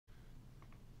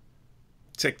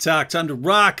TikTok, time to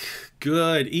rock.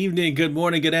 Good evening, good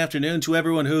morning, good afternoon to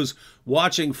everyone who's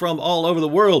watching from all over the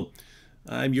world.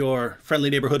 I'm your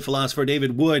friendly neighborhood philosopher,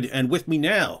 David Wood, and with me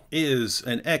now is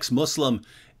an ex-Muslim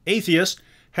atheist,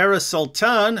 Harris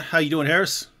Sultan. How you doing,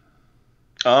 Harris?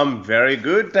 I'm very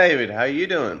good, David. How you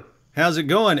doing? How's it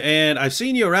going? And I've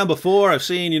seen you around before. I've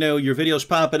seen, your videos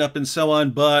popping up and so on,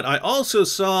 but I also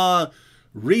saw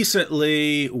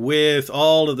recently with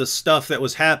all of the stuff that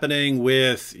was happening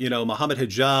with, Muhammad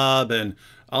Hijab and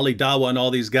Ali Dawa and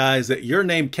all these guys that your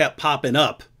name kept popping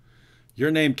up.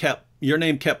 Your name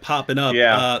kept popping up.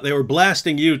 Yeah. They were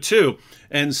blasting you too.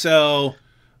 And so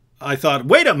I thought,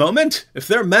 wait a moment, if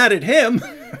they're mad at him,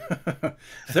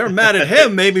 if they're mad at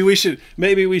him, maybe we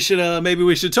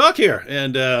should talk here.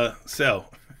 And so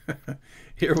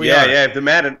here we are. Yeah. If they're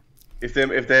mad at if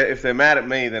they're mad at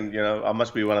me, then I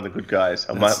must be one of the good guys.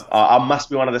 I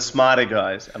must be one of the smarter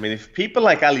guys. I mean, if people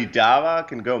like Ali Dawa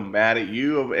can go mad at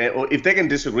you, or if they can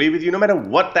disagree with you, no matter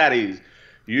what that is,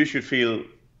 you should feel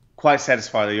quite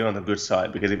satisfied that you're on the good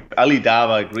side. Because if Ali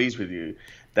Dawa agrees with you,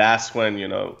 that's when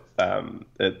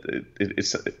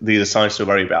it's the signs to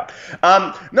worry about.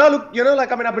 No, look,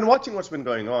 I've been watching what's been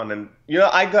going on, and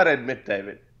I gotta admit,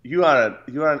 David, you are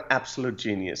an absolute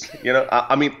genius.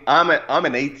 I'm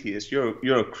an atheist.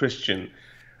 You're a Christian,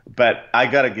 but I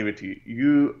gotta give it to you.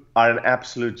 You are an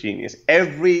absolute genius.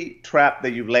 Every trap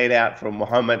that you've laid out for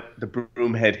Muhammad the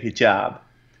Broomhead Hijab,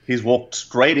 he's walked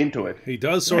straight into it. He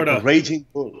does sort like of a raging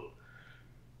bull.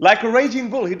 Like a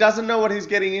raging bull. He doesn't know what he's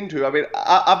getting into. I mean,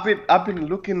 I've been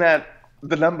looking at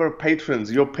the number of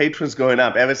patrons, your patrons going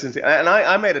up ever since, and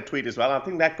I made a tweet as well. I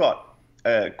think that got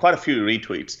quite a few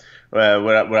retweets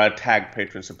where I tagged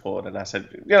patron support, and I said,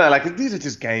 these are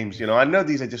just games. I know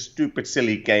these are just stupid,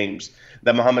 silly games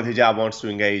that Muhammad Hijab wants to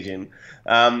engage in.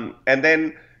 And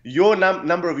then your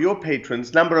number of your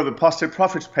patrons, number of Apostate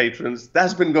Prophets patrons,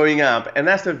 that's been going up, and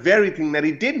that's the very thing that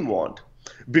he didn't want.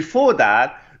 Before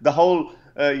that, the whole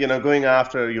going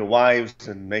after your wives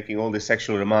and making all these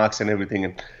sexual remarks and everything,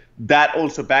 and that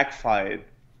also backfired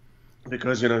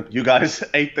because you guys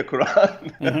ate the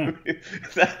Quran.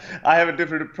 Mm-hmm. I have a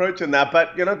different approach on that,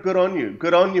 but good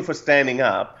on you for standing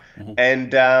up. Mm-hmm.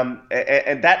 and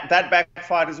that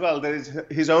backfired as well. There is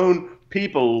his own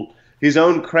people, his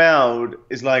own crowd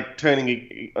is like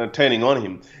turning on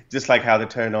him, just like how they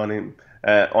turned on him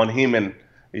and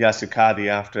Yasir Qadhi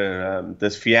after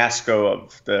this fiasco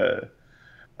of the.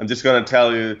 I'm just going to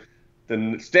tell you,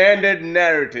 the standard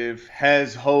narrative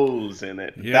has holes in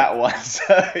it. Yep. That was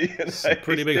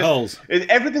pretty big holes.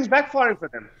 Everything's backfiring for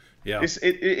them. Yeah,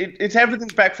 it's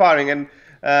everything's backfiring,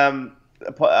 and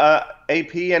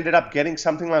AP ended up getting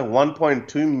something like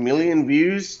 1.2 million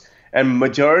views, and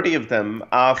majority of them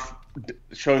are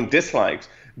showing dislikes.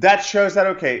 That shows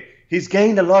that he's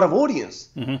gained a lot of audience.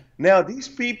 Mm-hmm. Now these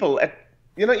people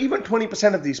even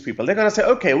 20% of these people, they're going to say,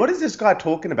 okay, what is this guy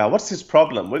talking about? What's his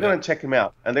problem? We're going to check him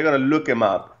out. And they're going to look him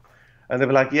up. And they'll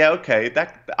be like, yeah, okay,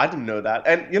 I didn't know that.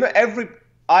 And,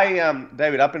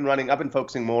 David, I've been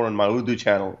focusing more on my Urdu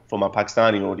channel for my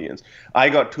Pakistani audience. I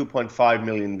got 2.5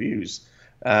 million views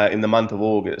in the month of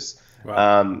August.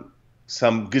 Wow.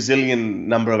 Some gazillion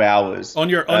number of hours. On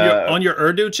your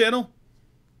Urdu channel?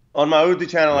 On my Urdu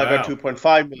channel, wow. I got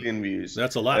 2.5 million views.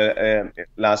 That's a lot.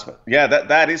 Last month. Yeah,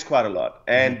 that is quite a lot.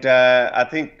 And I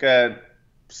think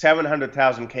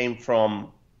 700,000 came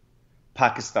from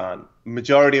Pakistan.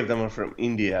 Majority of them are from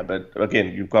India, but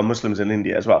again, you've got Muslims in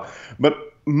India as well. But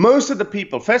most of the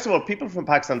people, first of all, people from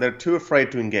Pakistan, they're too afraid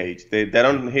to engage. They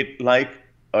don't hit like,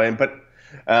 and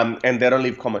they don't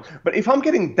leave comments. But if I'm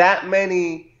getting that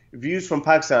many views from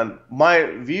Pakistan, my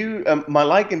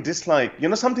like and dislike,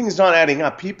 something is not adding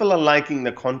up. People are liking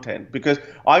the content because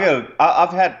I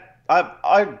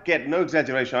get, no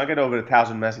exaggeration, I get over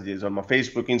 1,000 messages on my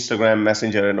Facebook, Instagram,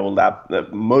 Messenger, and all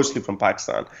that, mostly from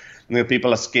Pakistan.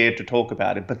 People are scared to talk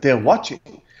about it, but they're watching,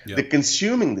 they're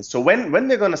consuming this. So when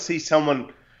they're going to see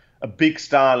someone, a big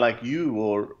star like you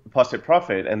or Apostate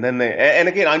Prophet, and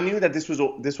again, I knew that this was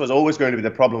always going to be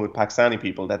the problem with Pakistani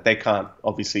people, that they can't,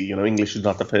 obviously, English is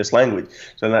not the first language,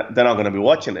 so they're not going to be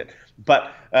watching it.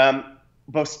 But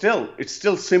still, it's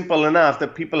still simple enough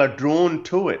that people are drawn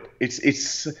to it.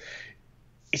 It's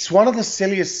one of the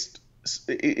silliest,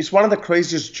 it's one of the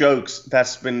craziest jokes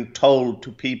that's been told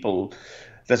to people,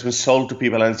 that's been sold to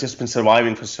people, and it's just been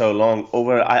surviving for so long.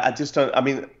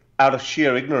 Out of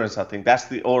sheer ignorance, I think that's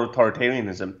the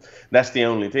authoritarianism. That's the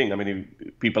only thing. I mean,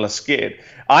 if people are scared.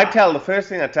 The first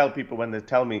thing I tell people when they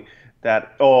tell me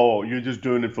that, oh, you're just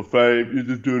doing it for fame, you're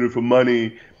just doing it for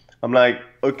money. I'm like,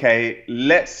 okay,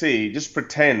 let's see. Just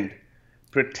pretend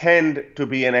pretend to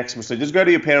be an ex-Muslim. Just go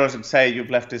to your parents and say you've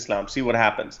left Islam. See what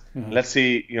happens. Let's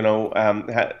see,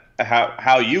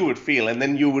 how you would feel, and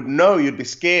then you would know, you'd be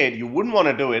scared, you wouldn't want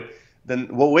to do it. Then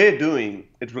what we're doing,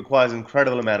 it requires an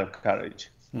incredible amount of courage.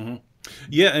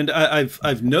 Yeah, and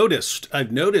I've noticed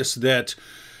that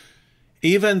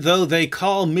even though they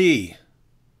call me,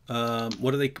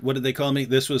 what did they call me?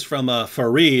 This was from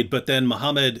Fareed, but then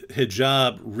Muhammad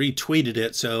Hijab retweeted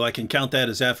it, so I can count that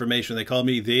as affirmation. They call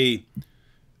me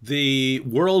the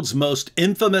world's most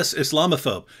infamous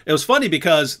Islamophobe. It was funny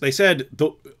because they said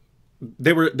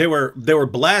they were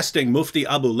blasting Mufti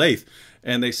Abu Layth,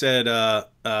 and they said,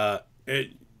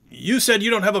 "You said you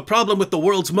don't have a problem with the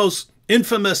world's most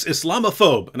infamous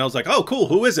Islamophobe," and I was like, "Oh, cool.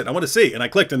 Who is it? I want to see." And I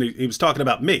clicked, and he was talking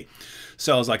about me.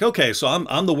 So I was like, okay, so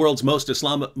I'm the world's most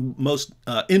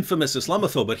infamous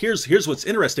Islamophobe. But here's what's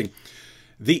interesting: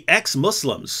 the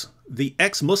ex-Muslims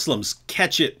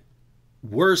catch it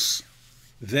worse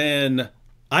than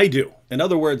I do. In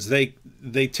other words, they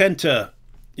tend to,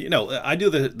 I do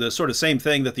the sort of same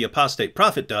thing that the apostate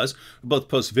prophet does. We both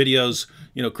post videos,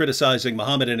 criticizing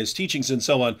Muhammad and his teachings and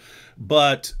so on,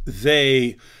 but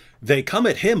they come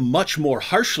at him much more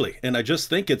harshly, and I just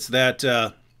think it's that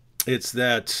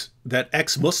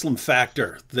ex-Muslim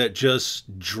factor that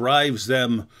just drives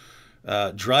them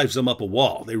up a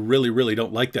wall. They really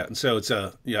don't like that. And so it's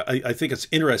I think it's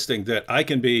interesting that I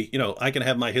can be, I can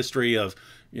have my history of,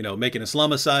 making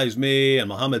Islamicize me and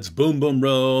Muhammad's boom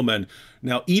room and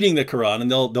now eating the Quran,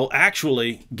 and they'll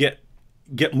actually get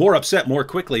more upset more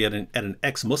quickly at an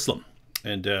ex-Muslim.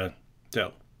 And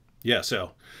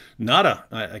so nada,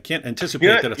 I can't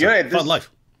anticipate that it's a fun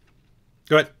life.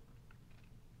 Go ahead.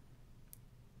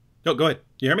 No, go ahead.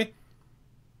 You hear me?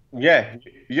 Yeah,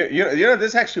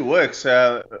 this actually works.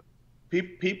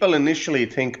 People initially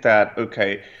think that,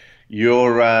 okay,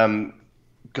 you're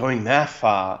going that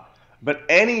far, but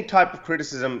any type of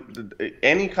criticism,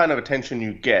 any kind of attention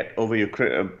you get over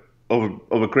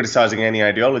over criticizing any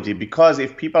ideology, because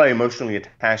if people are emotionally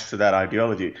attached to that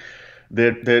ideology,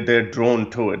 they're drawn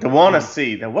to it. They want to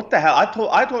see that. What the hell? I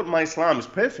thought my Islam is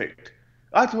perfect.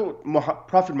 I thought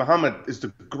Prophet Muhammad is the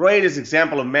greatest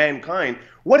example of mankind.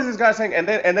 What is this guy saying? And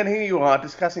then here you are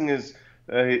discussing his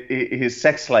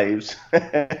sex slaves.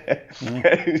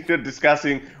 You're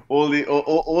discussing all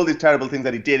the terrible things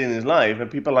that he did in his life,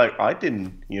 and people are like, I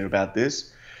didn't hear about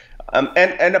this.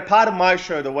 And a part of my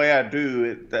show, the way I do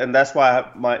it, and that's why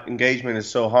my engagement is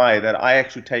so high, that I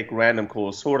actually take random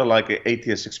calls, sort of like an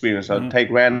atheist experience. I take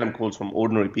random calls from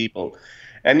ordinary people,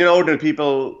 and ordinary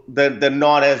people, they're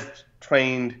not as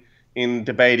trained in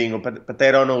debating, but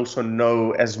they don't also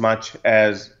know as much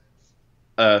as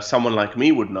someone like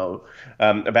me would know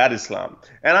about Islam.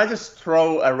 And I just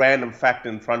throw a random fact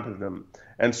in front of them,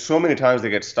 and so many times they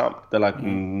get stumped. They're like,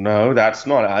 no, that's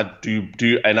not.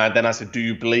 Then I said, do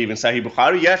you believe in Sahih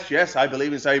Bukhari? Yes, I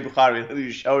believe in Sahih Bukhari. And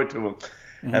you show it to them,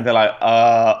 and they're like,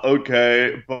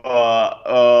 okay, but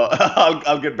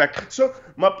I'll get back. So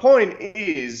my point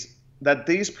is that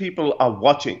these people are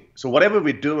watching. So whatever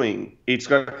we're doing,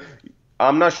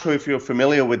 I'm not sure if you're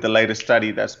familiar with the latest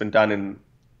study that's been done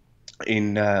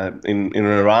in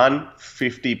Iran.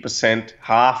 50%,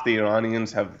 half the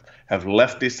Iranians have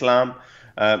left Islam.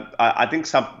 I think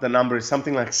the number is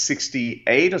something like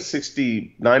 68 or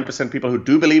 69% people who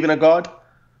do believe in a God.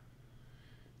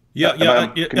 Yeah.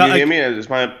 Can you hear me? Is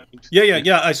my...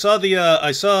 Yeah. I saw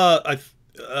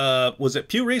was it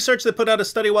Pew Research that put out a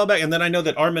study a while back, and then I know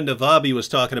that Armin Navabi was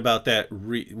talking about that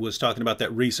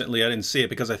recently. I didn't see it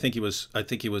because I think he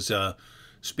was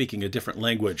speaking a different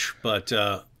language, but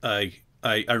I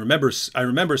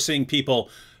remember seeing people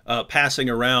passing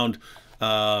around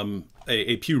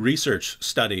a Pew Research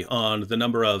study on the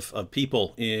number of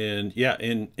people in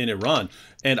Iran,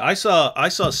 and I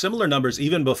saw similar numbers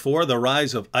even before the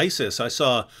rise of ISIS. I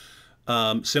saw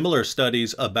similar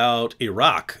studies about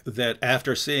Iraq, that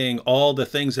after seeing all the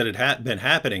things that had been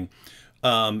happening,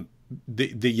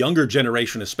 the younger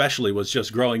generation especially was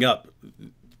just growing up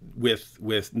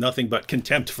with nothing but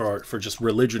contempt for just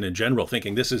religion in general,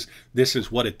 thinking this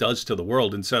is what it does to the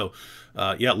world. And so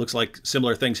it looks like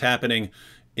similar things happening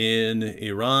in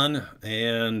Iran.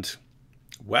 And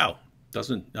wow,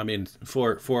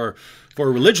 for a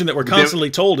religion that we're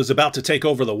constantly told is about to take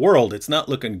over the world, it's not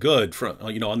looking good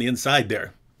on the inside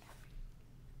there.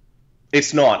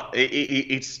 It's not.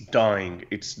 It's dying.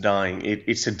 It's dying.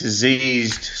 It's a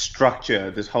diseased structure.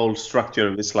 This whole structure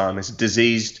of Islam is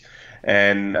diseased,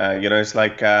 and it's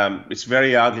like it's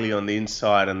very ugly on the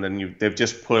inside, and then they've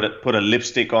just put a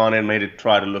lipstick on it, made it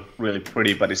try to look really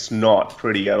pretty, but it's not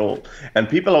pretty at all. And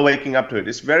people are waking up to it.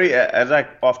 It's very, as I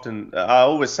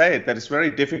always say it, that it's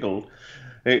very difficult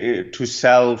to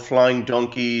sell flying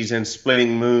donkeys and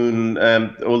splitting moon,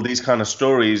 all these kind of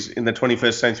stories in the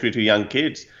 21st century to young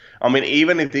kids. I mean,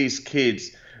 even if these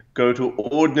kids go to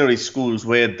ordinary schools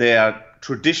where they are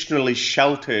traditionally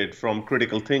sheltered from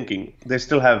critical thinking, they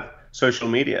still have social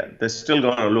media. They're still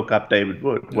going to look up David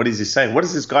Wood. What is he saying? What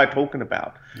is this guy talking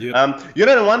about? Yeah. You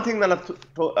know, the one thing that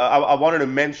I wanted to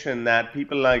mention, that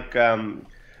people like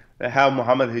how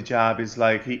Muhammad Hijab is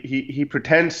like, he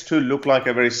pretends to look like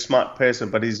a very smart person,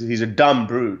 but he's a dumb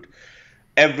brute.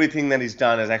 Everything that he's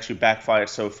done has actually backfired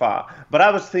so far. But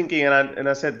I was thinking, and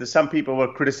I said that some people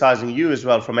were criticizing you as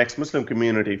well from ex-Muslim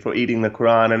community for eating the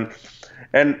Quran,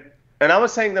 and I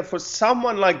was saying that for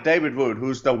someone like David Wood,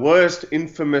 who's the world's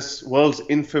infamous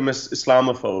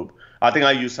Islamophobe, I think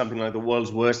I used something like the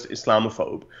world's worst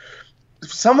Islamophobe.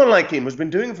 Someone like him who's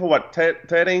been doing it for what,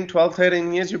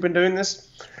 13 years you've been doing this?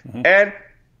 Mm-hmm. And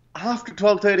after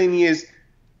 12, 13 years,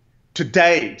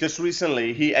 today, just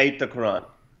recently, he ate the Quran.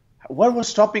 What was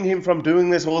stopping him from doing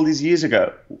this all these years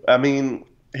ago? I mean,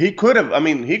 he could have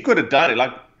done it.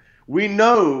 Like, we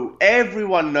know,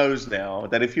 everyone knows now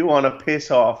that if you want to piss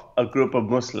off a group of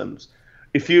Muslims,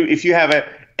 if you have an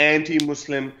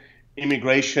anti-Muslim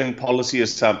immigration policy or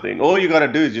something, all you got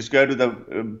to do is just go to the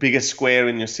biggest square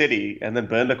in your city and then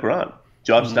burn the Quran.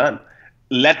 Job's done.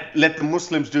 Let the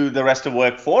Muslims do the rest of the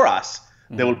work for us.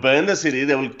 They will burn the city.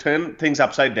 They will turn things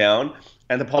upside down.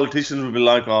 And the politicians will be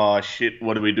like, oh, shit,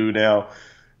 what do we do now?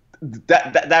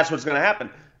 That's what's going to happen.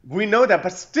 We know that,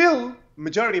 but still,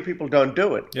 majority of people don't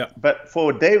do it. Yeah. But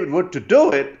for David Wood to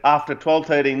do it after 12,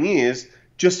 13 years,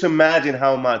 just imagine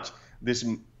how much this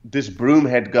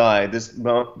broomhead guy, this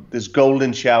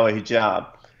golden shower hijab,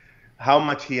 how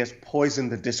much he has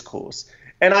poisoned the discourse.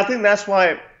 And I think that's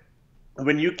why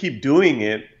when you keep doing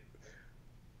it,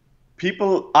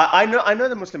 people, I know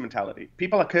the Muslim mentality.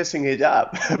 People are cursing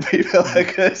hijab. People are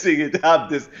cursing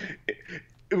hijab.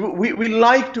 We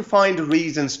like to find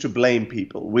reasons to blame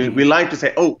people. We like to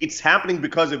say, oh, it's happening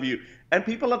because of you. And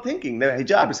people are thinking that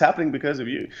hijab is happening because of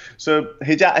you. So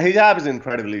hijab is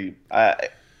incredibly,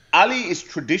 Ali is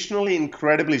traditionally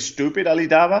incredibly stupid, Ali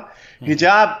Dava.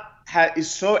 Hijab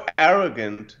is so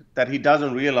arrogant that he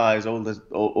doesn't realize all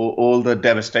the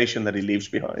devastation that he leaves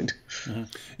behind.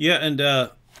 Yeah, and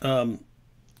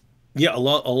yeah,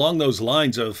 along those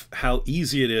lines of how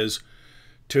easy it is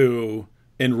to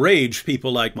enrage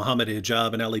people like Muhammad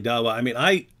Hijab and Ali Dawa. I mean,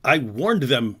 I warned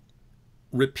them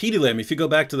repeatedly. I mean, if you go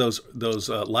back to those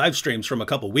live streams from a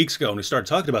couple weeks ago and we started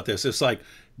talking about this, it's like,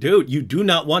 dude, you do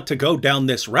not want to go down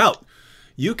this route.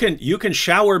 You can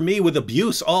shower me with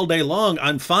abuse all day long.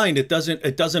 I'm fine. It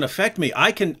doesn't affect me.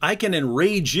 I can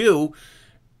enrage you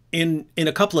in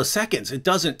a couple of seconds. It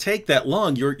doesn't take that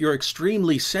long. You're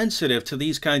extremely sensitive to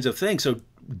these kinds of things. So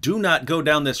do not go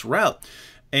down this route.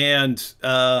 And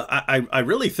I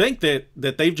really think that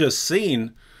they've just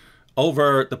seen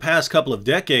over the past couple of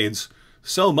decades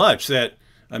so much that,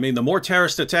 I mean, the more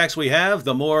terrorist attacks we have,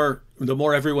 the more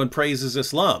everyone praises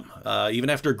Islam. Even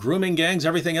after grooming gangs,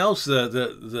 everything else,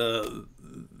 the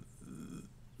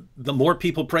more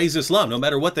people praise Islam, no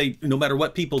matter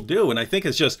what people do. And I think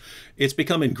it's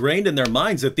become ingrained in their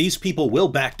minds that these people will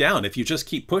back down. If you just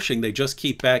keep pushing, they just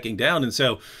keep backing down. And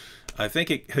so I think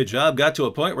Hijab got to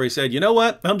a point where he said, you know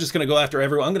what? I'm just going to go after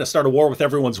everyone. I'm going to start a war with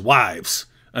everyone's wives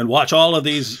and watch all of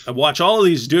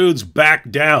these dudes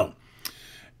back down.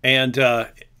 And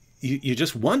you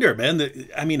just wonder, man.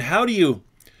 I mean, how do you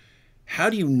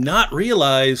not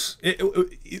realize,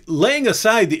 laying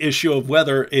aside the issue of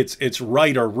whether it's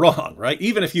right or wrong, right?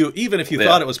 Even if you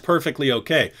thought it was perfectly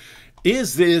okay,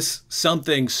 is this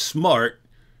something smart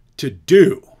to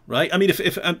do? Right? I mean,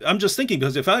 if I'm just thinking,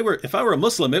 because if I were a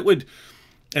Muslim, it would,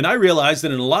 and I realize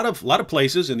that in a lot of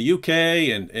places in the UK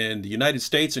and the United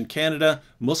States and Canada,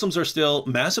 Muslims are still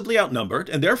massively outnumbered,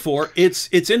 and therefore it's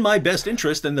in my best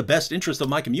interest and the best interest of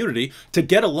my community to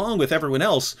get along with everyone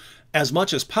else as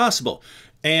much as possible.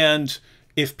 And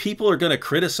if people are going to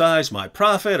criticize my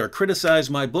prophet or criticize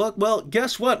my book, well,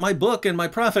 guess what? My book and my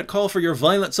prophet call for your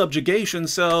violent subjugation,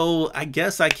 so I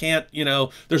guess I can't,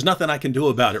 there's nothing I can do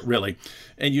about it, really.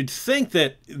 And you'd think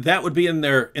that would be in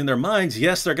their minds.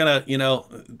 Yes, they're going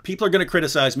to, people are going to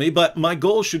criticize me, but my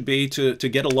goal should be to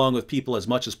get along with people as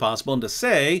much as possible and to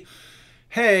say,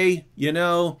 hey,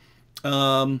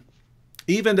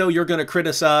 even though you're going to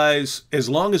criticize, as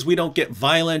long as we don't get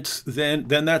violent, then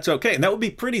that's okay. And that would be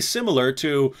pretty similar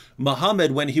to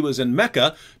Muhammad when he was in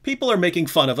Mecca. People are making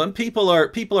fun of him. People are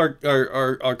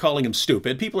calling him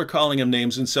stupid. People are calling him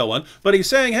names and so on. But he's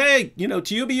saying, hey, you know,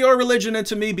 to you be your religion and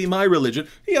to me be my religion.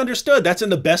 He understood that's in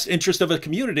the best interest of a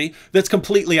community that's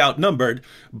completely outnumbered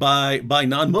by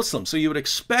non-Muslims. So you would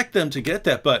expect them to get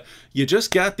that. But you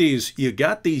just got these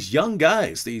young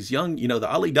guys, these young, you know, the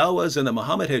Ali Dawas and the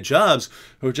Muhammad Hijabs,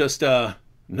 who are just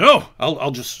no,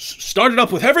 I'll just start it up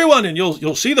with everyone, and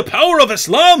you'll see the power of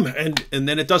Islam, and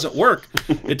then it doesn't work.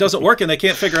 It doesn't work, and they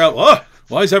can't figure out, oh,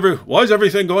 why is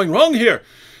everything going wrong here?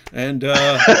 And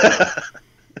why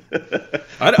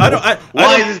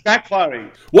is this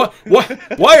backfiring?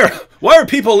 Why are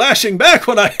people lashing back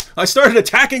when I started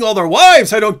attacking all their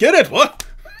wives? I don't get it. What?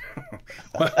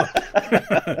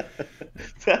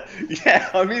 Yeah,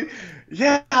 I mean,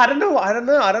 yeah, I don't know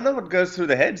what goes through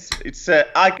the heads. It's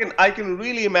I can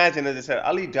really imagine, as I said,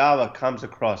 Ali Dawa comes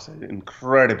across as an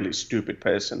incredibly stupid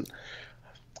person,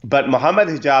 but Muhammad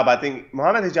Hijab, I think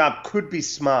Muhammad Hijab could be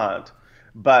smart,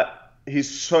 but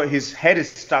his head is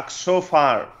stuck so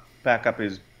far back up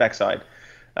his backside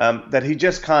that he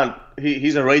just can't.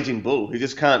 He's a raging bull. He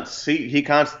just can't see. He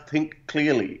can't think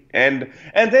clearly, and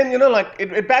then, you know, like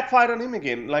it backfired on him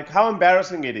again. Like, how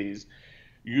embarrassing it is.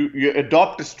 You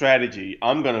adopt a strategy.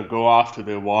 I'm going to go after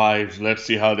their wives. Let's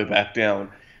see how they back down.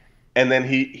 And then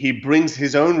he brings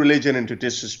his own religion into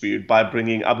disrepute by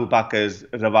bringing Abu Bakr's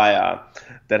Rawaya,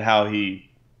 that how he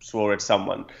swore at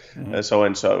someone,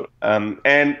 so-and-so.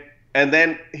 And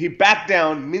then he backed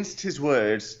down, minced his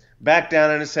words, backed down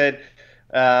and said,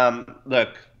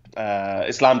 look,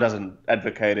 Islam doesn't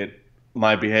advocate it.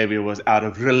 My behavior was out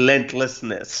of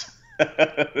relentlessness.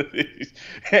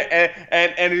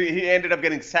 and he ended up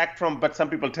getting sacked from, but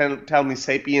some people tell me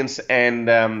Sapiens and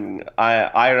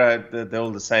Ira, they're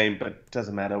all the same, but it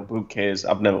doesn't matter. Who cares?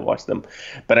 I've never watched them.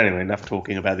 But anyway, enough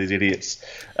talking about these idiots.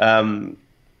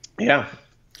 Yeah.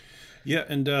 Yeah,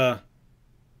 and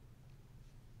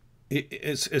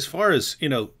as far as, you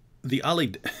know,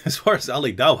 as far as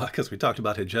Ali Dawa, because we talked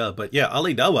about hijab, but yeah,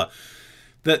 Ali Dawa,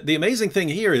 the amazing thing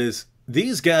here is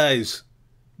these guys,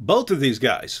 both of these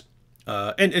guys,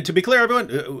 and to be clear, everyone,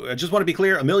 I just want to be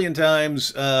clear a million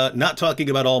times, not talking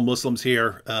about all Muslims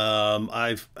here.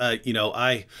 I've had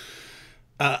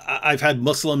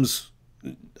Muslim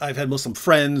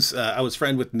friends. I was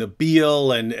friend with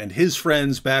Nabil and his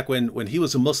friends back when he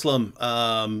was a Muslim.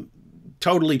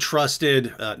 Totally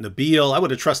trusted Nabil. I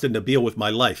would have trusted Nabil with my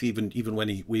life, even when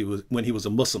he was a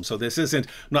Muslim. So this isn't,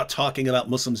 I'm not talking about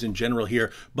Muslims in general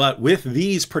here, but with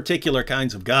these particular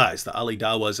kinds of guys, the Ali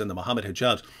Dawas and the Muhammad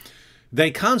Hijabs, they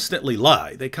constantly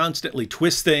lie. They constantly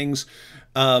twist things.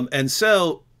 And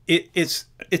so it's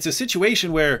a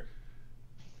situation where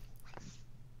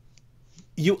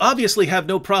you obviously have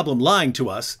no problem lying to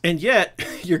us, and yet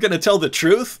you're going to tell the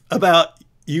truth about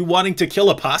you wanting to kill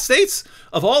apostates?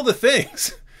 Of all the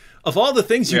things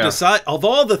you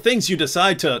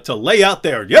decide to lay out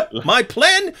there. Yep, my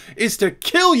plan is to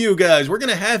kill you guys. We're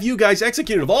going to have you guys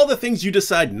executed. Of all the things you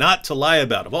decide not to lie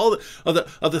about, of all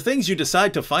the things you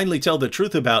decide to finally tell the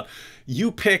truth about,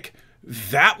 you pick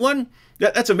that one.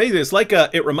 That's amazing. It's like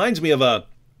it reminds me of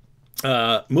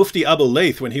Mufti Abu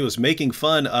Layth when he was making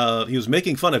fun of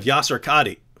Yasser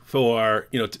Qadi for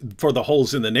the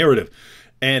holes in the narrative.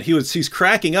 And he's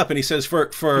cracking up, and he says, for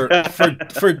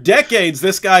decades,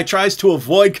 this guy tries to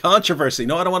avoid controversy.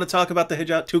 No, I don't want to talk about the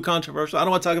hijab, too controversial. I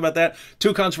don't want to talk about that,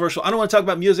 too controversial. I don't want to talk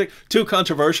about music, too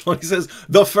controversial. And he says,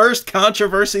 the first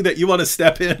controversy that you want to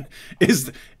step in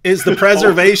is the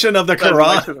preservation of the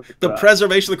Quran. The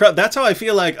preservation of the Quran. That's how I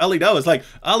feel like Ali Dawa is. Like,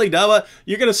 Ali Dawa,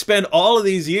 you're going to spend all of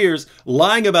these years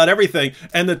lying about everything,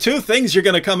 and the two things you're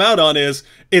going to come out on is,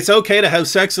 it's okay to have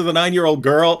sex with a 9-year-old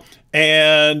girl,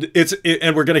 and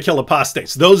we're going to kill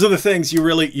apostates. Those are the things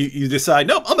you decide,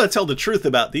 nope, I'm going to tell the truth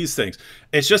about these things.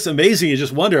 It's just amazing. You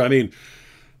just wonder, I mean,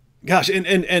 gosh,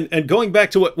 and going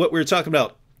back to what we were talking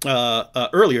about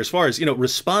earlier, as far as,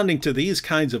 responding to these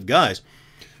kinds of guys,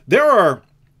 there are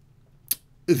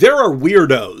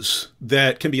weirdos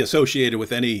that can be associated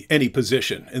with any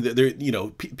position, and they're,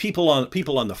 people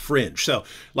on the fringe. So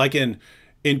like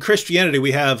in Christianity,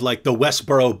 we have like the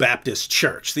Westboro Baptist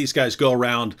Church. These guys go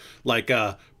around like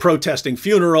protesting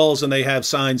funerals, and they have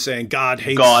signs saying God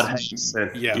hates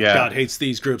it. Yeah, God hates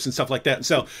these groups and stuff like that. And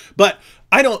so, but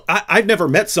I've never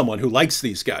met someone who likes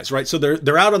these guys, right? So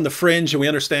they're out on the fringe, and we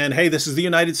understand, hey, this is the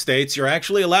United States. You're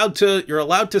actually allowed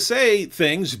to say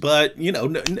things, but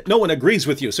no one agrees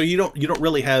with you, so you don't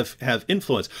really have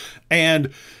influence.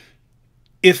 And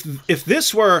if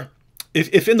this were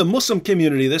if in the Muslim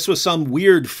community this was some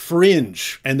weird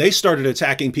fringe and they started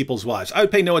attacking people's wives, I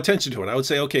would pay no attention to it. I would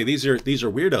say, okay, these are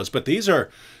weirdos, but these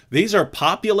are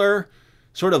popular,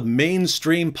 sort of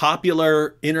mainstream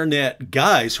popular internet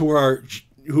guys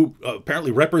who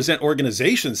apparently represent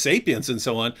organizations, Sapiens and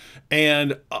so on,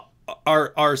 and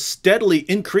are steadily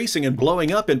increasing and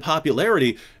blowing up in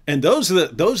popularity. And those are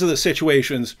the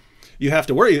situations you have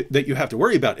to worry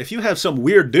about. If you have some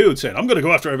weird dude saying, I'm going to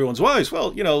go after everyone's wives,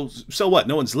 well, so what?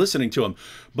 No one's listening to him.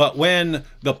 But when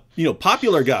the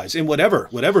popular guys in whatever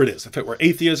it is, if it were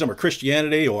atheism or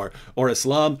Christianity or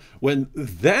Islam, when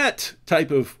that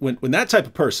type of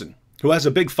person who has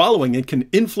a big following and can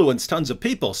influence tons of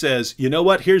people says, you know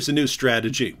what, here's a new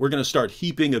strategy. We're going to start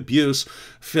heaping abuse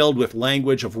filled with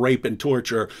language of rape and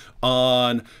torture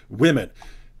on women.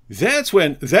 That's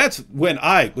when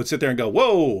I would sit there and go,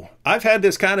 whoa, I've had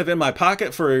this kind of in my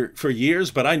pocket for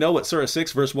years, but I know what Surah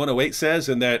 6 verse 108 says,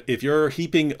 and that if you're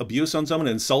heaping abuse on someone,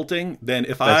 insulting, then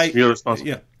if I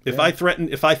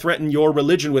threaten your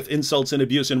religion with insults and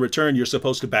abuse in return, you're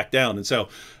supposed to back down. And so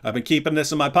I've been keeping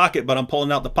this in my pocket, but I'm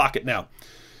pulling out the pocket now.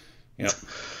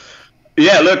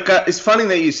 Yeah, look, it's funny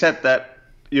that you said that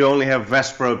you only have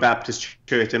Westboro Baptist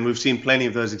Church, and we've seen plenty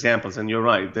of those examples, and you're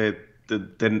right.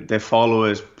 Their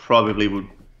followers probably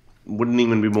wouldn't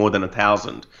even be more than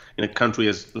 1,000 in a country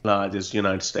as large as the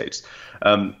United States.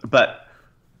 But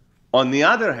on the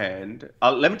other hand,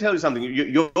 let me tell you something.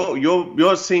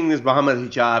 You're seeing this Muhammad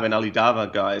Hijab and Ali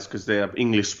Dawah guys because they are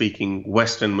English-speaking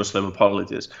Western Muslim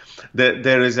apologists.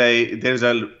 There's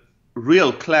a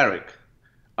real cleric,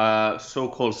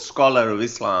 so-called scholar of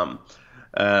Islam,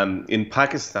 in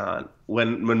Pakistan.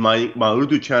 When my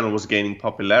Urdu channel was gaining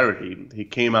popularity, he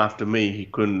came after me. He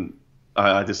couldn't.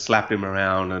 I just slapped him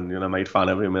around and made fun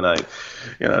of him, and I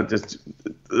just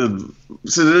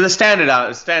so the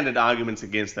standard arguments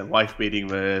against them, wife beating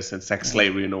verse and sex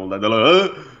slavery and all that. They're like,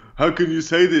 oh, how can you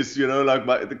say this?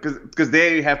 Because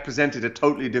they have presented a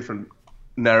totally different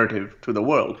narrative to the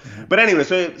world. Mm-hmm. But anyway,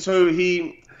 so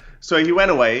he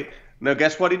went away. Now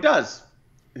guess what he does?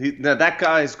 Now that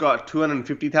guy's got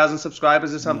 250,000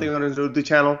 subscribers or something on his Urdu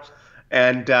channel,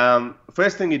 and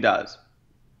first thing he does,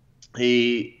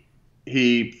 he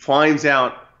finds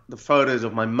out the photos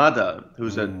of my mother,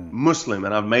 who's a Muslim,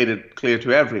 and I've made it clear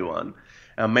to everyone,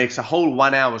 and makes a whole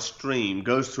 1-hour stream,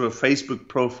 goes through a Facebook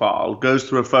profile, goes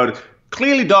through a photo,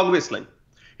 clearly dog whistling.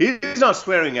 He's not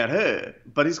swearing at her,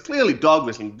 but he's clearly dog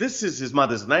whistling. This is his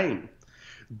mother's name.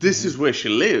 This is where she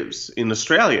lives in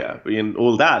Australia and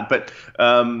all that. But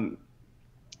and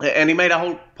he made a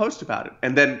whole post about it.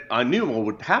 And then I knew what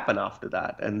would happen after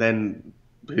that. And then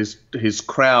his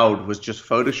crowd was just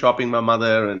photoshopping my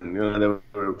mother, and they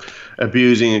were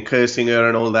abusing and cursing her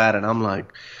and all that. And I'm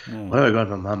like, what have I got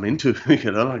my mum into?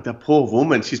 Like that poor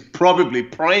woman. She's probably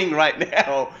praying right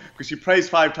now because she prays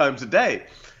 5 times a day.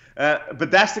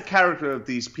 But that's the character of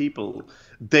these people.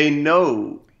 They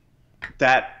know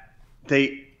that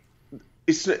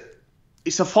it's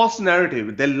a false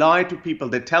narrative. They lie to people.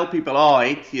 They tell people, oh,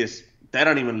 atheists, they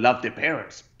don't even love their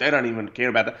parents. They don't even care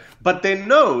about that. But they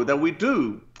know that we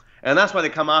do. And that's why they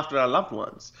come after our loved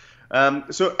ones.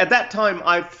 So at that time,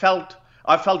 I felt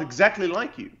exactly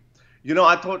like you.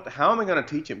 I thought, how am I going to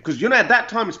teach him? Because, at that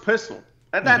time, it's personal.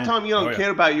 At that time, you don't care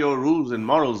about your rules and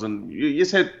morals. And you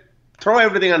said, throw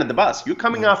everything under the bus. You're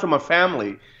coming after my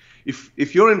family.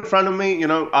 If you're in front of me,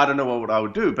 I don't know what I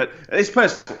would do, but it's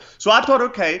personal. So I thought,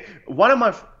 okay, one of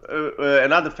my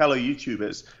another fellow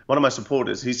YouTubers, one of my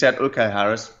supporters, he said, okay,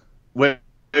 Harris, we're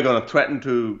going to threaten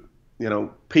to,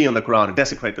 pee on the Quran and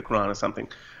desecrate the Quran or something.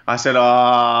 I said,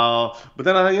 oh, but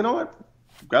then you know what?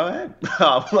 Go ahead.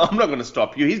 I'm not going to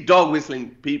stop you. He's dog whistling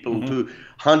people to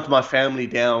hunt my family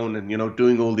down and,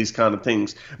 doing all these kind of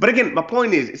things. But again, my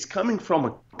point is, it's coming from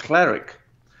a cleric.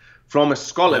 From a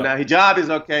scholar. Yeah. Now, hijab is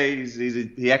okay.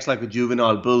 He acts like a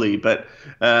juvenile bully, but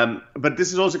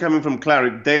this is also coming from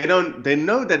cleric. They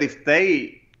know that if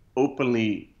they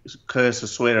openly curse or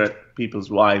swear at people's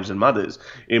wives and mothers,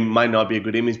 it might not be a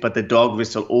good image, but they dog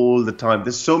whistle all the time.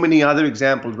 There's so many other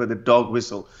examples where they dog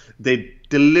whistle. They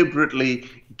deliberately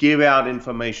give out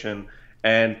information,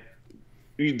 and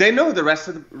they know the rest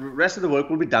of the work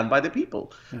will be done by the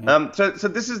people. So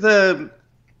this is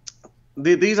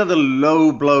these are the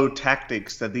low blow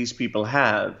tactics that these people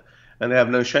have, and they have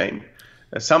no shame.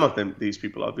 Some of them, these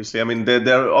people, obviously. I mean,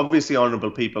 they're obviously honorable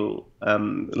people,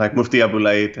 like Mufti Abu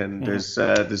Layth, and there's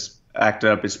this actor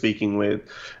I've been speaking with,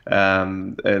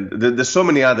 and there's so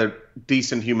many other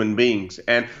decent human beings,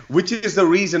 and which is the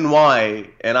reason why,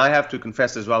 and I have to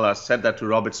confess as well, I said that to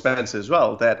Robert Spencer as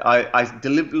well, that I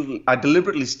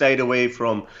deliberately stayed away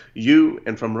from you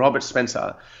and from Robert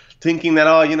Spencer, thinking that,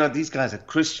 oh, these guys are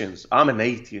Christians. I'm an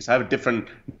atheist. I have a different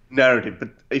narrative. But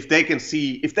if they can't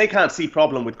see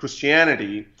problem with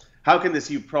Christianity, how can they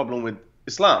see problem with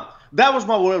Islam? That was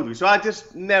my worldview. So I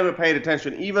just never paid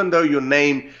attention, even though you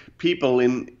name people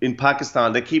in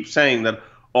Pakistan, they keep saying that,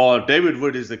 oh, David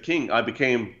Wood is the king. I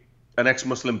became an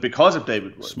ex-Muslim because of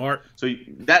David Wood. Smart. So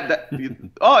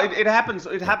it happens.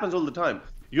 It happens all the time.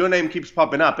 Your name keeps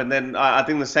popping up, and then I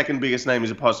think the second biggest name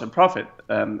is Apostle Prophet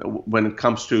when it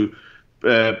comes to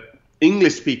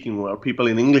English-speaking world, people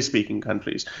in English-speaking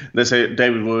countries. They say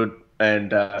David Wood,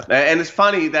 and it's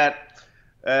funny that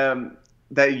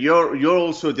that you're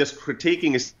also just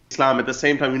critiquing Islam at the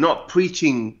same time. You're not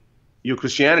preaching your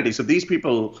Christianity. So these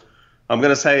people, I'm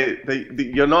going to say,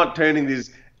 you're not turning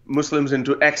these Muslims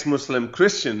into ex-Muslim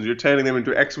Christians. You're turning them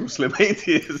into ex-Muslim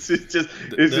atheists. It's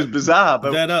just bizarre.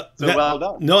 But well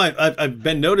done. No, I've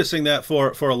been noticing that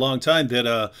for a long time,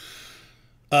 that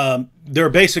there are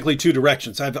basically two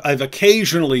directions. I've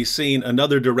occasionally seen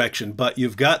another direction, but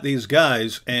you've got these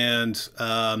guys, and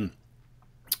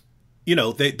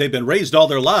they've been raised all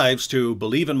their lives to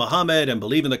believe in Muhammad and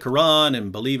believe in the Quran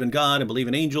and believe in God and believe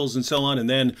in angels and so on, and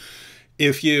then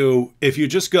if you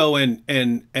just go and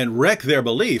wreck their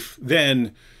belief,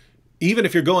 then even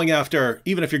if you're going after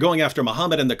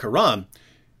Muhammad and the Quran,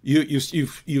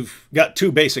 you've got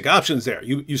two basic options there.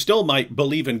 You still might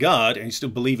believe in God, and you still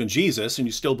believe in Jesus, and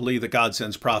you still believe that God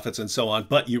sends prophets and so on,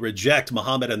 but you reject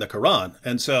Muhammad and the Quran.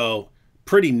 And so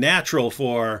pretty natural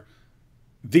for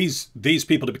these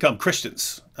people to become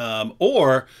Christians.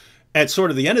 Or at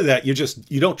sort of the end of that,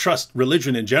 you don't trust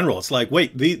religion in general. It's like,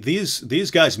 wait,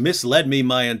 these guys misled me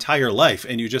my entire life,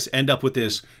 and you just end up with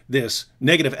this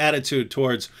negative attitude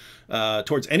towards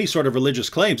any sort of religious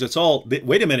claims. It's all,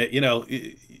 wait a minute,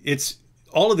 it's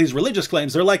all of these religious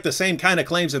claims. They're like the same kind of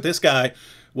claims that this guy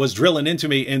was drilling into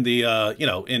me in the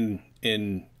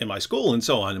in my school and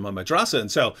so on, in my madrasa.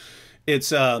 And so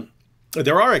it's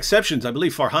there are exceptions. I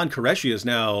believe Farhan Qureshi is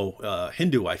now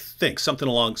Hindu, I think, something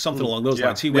along those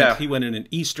lines. He went in an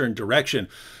Eastern direction,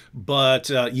 but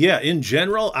yeah, in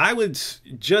general, I would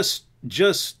just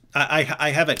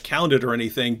I haven't counted or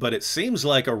anything, but it seems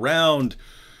like around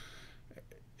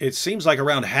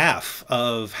half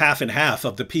and half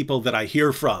of the people that I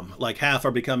hear from, like half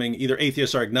are becoming either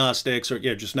atheists or agnostics, or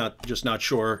just not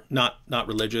sure, not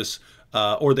religious.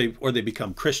 Or they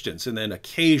become Christians, and then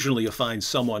occasionally you find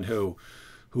someone who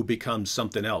becomes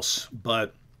something else.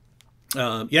 But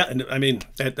yeah, and I mean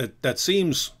that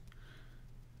seems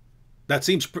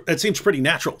pretty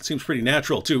natural. It seems pretty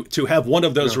natural to have one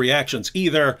of those reactions.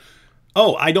 Either,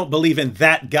 oh, I don't believe in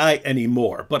that guy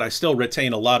anymore, but I still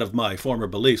retain a lot of my former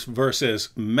beliefs, versus,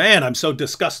 man, I'm so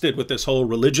disgusted with this whole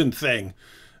religion thing.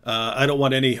 I don't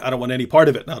want any part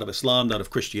of it. Not of Islam, not of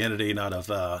Christianity, not of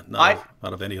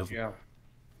any of them. Yeah.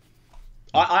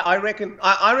 I reckon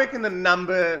the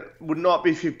number would not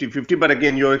be 50-50, but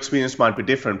again, your experience might be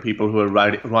different. People who are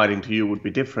writing to you would be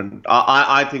different.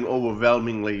 I think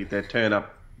overwhelmingly they turn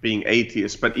up being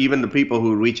atheists, but even the people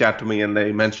who reach out to me and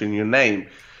they mention your name.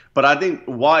 But I think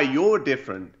why you're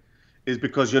different is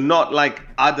because you're not like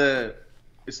other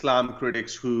Islam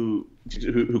critics who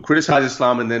criticize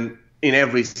Islam and then in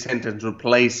every sentence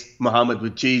replace Muhammad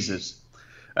with Jesus.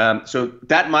 So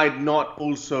that might not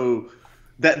also,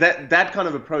 that kind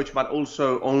of approach might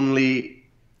also only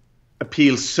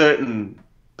appeal certain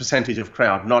percentage of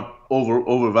crowd, not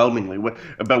overwhelmingly.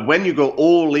 But when you go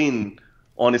all in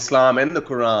on Islam and the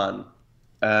Quran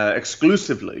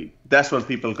exclusively, that's when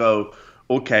people go,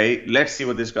 okay, let's see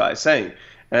what this guy is saying.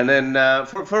 And then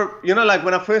for like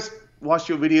when I first watched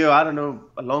your video, I don't know,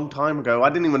 a long time ago, I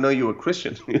didn't even know you were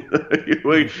Christian. You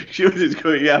were just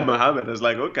going, yeah, Muhammad. I was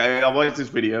like, okay, I watched this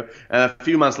video. And a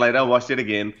few months later, I watched it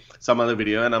again, some other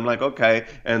video, and I'm like, okay.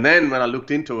 And then when I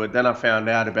looked into it, then I found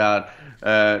out about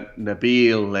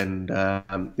Nabil and,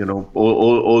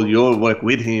 all your work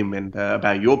with him, and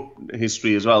about your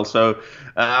history as well. So,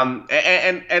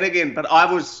 and again, but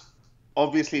I was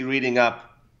obviously reading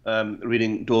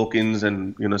Dawkins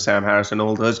and Sam Harris and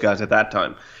all those guys at that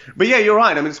time. But yeah, you're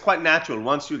right. I mean, it's quite natural.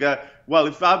 Once you go, well,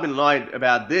 if I've been lied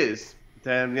about this,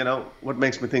 then what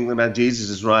makes me think about Jesus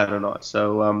is right or not.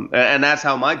 So and that's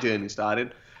how my journey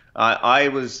started. I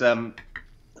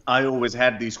always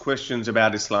had these questions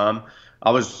about Islam.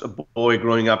 I was a boy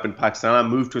growing up in Pakistan. I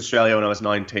moved to Australia when I was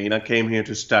 19. I came here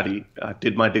to study. I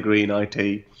did my degree in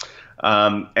IT,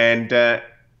 and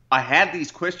I had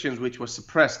these questions which were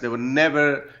suppressed. They were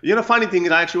never, funny thing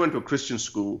is I actually went to a Christian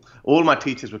school. All my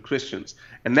teachers were Christians.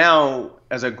 And now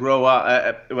as I grow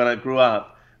up, when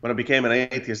I became an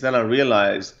atheist, then I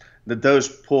realized that those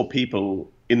poor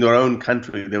people in their own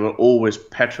country, they were always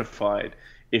petrified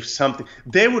if something,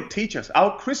 they would teach us.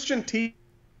 Our Christian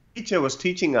teacher was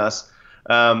teaching us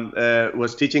the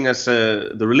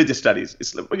religious studies.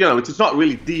 It's, you know, it's not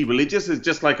really the religious. It's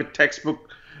just like a textbook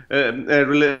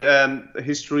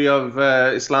history of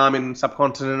Islam in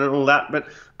subcontinent and all that.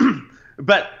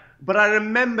 But I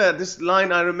remember this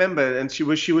line. I remember, and she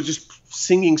was just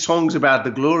singing songs about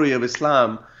the glory of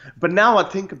Islam. But now I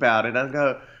think about it, and I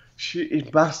go,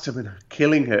 it must have been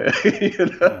killing her. You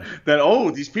know,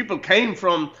 that these people came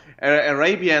from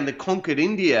Arabia and they conquered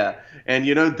India, and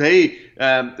you know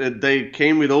they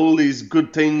came with all these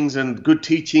good things and good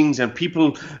teachings, and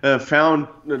people found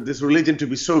this religion to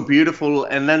be so beautiful,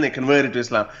 and then they converted to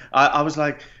Islam. I was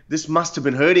like, this must have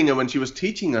been hurting her when she was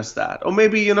teaching us that. Or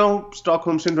maybe, you know,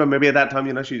 Stockholm Syndrome, maybe at that time,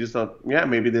 you know, she just thought, yeah,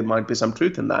 maybe there might be some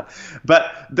truth in that.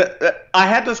 But I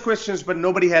had those questions, but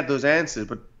nobody had those answers.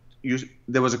 But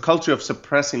there was a culture of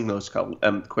suppressing those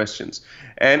questions.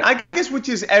 And I guess which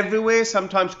is everywhere.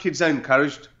 Sometimes kids are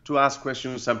encouraged to ask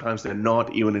questions. Sometimes they're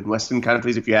not, even in Western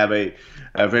countries. If you have a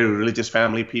very religious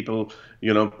family, people,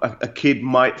 you know, a kid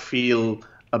might feel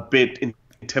a bit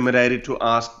intimidated to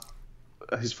ask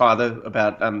his father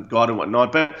about God and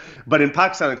whatnot, but in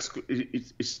Pakistan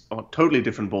it's a totally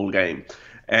different ball game,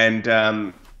 and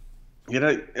you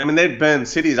know, I mean, they'd burn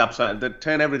cities they'd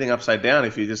turn everything upside down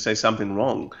if you just say something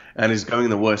wrong and it's going in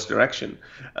the worst direction.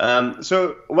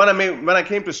 So when I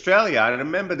came to Australia, I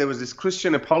remember there was this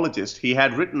Christian apologist. He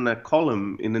had written a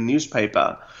column in the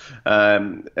newspaper,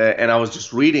 and I was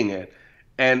just reading it,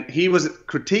 and he was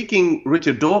critiquing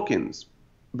Richard Dawkins,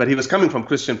 but he was coming from a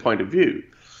Christian point of view.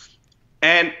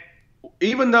 And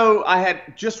even though I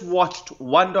had just watched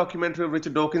one documentary of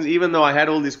Richard Dawkins, even though I had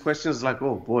all these questions like,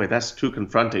 oh boy, that's too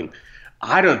confronting.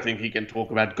 I don't think he can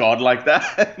talk about God like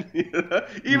that. You know?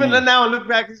 Even then now I look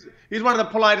back, he's one of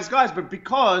the politest guys. But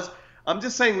because I'm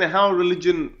just saying that how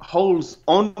religion holds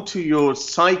onto your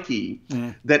psyche,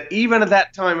 that even at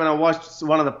that time when I watched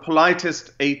one of the politest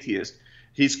atheists,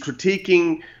 he's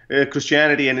critiquing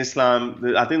Christianity and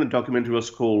Islam. I think the documentary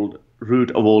was called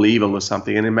Root of All Evil or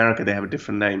something. In America, they have a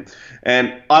different name.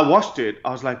 And I watched it.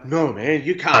 I was like, no, man,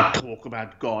 you can't talk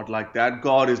about God like that.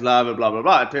 God is love and blah, blah,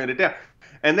 blah. I turned it down.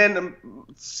 And then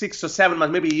 6 or 7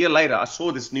 months, maybe a year later, I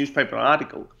saw this newspaper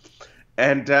article.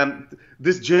 And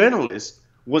this journalist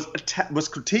was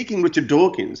critiquing Richard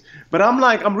Dawkins. But I'm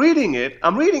like, I'm reading it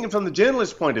from the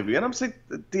journalist's point of view. And I'm saying,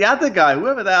 the other guy,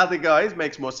 whoever the other guy is,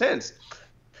 makes more sense.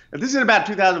 And this is about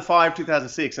 2005,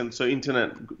 2006, and so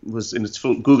internet was in its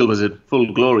Google was in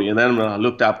full glory. And then when I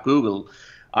looked up Google,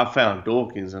 I found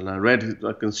Dawkins, and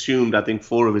I consumed, I think,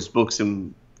 4 of his books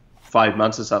in 5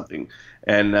 months or something.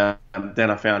 And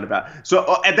then I found about.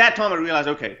 So at that time, I realized,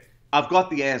 okay, I've got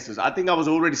the answers. I think I was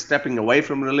already stepping away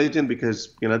from religion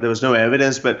because, you know, there was no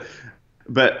evidence. But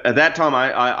at that time,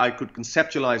 I could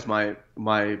conceptualize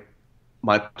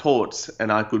my thoughts, and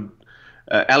I could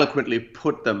eloquently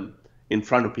put them in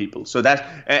front of people. So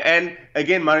that, and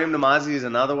again, Mariam Namazi is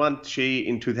another one. She,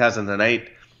 in 2008,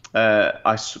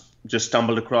 just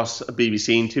stumbled across a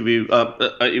BBC interview.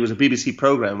 It was a BBC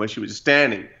program where she was just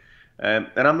standing. And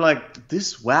I'm like,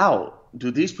 wow,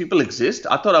 do these people exist?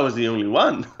 I thought I was the only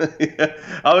one.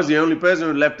 I was the only person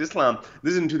who left Islam.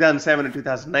 This is in 2007 and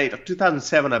 2008, or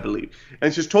 2007, I believe.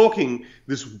 And she's talking,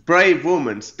 this brave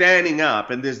woman standing up,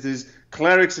 and there's these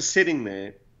clerics are sitting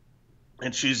there.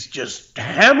 And she's just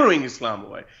hammering Islam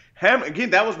away.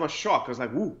 Again, that was my shock. I was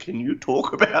like, ooh, can you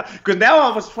talk about... Because now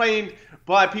I was trained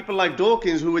by people like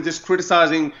Dawkins who were just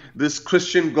criticizing this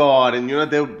Christian God. And, you know,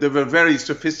 they were very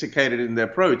sophisticated in their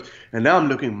approach. And now I'm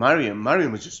looking at Mariam.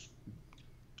 Mariam was just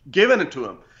giving it to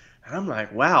him. And I'm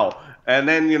like, wow. And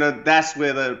then, you know, that's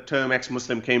where the term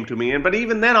ex-Muslim came to me. But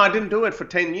even then, I didn't do it for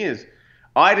 10 years.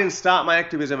 I didn't start my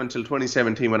activism until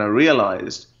 2017 when I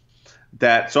realized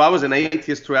that, so I was an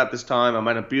atheist throughout this time. I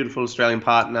met a beautiful Australian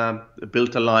partner,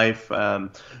 built a life,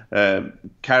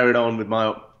 carried on with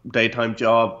my daytime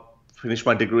job, finished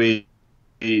my degree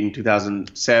in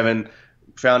 2007,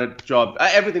 found a job.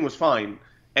 Everything was fine.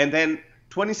 And then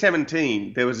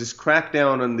 2017, there was this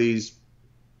crackdown on these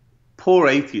poor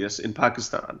atheists in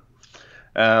Pakistan.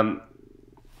 One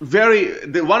of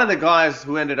the guys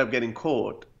who ended up getting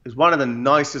caught is one of the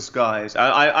nicest guys.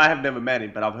 I have never met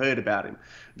him, but I've heard about him.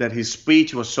 That his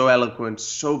speech was so eloquent,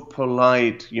 so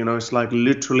polite, you know, it's like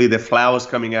literally the flowers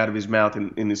coming out of his mouth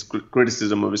in his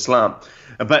criticism of Islam.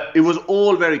 But it was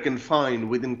all very confined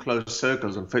within closed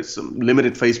circles and some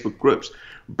limited Facebook groups.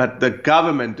 But the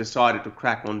government decided to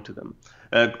crack onto them,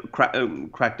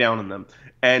 crack down on them.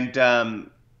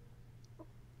 And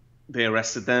they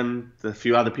arrested them. A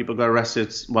few other people got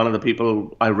arrested. One of the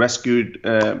people I rescued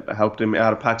helped him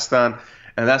out of Pakistan.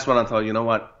 And that's when I thought, you know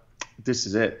what, this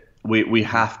is it. We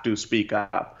have to speak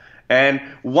up. And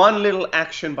one little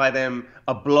action by them,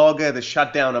 a blogger, they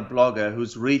shut down a blogger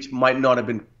whose reach might not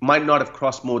have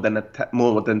crossed more than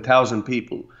 1,000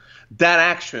 people. That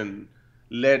action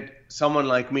led someone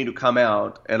like me to come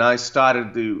out, and then I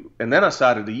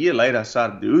started a year later, I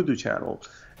started the Urdu channel.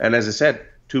 And as I said,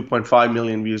 2.5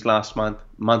 million views last month.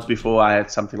 Month before, I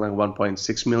had something like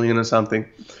 1.6 million or something.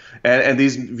 And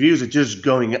these views are just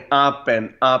going up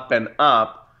and up and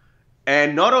up.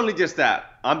 And not only just that,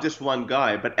 I'm just one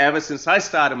guy, but ever since I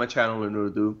started my channel in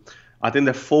Urdu, I think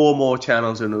there are 4 more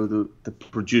channels in Urdu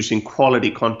that producing quality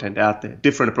content out there,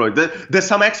 different approach. There's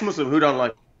some ex-Muslim who don't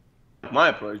like my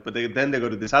approach, but then they go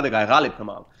to this other guy, Ghalib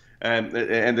Kamal, and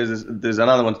there's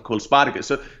another one called Spartacus.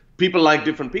 So people like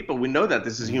different people. We know that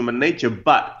this is human nature,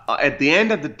 but at the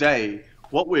end of the day,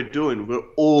 what we're doing, we're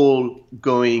all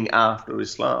going after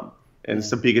Islam, and it's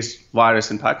the biggest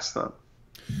virus in Pakistan.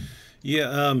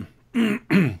 Yeah,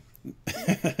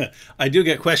 I do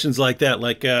get questions like that,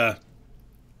 like,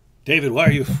 David, why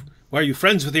are you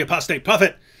friends with the apostate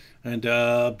prophet? And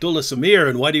Abdullah Samir,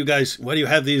 and why do you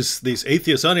have these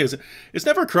atheists on here? It's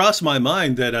never crossed my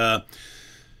mind that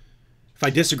if I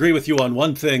disagree with you on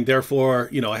one thing, therefore,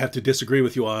 I have to disagree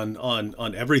with you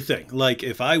on everything. Like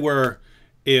if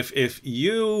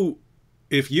you,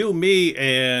 me,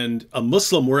 and a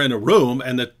Muslim were in a room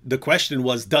and the question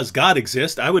was, does God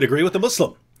exist? I would agree with the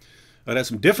Muslim. I'd have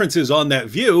some differences on that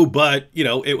view, but,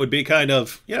 it would be kind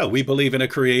of, we believe in a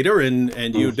creator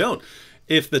and you don't.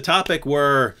 If the topic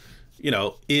were,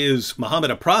 is Muhammad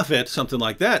a prophet, something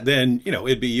like that, then,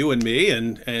 it'd be you and me,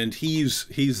 and he's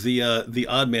the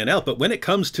odd man out. But when it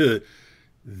comes to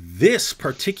this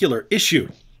particular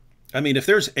issue, I mean, if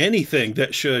there's anything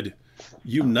that should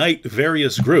unite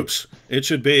various groups, it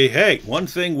should be, hey, one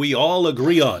thing we all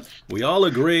agree on. We all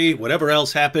agree, whatever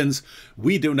else happens,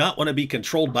 we do not want to be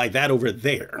controlled by that over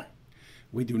there.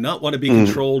 We do not want to be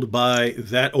controlled by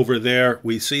that over there.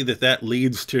 We see that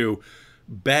leads to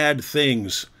bad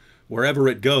things wherever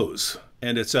it goes.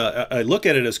 And it's I look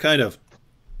at it as kind of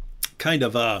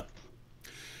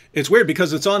it's weird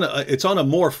because it's on a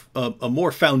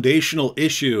more foundational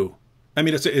issue. I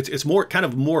mean, it's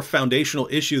more foundational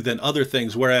issue than other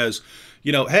things. Whereas,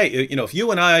 hey, if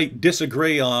you and I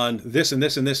disagree on this and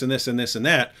this and this and this and this and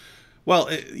that, well,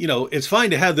 it's fine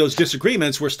to have those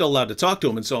disagreements. We're still allowed to talk to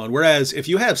them and so on. Whereas if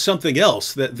you have something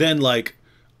else that then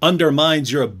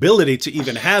undermines your ability to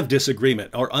even have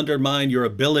disagreement or undermine your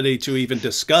ability to even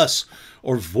discuss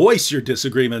or voice your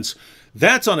disagreements,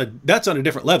 that's on a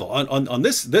different level. On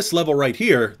this level right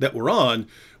here that we're on,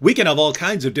 we can have all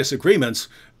kinds of disagreements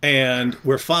and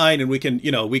we're fine, and we can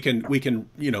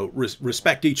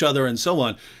respect each other and so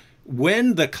on.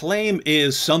 When the claim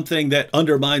is something that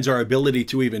undermines our ability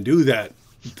to even do that,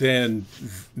 then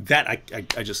that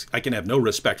I can have no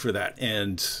respect for that.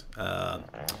 And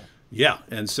yeah,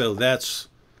 and so that's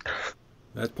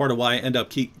part of why I end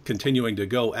up continuing to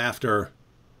go after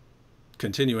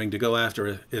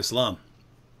Islam.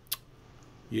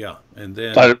 Yeah, and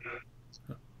then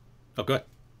oh, go ahead.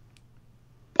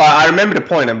 I remember the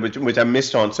point which I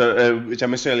missed on, which I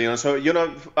missed earlier on. So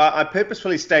I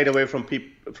purposefully stayed away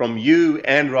from you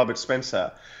and Robert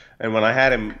Spencer. And when I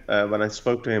had him, when I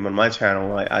spoke to him on my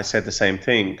channel, I said the same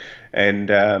thing. And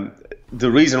the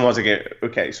reason was,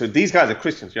 okay, so these guys are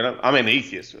Christians, I'm an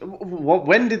atheist.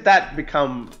 When did that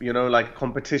become, like a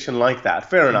competition like that?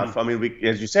 Fair enough. I mean,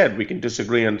 as you said, we can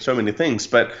disagree on so many things,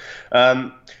 but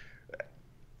then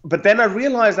I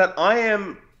realized that I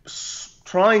am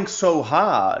trying so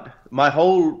hard, my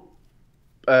whole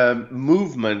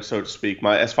movement, so to speak,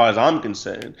 as far as I'm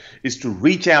concerned, is to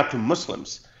reach out to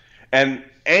Muslims. And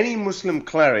any Muslim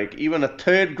cleric, even a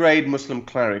third-grade Muslim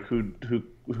cleric who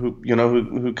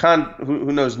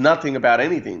knows nothing about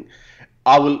anything,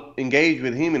 I will engage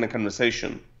with him in a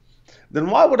conversation. Then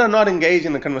why would I not engage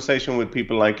in a conversation with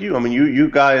people like you? I mean, you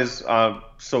guys are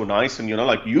so nice, and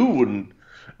like you wouldn't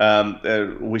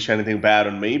wish anything bad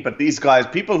on me, but these guys,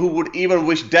 people who would even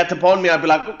wish death upon me, I'd be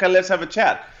like, okay, let's have a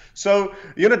chat. So,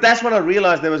 that's when I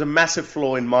realized there was a massive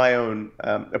flaw in my own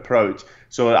approach.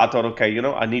 So I thought, okay,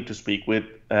 I need to speak with,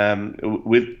 I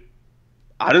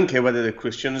don't care whether they're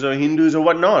Christians or Hindus or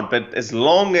whatnot, but as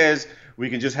long as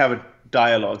we can just have a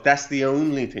dialogue, that's the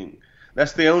only thing.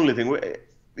 That's the only thing.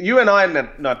 You and I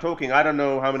are not talking. I don't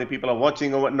know how many people are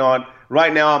watching or whatnot.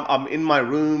 Right now, I'm in my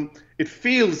room. It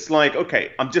feels like,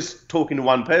 okay, I'm just talking to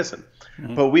one person.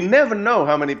 Mm-hmm. But we never know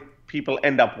how many people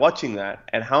end up watching that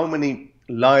and how many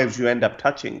lives you end up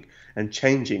touching and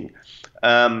changing.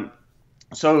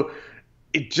 So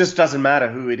it just doesn't matter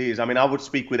who it is. I mean, I would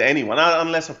speak with anyone,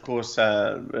 unless, of course,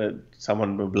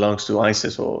 someone who belongs to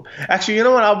ISIS or... Actually, you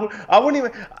know what? I wouldn't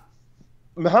even...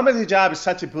 Muhammad Hijab is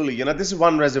such a bully. You know, this is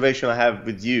one reservation I have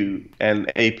with you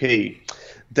and AP,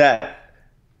 that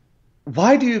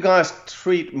why do you guys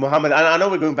treat Muhammad? And I know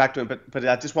we're going back to him, but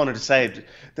I just wanted to say it,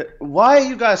 that why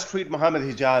you guys treat Muhammad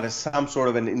Hijab as some sort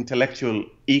of an intellectual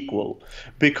equal?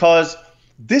 Because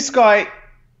this guy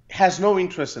has no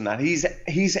interest in that.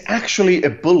 He's actually a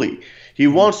bully. He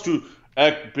wants to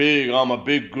act big. I'm a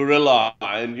big gorilla,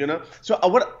 and you know. So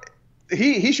what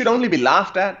he should only be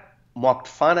laughed at, mocked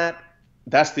fun at.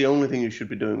 That's the only thing you should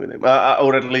be doing with him,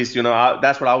 or at least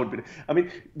that's what I would be. I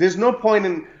mean, there's no point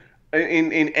in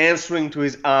answering to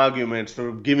his arguments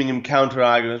or giving him counter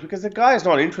arguments, because the guy is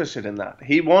not interested in that.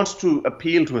 He wants to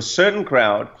appeal to a certain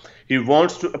crowd. He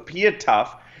wants to appear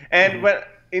tough, and when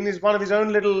in one of his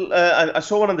own little, I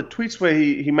saw one of the tweets where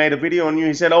he made a video on you.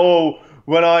 He said, "Oh,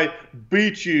 when I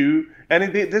beat you,"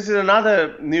 and this is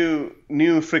another new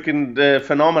freaking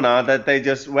phenomena that they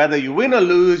just, whether you win or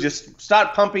lose, just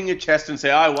start pumping your chest and say,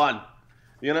 "I won."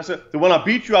 You know, so when I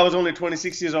beat you, I was only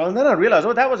 26 years old, and then I realized,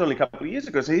 oh, that was only a couple of years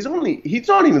ago. So he's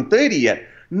not even 30 yet.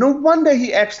 No wonder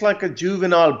he acts like a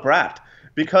juvenile brat,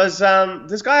 because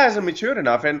this guy hasn't matured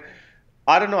enough. And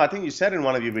I don't know, I think you said in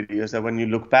one of your videos that when you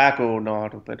look back or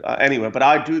not, but anyway, but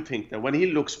I do think that when he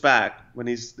looks back, when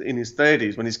he's in his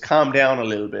 30s, when he's calmed down a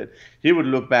little bit, he would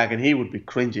look back and he would be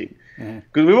cringing.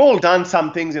 Because we've all done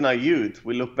some things in our youth.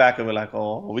 We look back and we're like,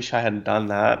 oh, I wish I hadn't done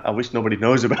that. I wish nobody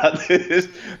knows about this.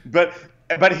 But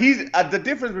he's the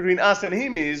difference between us and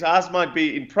him is us might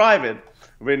be in private,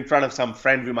 we're in front of some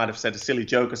friend, we might have said a silly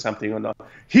joke or something or not.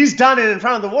 He's done it in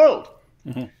front of the world.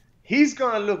 He's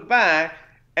going to look back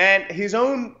and his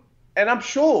own, and I'm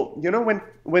sure, you know,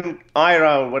 when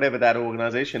IRA or whatever that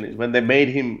organization is, when they made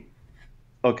him,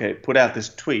 put out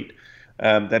this tweet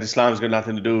that Islam's got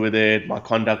nothing to do with it, my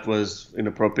conduct was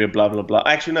inappropriate, blah, blah, blah.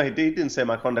 Actually, no, he didn't say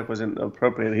my conduct was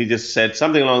inappropriate. He just said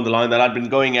something along the line that I'd been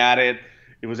going at it.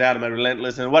 It was out of my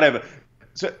relentless and whatever.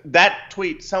 So that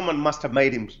tweet, someone must have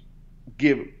made him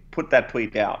put that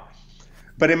tweet out.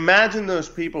 But imagine those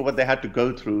people, what they had to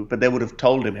go through, but they would have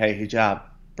told him, hey, Hijab,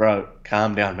 bro,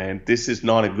 calm down, man. This is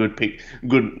not a this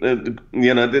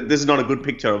is not a good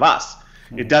picture of us.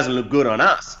 It doesn't look good on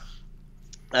us.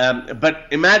 But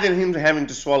imagine him having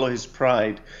to swallow his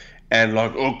pride and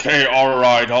like, okay, all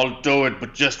right, I'll do it,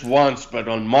 but just once, but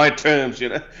on my terms, you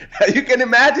know. You can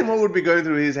imagine what would be going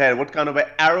through his head, what kind of an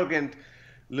arrogant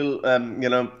little,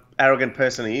 arrogant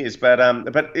person he is. But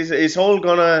it's all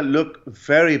gonna look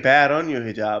very bad on you,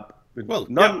 Hijab. Well,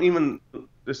 not even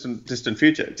distant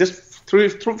future. Just through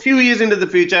a few years into the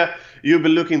future, you'll be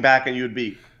looking back and you'd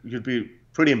be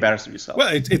pretty embarrassed of yourself. Well,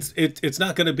 it's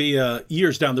not going to be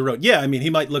years down the road. Yeah, I mean, he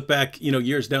might look back,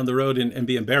 years down the road and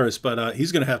be embarrassed, but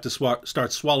he's going to have to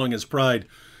start swallowing his pride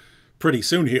pretty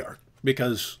soon here,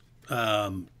 because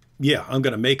yeah, I'm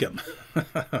going to make him.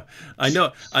 I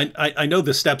know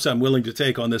the steps I'm willing to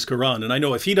take on this Quran, and I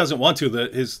know if he doesn't want to,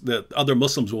 the other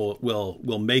Muslims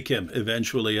will make him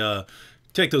eventually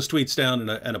take those tweets down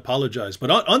and apologize. But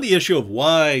on the issue of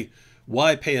why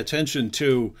pay attention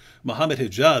to Muhammad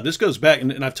Hijab, this goes back,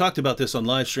 and I've talked about this on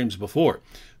live streams before.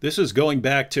 This is going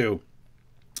back to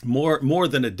more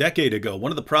than a decade ago.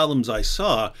 One of the problems I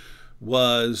saw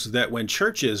was that when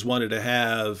churches wanted to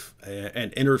have an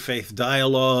interfaith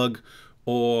dialogue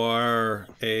or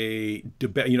a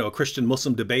debate, a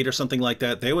Christian-Muslim debate or something like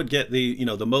that, they would get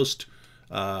the most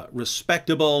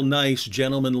respectable, nice,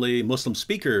 gentlemanly Muslim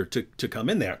speaker to come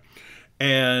in there.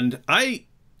 And I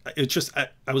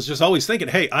was just always thinking,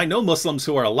 hey, I know Muslims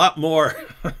who are a lot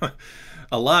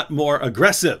more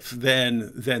aggressive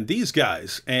than these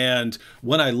guys. And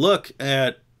when I look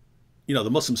at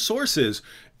the Muslim sources,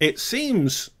 it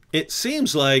seems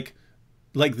like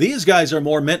these guys are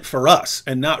more meant for us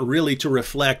and not really to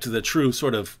reflect the true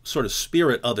sort of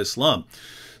spirit of Islam.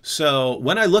 So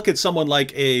when I look at someone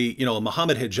like a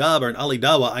Muhammad Hijab or an Ali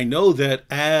Dawah, I know that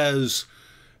as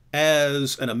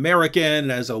an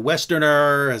American, as a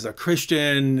Westerner, as a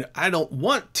Christian, I don't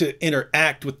want to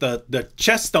interact with the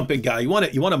chest thumping guy. You want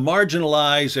to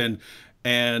marginalize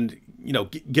and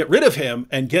get rid of him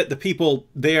and get the people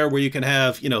there where you can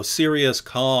have serious,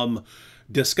 calm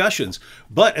discussions.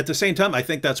 But at the same time, I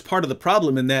think that's part of the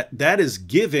problem, in that is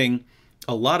giving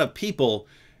a lot of people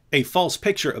a false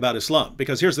picture about Islam.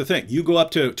 Because here's the thing: you go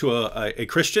up to a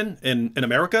Christian in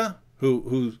America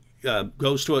who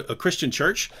goes to a Christian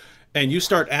church, and you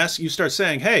start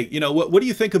saying, hey, what do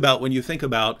you think about when you think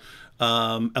about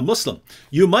a Muslim?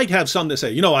 You might have some that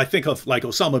say, I think of like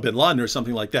Osama bin Laden or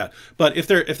something like that. But if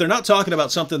they're not talking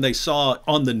about something they saw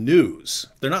on the news,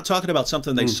 they're not talking about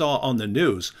something they saw on the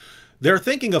news, they're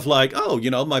thinking of like, oh,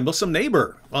 my Muslim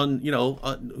neighbor on,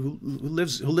 who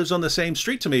lives on the same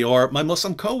street to me, or my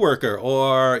Muslim coworker,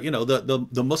 or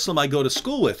the Muslim I go to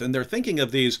school with, and they're thinking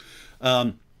of these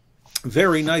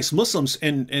very nice Muslims.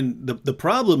 And the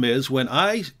problem is when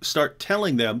I start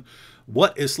telling them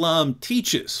what Islam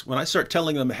teaches, when I start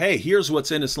telling them, hey, here's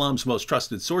what's in Islam's most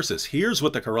trusted sources, here's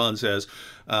what the Quran says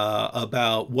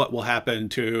about what will happen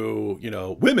to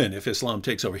women if Islam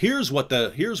takes over, here's what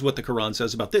the Quran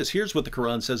says about this, here's what the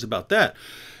Quran says about that,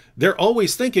 they're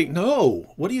always thinking,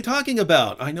 no, what are you talking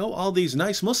about? I know all these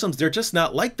nice Muslims, they're just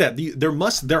not like that.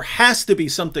 There has to be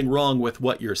something wrong with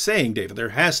what you're saying, David. There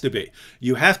has to be.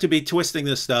 You have to be twisting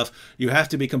this stuff. You have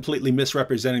to be completely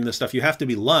misrepresenting this stuff. You have to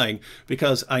be lying,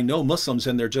 because I know Muslims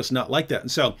and they're just not like that. And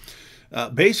so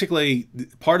basically,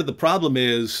 part of the problem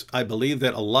is, I believe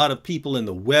that a lot of people in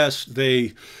the West,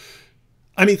 think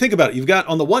about it. You've got,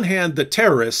 on the one hand, the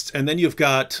terrorists, and then you've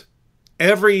got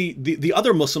the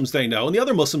other Muslims they know, and the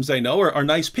other Muslims they know are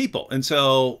nice people. And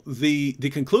so the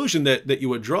conclusion that you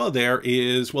would draw there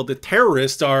is, well, the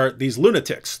terrorists are these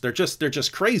lunatics. They're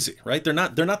just crazy, right? They're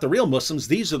not the real Muslims.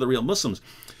 These are the real Muslims.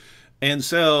 And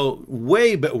so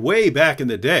way back in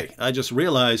the day, I just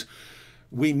realized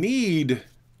we need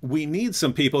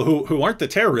some people who aren't the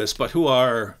terrorists, but who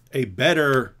are a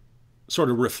better sort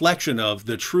of reflection of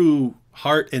the true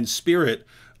heart and spirit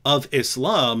of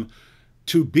Islam,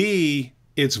 to be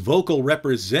its vocal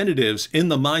representatives in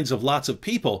the minds of lots of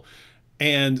people.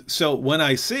 And so when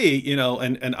I see,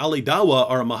 an Ali Dawah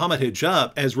or a Muhammad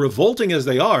Hijab, as revolting as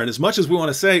they are, and as much as we want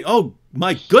to say, oh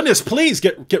my goodness, please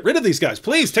get rid of these guys,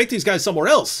 please take these guys somewhere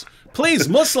else, please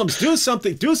Muslims do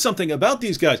something about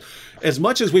these guys, as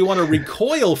much as we want to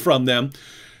recoil from them,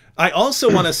 I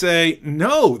also want to say,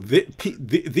 no,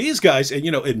 these guys, and,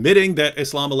 admitting that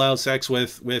Islam allows sex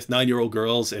with 9-year-old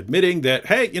girls, admitting that,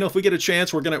 hey, if we get a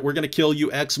chance, we're gonna kill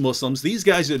you ex-Muslims. These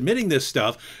guys admitting this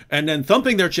stuff, and then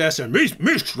thumping their chest and me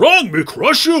strong, me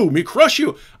crush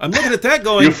you. I'm looking at that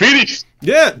going, you finished.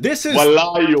 Yeah, this is.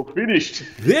 Wallah, you're finished.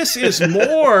 This is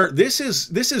more. This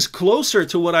is closer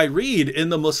to what I read in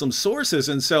the Muslim sources,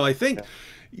 and so I think.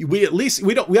 We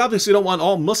obviously don't want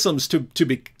all Muslims to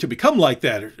become like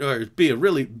that, or be a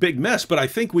really big mess. But I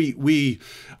think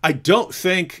I don't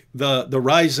think the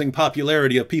rising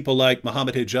popularity of people like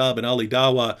Muhammad Hijab and Ali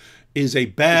Dawah is a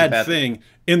bad thing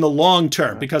in the long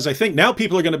term, because I think now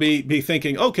people are going to be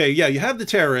thinking, okay, yeah, you have the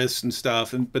terrorists and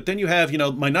stuff, but then you have,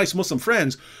 my nice Muslim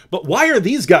friends, but why are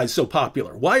these guys so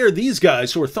popular? Why are these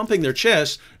guys who are thumping their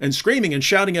chests and screaming and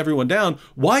shouting everyone down,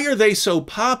 why are they so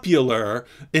popular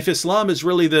if Islam is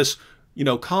really this,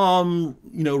 calm,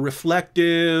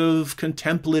 reflective,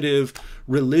 contemplative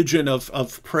religion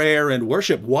of prayer and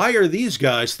worship? Why are these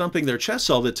guys thumping their chests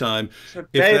all the time, if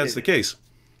that's the case?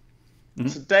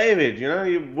 So David,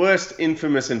 your worst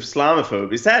infamous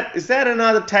Islamophobe, is that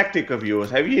another tactic of yours?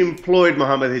 Have you employed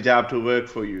Muhammad Hijab to work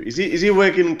for you? Is he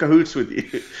working in cahoots with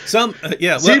you?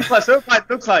 Yeah. Well, so far it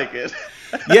looks like it.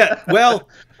 Yeah. Well,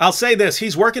 I'll say this: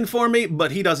 he's working for me,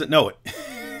 but he doesn't know it.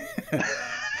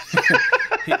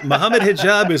 Muhammad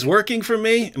Hijab is working for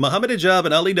me. Muhammad Hijab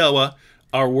and Ali Dawah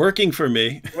are working for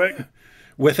me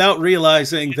without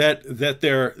realizing that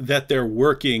they're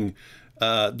working.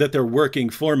 That they're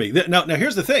working for me. Now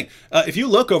here's the thing. If you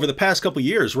look over the past couple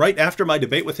years, right after my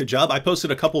debate with Hijab, I posted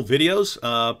a couple videos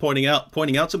pointing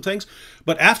out some things.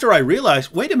 But after I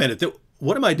realized, wait a minute,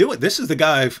 what am I doing? This is the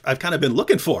guy I've kind of been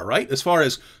looking for, right? As far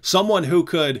as someone who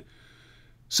could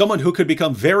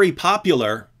become very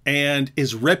popular and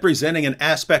is representing an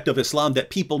aspect of Islam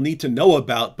that people need to know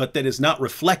about, but that is not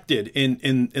reflected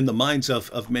in the minds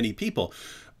of many people.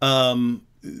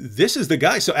 This is the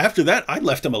guy. So after that, I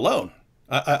left him alone.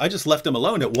 I just left him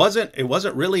alone. It wasn't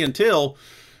really until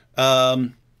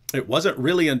the,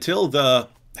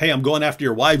 hey, I'm going after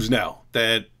your wives now,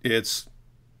 that it's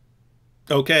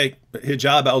okay,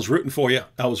 Hijab, I was rooting for you.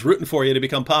 I was rooting for you to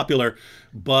become popular,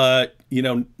 but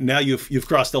now you've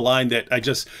crossed the line that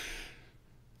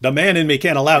the man in me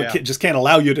can't allow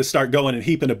you to start going and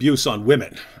heaping abuse on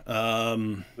women.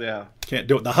 Can't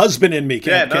do it. The husband in me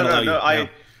can't allow you.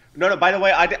 No, by the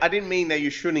way, I didn't mean that you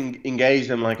shouldn't engage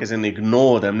them, like as in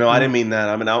ignore them. No, I didn't mean that.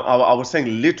 I mean, I was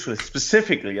saying literally,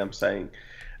 specifically, I'm saying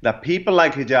that people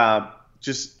like Hijab,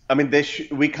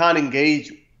 we can't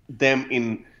engage them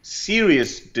in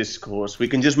serious discourse. We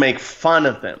can just make fun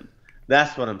of them.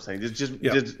 That's what I'm saying.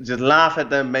 Just laugh at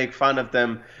them, make fun of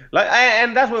them,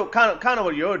 and that's what kind of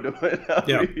what you're doing.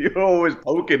 You're always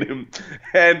poking him,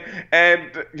 and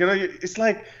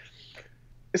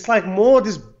it's like more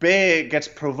this bear gets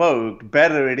provoked,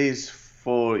 better it is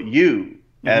for you.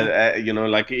 You know,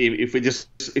 like if we're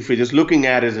just looking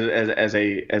at it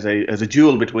as a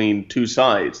duel between two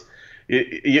sides,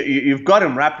 you've got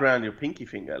him wrapped around your pinky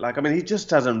finger. Like, I mean, he just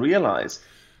doesn't realize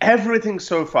everything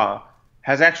so far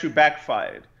has actually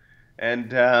backfired.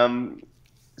 And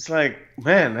it's like,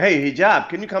 man, hey, hijab,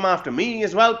 can you come after me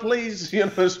as well, please? You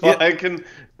know, so I can.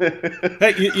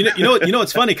 Hey, you know,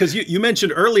 it's funny because you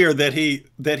mentioned earlier that he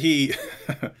that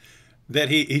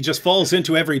he just falls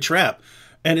into every trap,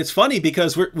 and it's funny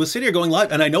because we're sitting here going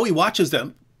live, and I know he watches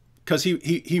them because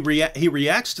he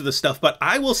reacts to the stuff, but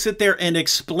I will sit there and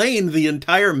explain the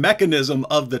entire mechanism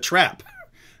of the trap.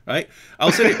 Right?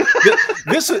 I'll say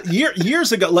this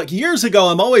years ago.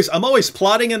 I'm always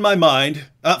plotting in my mind.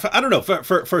 I don't know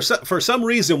for some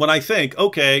reason when I think,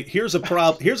 okay, here's a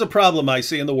problem I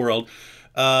see in the world.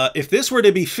 If this were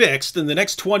to be fixed in the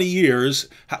next 20 years,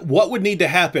 what would need to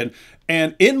happen?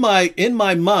 And in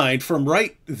my mind, from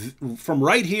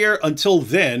right here until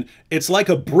then, it's like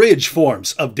a bridge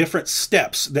forms of different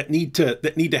steps that need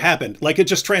to happen. Like it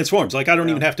just transforms. Like I don't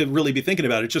even have to really be thinking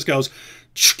about it. It just goes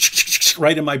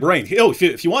right in my brain. Oh,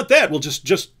 if you want that, we'll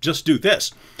just do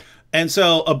this. And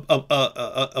so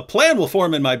a plan will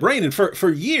form in my brain. And for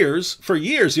years,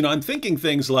 you know, I'm thinking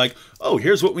things like, oh,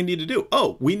 here's what we need to do.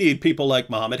 Oh, we need people like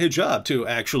Mohammed Hijab to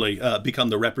actually become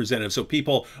the representative so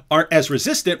people aren't as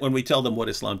resistant when we tell them what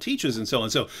Islam teaches and so on.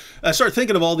 So I start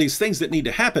thinking of all these things that need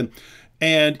to happen.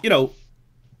 And,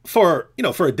 for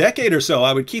a decade or so,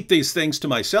 I would keep these things to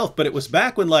myself. But it was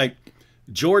back when like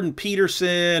Jordan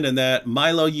Peterson and that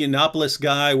Milo Yiannopoulos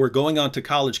guy were going onto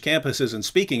college campuses and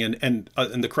speaking, and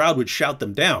the crowd would shout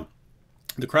them down.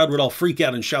 The crowd would all freak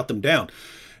out and shout them down.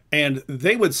 And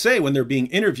they would say, when they're being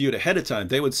interviewed ahead of time,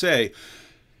 they would say,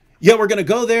 yeah, we're going to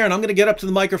go there and I'm going to get up to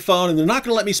the microphone and they're not going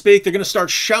to let me speak. They're going to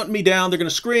start shouting me down. They're going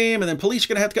to scream and then police are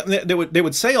going to have to come. They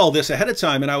would say all this ahead of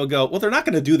time. And I would go, well, they're not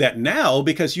going to do that now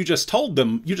because you just told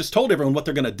everyone what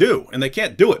they're going to do and they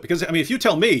can't do it. Because I mean, if you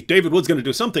tell me David Wood's going to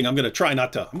do something, I'm going to try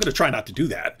not to do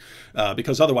that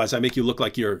because otherwise I make you look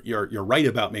like you're right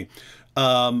about me.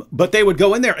 But they would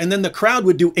go in there and then the crowd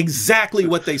would do exactly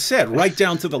what they said, right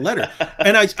down to the letter.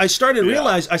 And I started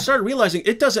realizing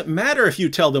it doesn't matter if you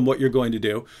tell them what you're going to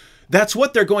do. That's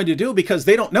what they're going to do because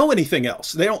they don't know anything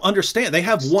else. They don't understand. They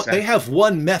have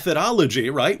one methodology,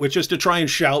 right? Which is to try and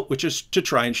shout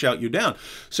you down.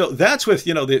 So that's with,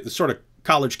 the sort of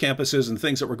college campuses and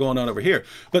things that were going on over here.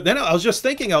 But then I was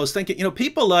thinking,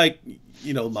 people like,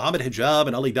 Mohammed Hijab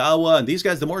and Ali Dawa and these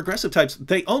guys, the more aggressive types,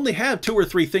 they only have 2 or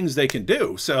 3 things they can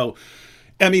do. So,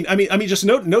 I mean, just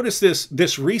notice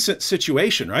this recent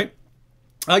situation, right?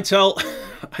 I tell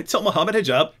Mohammed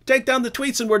Hijab, take down the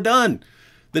tweets and we're done.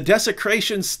 The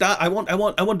desecration stop. I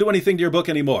won't do anything to your book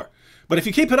anymore. But if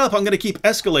you keep it up, I'm going to keep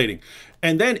escalating.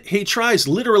 And then he tries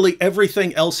literally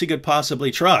everything else he could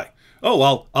possibly try.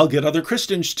 Oh, I'll get other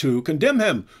Christians to condemn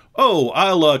him. Oh,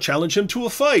 I'll challenge him to a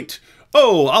fight.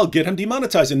 Oh, I'll get him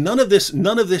demonetized. And none of this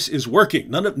is working.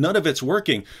 None of it's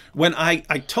working. When I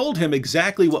told him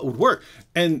exactly what would work.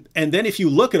 And then if you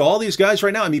look at all these guys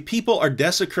right now, I mean, people are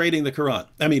desecrating the Quran.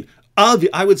 I mean,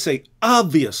 I would say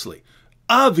obviously,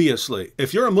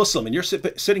 if you're a Muslim and you're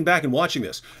sitting back and watching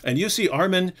this, and you see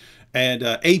Armin and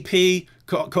AP,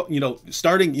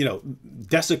 starting,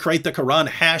 desecrate the Quran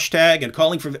hashtag and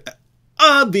calling for,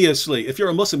 obviously, if you're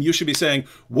a Muslim, you should be saying,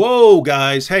 whoa,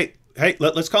 guys, hey,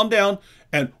 let's calm down.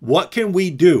 And what can we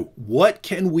do? What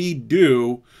can we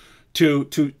do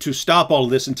to stop all of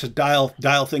this and to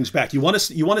dial things back? You want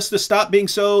us to stop being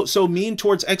so mean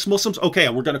towards ex-Muslims? Okay,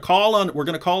 we're going to call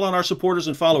on our supporters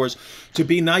and followers to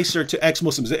be nicer to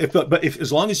ex-Muslims. But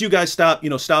as long as you guys stop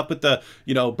with the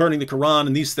burning the Quran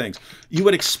and these things, you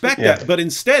would expect that. But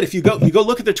instead, if you go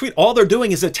look at their tweet, all they're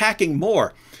doing is attacking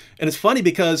more. And it's funny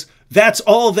because that's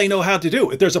all they know how to do.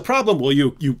 If there's a problem, well,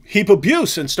 you heap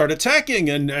abuse and start attacking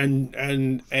and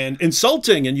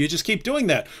insulting, and you just keep doing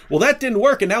that. Well, that didn't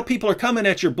work, and now people are coming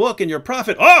at your book and your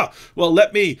prophet. Well,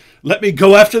 let me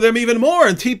go after them even more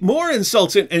and heap more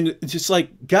insults. And it's just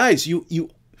like, guys, you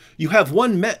have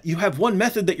one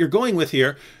method that you're going with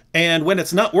here, and when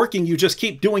it's not working, you just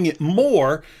keep doing it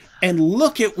more. And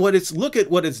look at what it's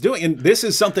doing. And this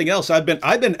is something else. I've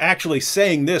been actually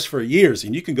saying this for years.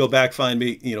 And you can go back, find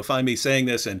me saying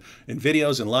this in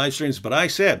videos and live streams. But I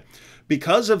said,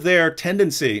 because of their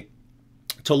tendency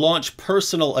to launch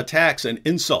personal attacks and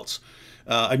insults,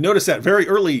 I've noticed that very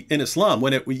early in Islam,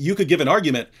 when you could give an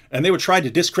argument and they would try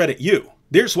to discredit you.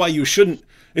 There's why you shouldn't.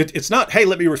 It's not, hey,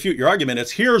 let me refute your argument.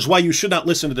 It's, here's why you should not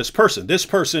listen to this person. This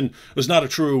person was not a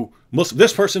true Muslim.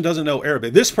 This person doesn't know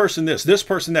Arabic. This person this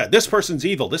person that. This person's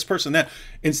evil. This person that.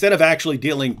 Instead of actually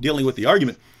dealing with the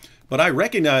argument. But I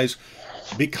recognize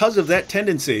because of that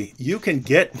tendency, you can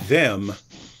get them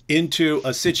into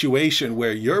a situation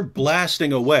where you're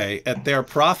blasting away at their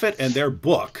prophet and their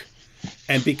book.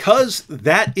 And because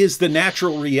that is the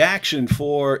natural reaction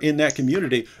in that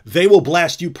community, they will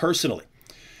blast you personally.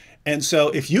 And so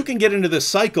if you can get into this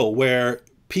cycle where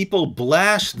people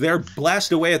blast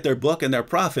away at their book and their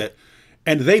prophet,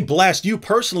 and they blast you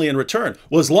personally in return,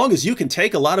 well, as long as you can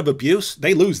take a lot of abuse,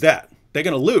 they lose that. They're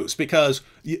going to lose because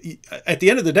at the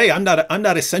end of the day, I'm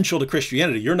not essential to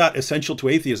Christianity. You're not essential to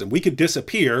atheism. We could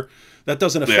disappear. That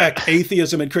doesn't affect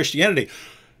atheism and Christianity.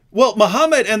 Well,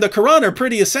 Muhammad and the Quran are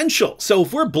pretty essential. So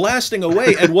if we're blasting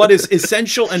away at what is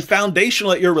essential and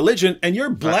foundational at your religion, and you're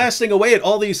blasting away at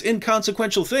all these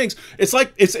inconsequential things, it's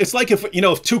like if, you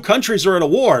know, if two countries are in a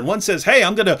war and one says, "Hey,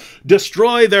 I'm going to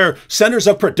destroy their centers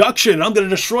of production. I'm going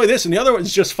to destroy this," and the other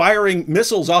one's just firing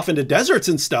missiles off into deserts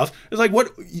and stuff. It's like,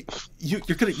 what you're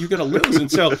gonna lose.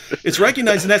 And so it's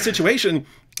recognizing that situation.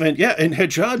 And yeah, and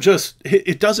hijab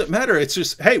it doesn't matter. It's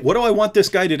just, hey, what do I want this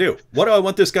guy to do? What do I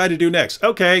want this guy to do next?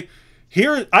 Okay,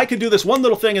 here, I can do this one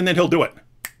little thing and then he'll do it.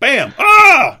 Bam!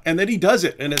 Ah! And then he does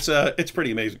it. And it's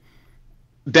pretty amazing.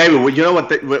 David, you know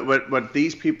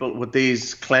what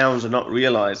these clowns are not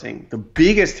realizing? The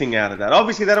biggest thing out of that,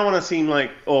 obviously they don't want to seem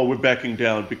like, oh, we're backing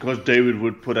down because David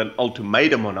would put an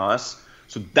ultimatum on us.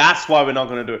 So that's why we're not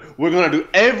going to do it. We're going to do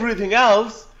everything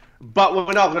else, but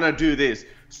we're not going to do this.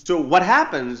 So what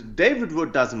happens, David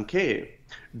Wood doesn't care.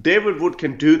 David Wood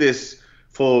can do this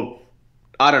for,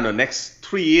 I don't know, next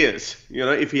 3 years, you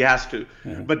know, if he has to.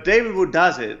 Yeah. But David Wood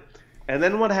does it, and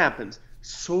then what happens?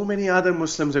 So many other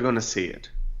Muslims are going to see it.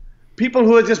 People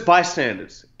who are just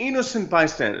bystanders, innocent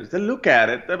bystanders, they look at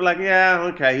it, they'll be like, yeah,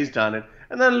 okay, he's done it.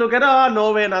 And then look at, oh,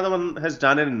 Norway, another one has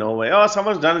done it in Norway. Oh,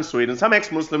 someone's done it in Sweden. Some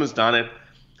ex-Muslim has done it.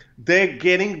 They're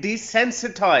getting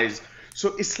desensitized.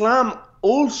 So Islam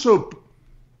also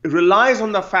relies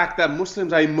on the fact that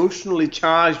Muslims are emotionally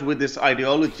charged with this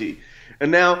ideology.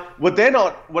 And now what they're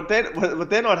not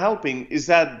helping is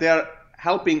that they're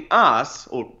helping us,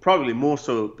 or probably more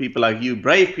so people like you,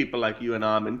 brave people like you and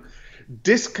Armin,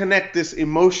 disconnect this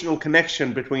emotional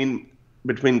connection between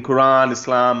Quran,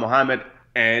 Islam, Muhammad,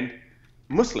 and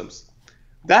Muslims.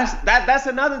 That's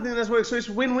another thing that's working. So it's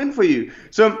win-win for you.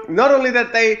 So not only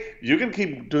that you can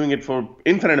keep doing it for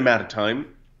infinite amount of time,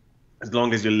 as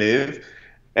long as you live,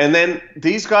 and then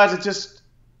these guys are just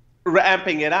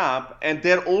ramping it up, and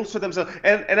they're also themselves.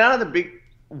 And another big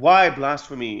why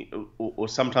blasphemy or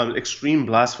sometimes extreme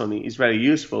blasphemy is very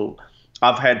useful.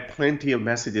 I've had plenty of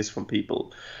messages from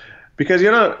people because, you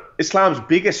know, Islam's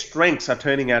biggest strengths are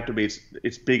turning out to be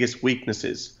its biggest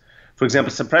weaknesses. For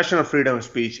example, suppression of freedom of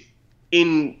speech,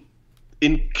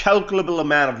 incalculable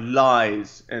amount of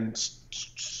lies and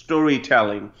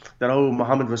storytelling that, oh,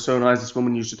 Muhammad was so nice, this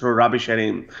woman used to throw rubbish at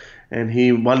him.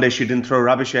 And one day she didn't throw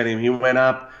rubbish at him. He went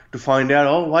up to find out,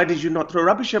 oh, why did you not throw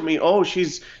rubbish at me? Oh,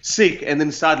 she's sick. And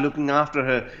then started looking after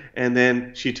her. And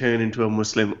then she turned into a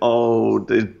Muslim. Oh,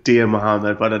 dear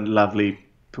Muhammad, what a lovely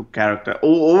character.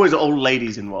 Always old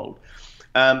ladies involved.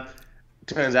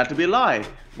 Turns out to be a lie.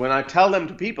 When I tell them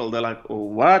to people, they're like, oh,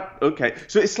 what? Okay.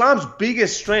 So Islam's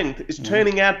biggest strength is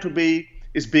turning out to be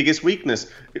its biggest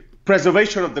weakness.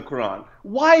 Preservation of the Quran.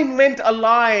 Why invent a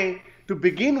lie to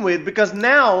begin with? Because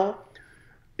now,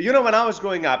 you know, when I was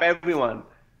growing up, everyone,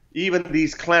 even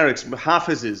these clerics,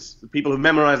 hafizes, people who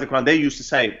memorize the Quran, they used to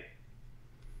say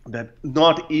that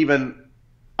not even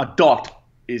a dot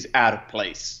is out of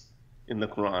place in the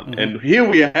Quran. Mm-hmm. And here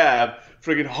we have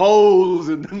friggin' holes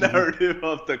in the narrative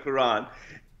of the Quran.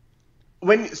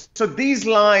 So these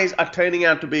lies are turning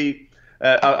out to be,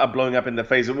 are blowing up in the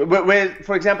face. Where,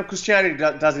 for example, Christianity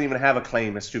doesn't even have a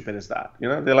claim as stupid as that. You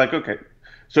know, they're like, okay,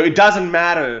 so it doesn't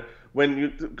matter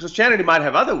Christianity might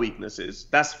have other weaknesses.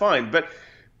 That's fine, but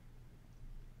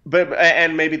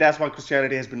and maybe that's why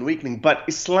Christianity has been weakening. But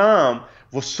Islam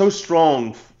was so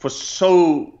strong for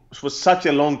such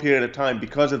a long period of time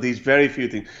because of these very few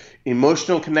things: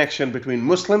 emotional connection between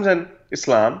Muslims and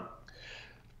Islam,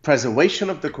 preservation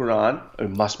of the Quran. It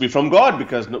must be from God,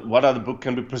 because what other book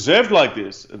can be preserved like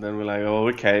this? And then we're like, oh,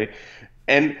 okay,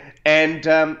 and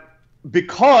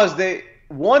because they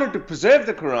wanted to preserve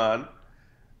the Quran,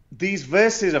 these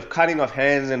verses of cutting off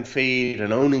hands and feet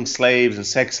and owning slaves and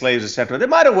sex slaves, etc., they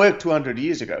might have worked 200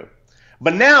 years ago,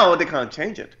 but now they can't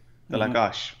change it. They're like,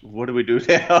 gosh, what do we do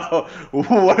now?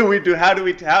 What do we do? How do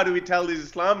we tell these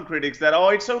Islam critics that, oh,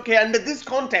 it's okay under this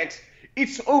context,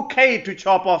 it's okay to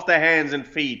chop off the hands and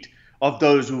feet of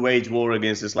those who wage war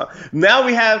against Islam? Now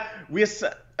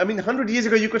I mean, 100 years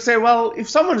ago, you could say, well, if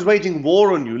someone's waging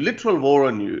war on you, literal war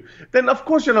on you, then of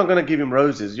course you're not going to give him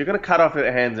roses. You're going to cut off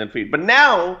their hands and feet. But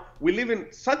now we live in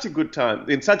such good times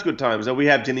that we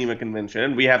have Geneva Convention,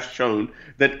 and we have shown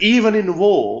that even in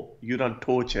war, you don't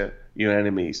torture your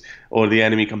enemies or the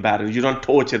enemy combatants. You don't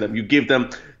torture them. You give them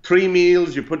 3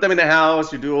 meals, you put them in a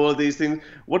house, you do all these things.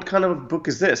 What kind of a book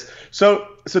is this? So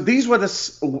these were the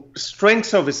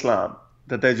strengths of Islam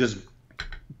that they're just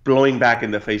blowing back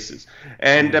in their faces.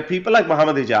 And people like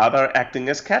Muhammad Hijab are acting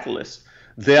as catalysts.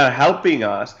 They are helping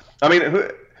us. I mean,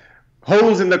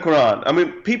 holes in the Quran. I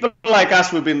mean, people like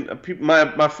us, my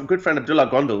good friend Abdullah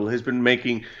Gondal has been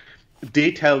making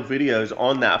detailed videos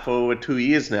on that for over 2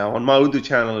 years now, on my Urdu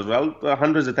channel as well.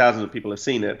 Hundreds of thousands of people have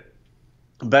seen it.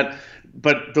 But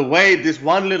the way this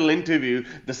one little interview,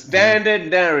 the standard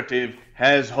narrative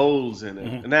has holes in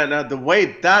it. Now the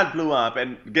way that blew up,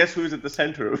 and guess who's at the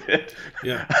center of it?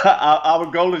 Yeah, our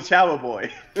golden shower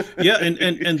boy. Yeah,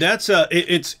 and that's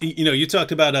it's, you know, you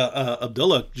talked about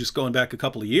Abdullah just going back a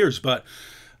couple of years, but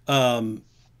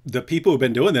the people who've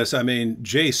been doing this, I mean,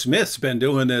 Jay Smith's been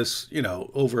doing this, you know,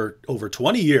 over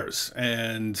 20 years,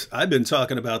 and I've been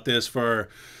talking about this for,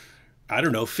 I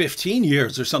don't know, 15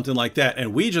 years or something like that.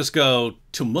 And we just go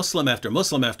to Muslim after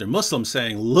Muslim after Muslim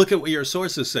saying, look at what your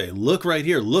sources say. Look right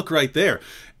here. Look right there.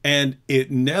 And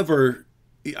it never,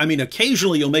 I mean,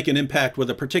 occasionally you'll make an impact with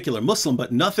a particular Muslim,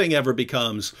 but nothing ever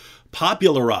becomes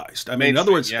popularized. I mean, in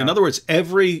other words,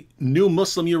 every new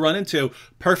Muslim you run into,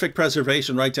 perfect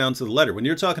preservation right down to the letter. When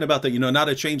you're talking about that, you know, not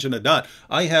a change in a dot,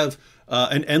 I have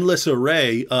an endless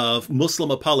array of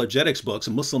Muslim apologetics books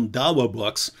and Muslim dawah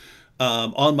books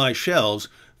on my shelves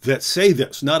that say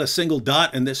this, not a single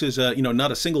dot, and this is you know,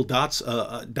 not a single dot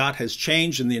has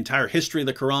changed in the entire history of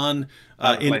the Quran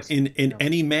in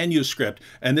any manuscript,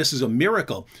 and this is a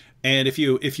miracle. And if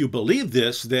you believe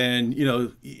this, then you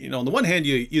know on the one hand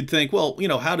you'd think, well, you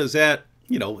know, how does that,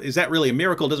 you know, is that really a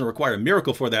miracle? It doesn't require a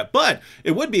miracle for that, but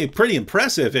it would be pretty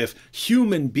impressive if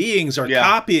human beings are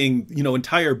copying, you know,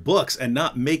 entire books and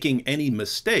not making any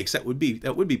mistakes. That would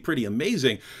be pretty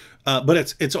amazing.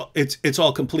 But it's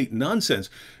all complete nonsense.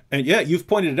 And yeah, you've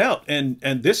pointed it out.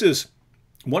 And this is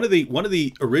one of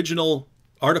the original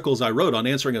articles I wrote on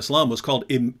Answering Islam was called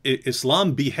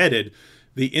Islam Beheaded: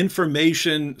 The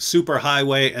Information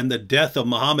Superhighway and the Death of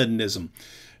Mohammedanism.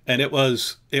 And it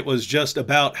was just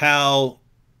about how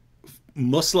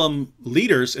Muslim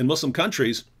leaders in Muslim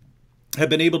countries have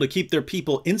been able to keep their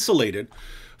people insulated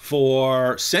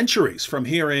for centuries from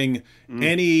hearing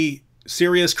any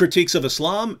serious critiques of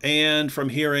Islam and from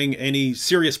hearing any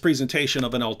serious presentation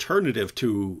of an alternative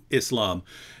to Islam.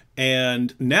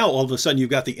 And now all of a sudden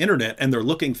you've got the internet and they're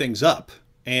looking things up.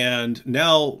 And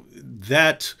now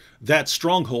that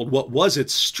stronghold, what was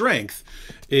its strength,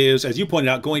 is, as you pointed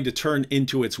out, going to turn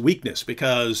into its weakness,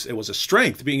 because it was a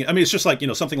strength being, I mean, it's just like, you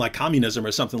know, something like communism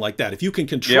or something like that. If you can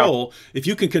control, if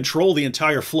you can control the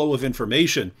entire flow of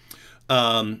information,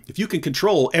 if you can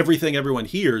control everything everyone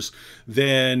hears,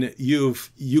 then you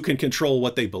can control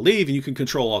what they believe, and you can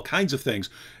control all kinds of things.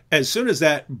 As soon as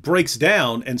that breaks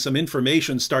down and some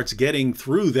information starts getting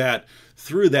through that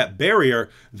barrier,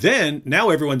 then now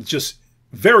everyone just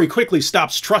very quickly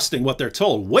stops trusting what they're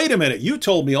told. Wait a minute, you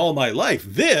told me all my life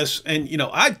this, and you know,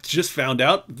 I just found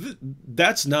out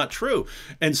that's not true.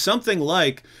 And something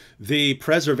like the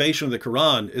preservation of the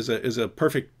Quran is a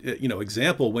perfect, you know,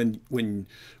 example. When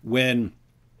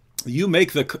you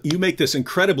make this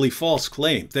incredibly false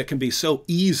claim that can be so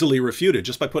easily refuted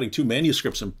just by putting 2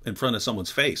 manuscripts in front of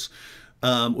someone's face,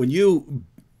 when you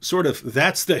sort of,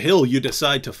 that's the hill you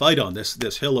decide to fight on,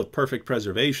 this hill of perfect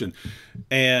preservation,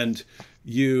 and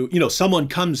you know, someone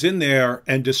comes in there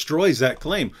and destroys that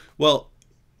claim. Well,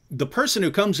 the person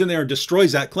who comes in there and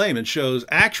destroys that claim and shows,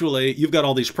 actually, you've got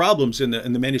all these problems in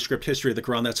the manuscript history of the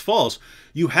Quran, that's false.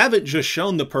 You haven't just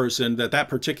shown the person that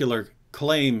particular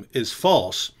claim is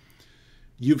false.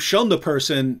 You've shown the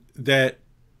person that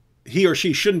he or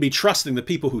she shouldn't be trusting the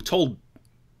people who told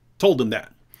them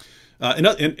that.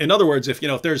 In other words, if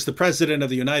there's the president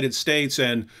of the United States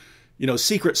and, you know,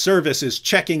 Secret Service is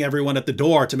checking everyone at the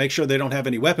door to make sure they don't have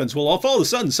any weapons, well, if all of a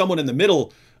sudden someone in the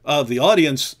middle of the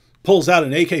audience pulls out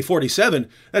an AK-47,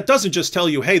 that doesn't just tell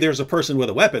you, hey, there's a person with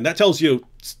a weapon. That tells you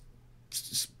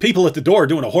people at the door are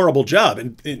doing a horrible job.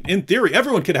 And in theory,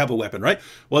 everyone could have a weapon, right?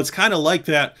 Well, it's kind of like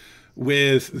that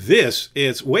with this.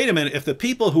 It's, wait a minute, if the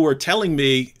people who are telling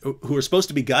me, who are supposed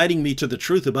to be guiding me to the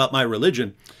truth about my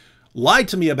religion, lied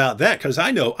to me about that, because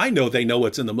I know they know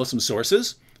what's in the Muslim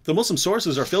sources. The Muslim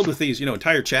sources are filled with these, you know,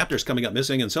 entire chapters coming up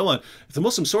missing and so on. If the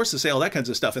Muslim sources say all that kinds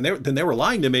of stuff, and then they were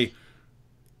lying to me,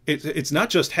 it's not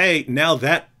just, hey, now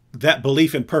that that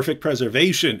belief in perfect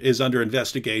preservation is under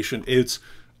investigation. It's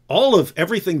all of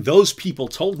everything those people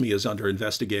told me is under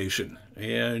investigation.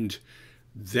 And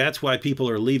that's why people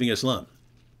are leaving Islam.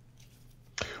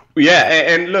 Yeah,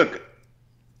 and look,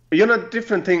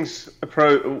 different things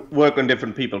work on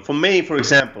different people. For me, for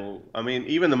example, I mean,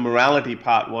 even the morality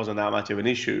part wasn't that much of an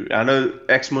issue. I know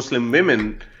ex-Muslim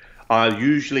women are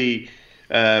usually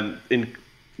they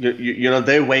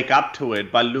wake up to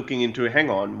it by looking into, hang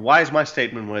on, why is my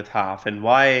statement worth half, and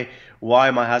why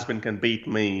my husband can beat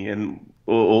me, and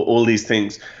all these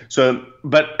things. So,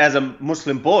 but as a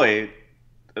Muslim boy,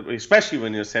 especially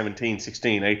when you're 17,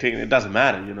 16, 18, it doesn't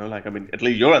matter, like, I mean, at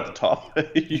least you're at the top.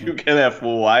 You can have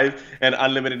 4 wives and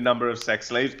unlimited number of sex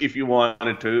slaves if you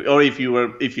wanted to, or if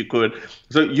you could.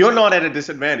 So you're not at a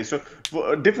disadvantage. So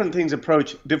different things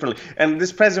approach differently. And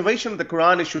this preservation of the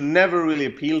Quran should never really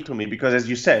appeal to me, because, as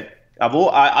you said,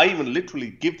 I even literally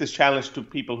give this challenge to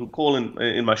people who call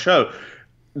in my show,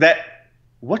 that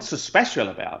what's so special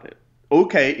about it?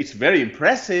 Okay, it's very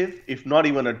impressive. If not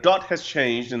even a dot has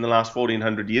changed in the last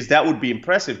 1400 years, that would be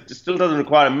impressive. It still doesn't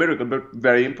require a miracle, but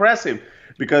very impressive,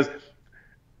 because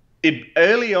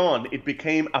early on it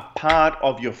became a part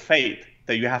of your faith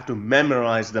that you have to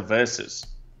memorize the verses.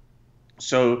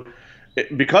 So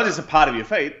because it's a part of your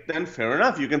faith, then fair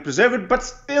enough, you can preserve it, but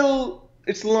still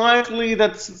it's likely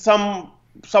that someone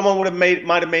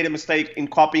might have made a mistake in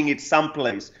copying it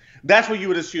someplace. That's what you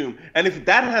would assume. And if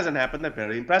that hasn't happened, then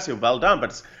very impressive, well done.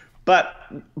 But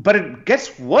it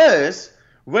gets worse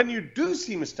when you do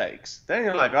see mistakes. Then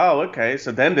you're like, oh, okay,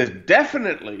 so then there's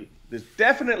definitely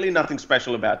nothing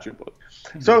special about your book.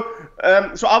 So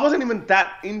I wasn't even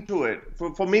that into it.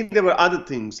 For me, there were other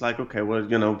things like, okay,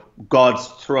 well, God's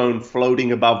throne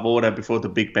floating above water before the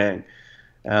Big Bang,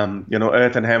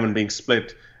 earth and heaven being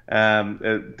split,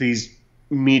 these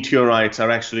meteorites are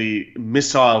actually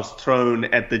missiles thrown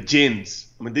at the jinns.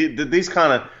 I mean, this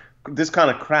kind of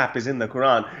crap is in the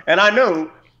Quran, and I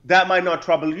know that might not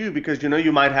trouble you, because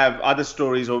you might have other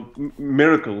stories or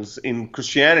miracles in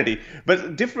Christianity,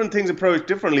 but different things approach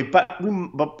differently. But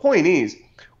point is,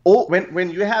 when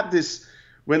you have this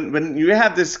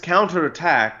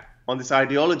counterattack on this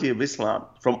ideology of Islam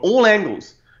from all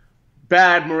angles,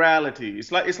 bad morality.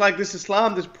 It's like this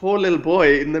Islam, this poor little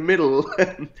boy in the middle,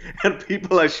 and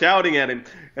people are shouting at him.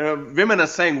 Women are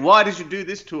saying, "Why did you do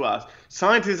this to us?"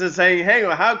 Scientists are saying, "Hey,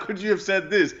 how could you have said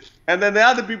this?" And then the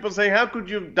other people saying, "How could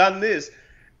you have done this?"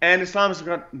 And Islam has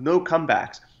got no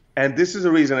comebacks. And this is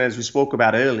the reason, as we spoke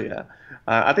about earlier,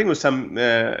 I think it was some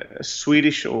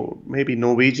Swedish or maybe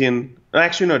Norwegian,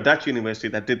 actually no, Dutch university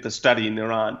that did the study in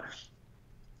Iran.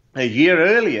 A year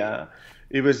earlier,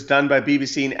 it was done by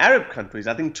BBC in Arab countries.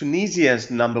 I think Tunisia's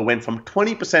number went from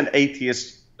 20%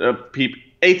 atheists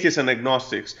and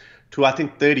agnostics to, I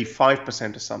think,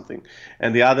 35% or something.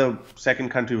 And the other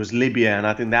second country was Libya, and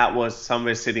I think that was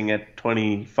somewhere sitting at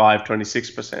 25,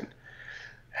 26%.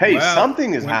 Hey, wow.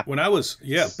 Something is happening. When I was,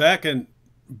 back in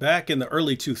the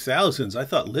early 2000s, I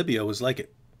thought Libya was like at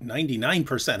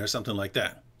 99% or something like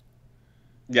that.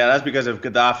 Yeah, that's because of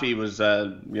Gaddafi was,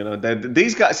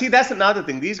 these guys, see, that's another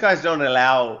thing. These guys don't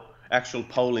allow actual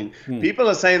polling. People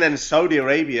are saying that in Saudi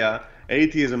Arabia,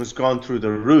 atheism has gone through the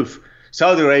roof.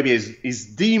 Saudi Arabia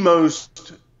is the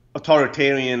most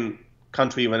authoritarian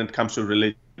country when it comes to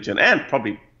religion, and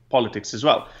probably politics as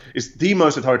well. It's the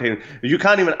most authoritarian. You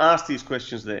can't even ask these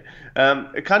questions there.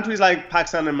 Countries like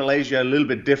Pakistan and Malaysia are a little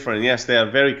bit different. Yes, they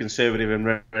are very conservative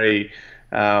and very...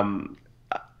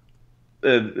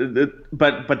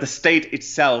 but the state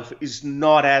itself is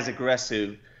not as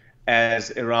aggressive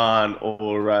as Iran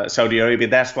or Saudi Arabia.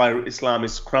 That's why Islam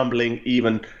is crumbling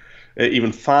even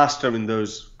faster in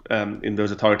those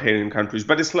authoritarian countries.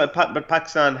 But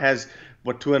Pakistan has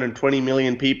 220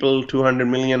 million people, 200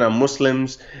 million are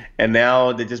Muslims, and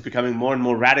now they're just becoming more and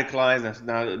more radicalized.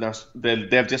 Now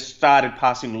they've just started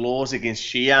passing laws against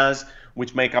Shias,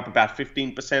 which make up about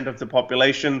 15% of the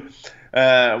population.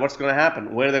 What's going to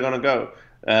happen? Where are they going to go?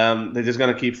 They're just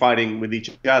going to keep fighting with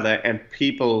each other, and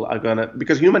people are going to,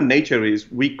 because human nature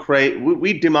is we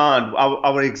demand,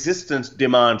 our existence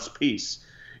demands peace.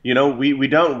 We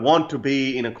don't want to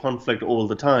be in a conflict all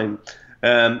the time.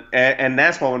 And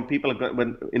that's why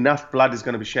when enough blood is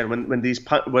going to be shed,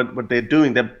 what they're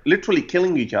doing, they're literally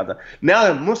killing each other.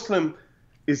 Now a Muslim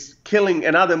is killing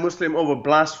another Muslim over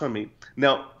blasphemy.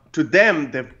 Now, to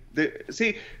them,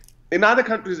 see, in other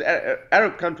countries,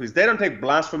 Arab countries, they don't take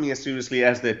blasphemy as seriously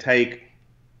as they take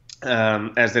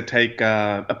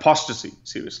apostasy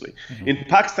seriously. Mm-hmm. In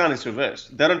Pakistan, it's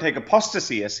reversed. They don't take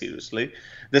apostasy as seriously.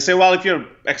 They say, well, if you're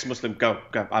ex-Muslim, go,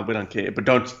 we don't care, but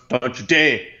don't you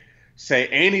dare say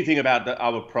anything about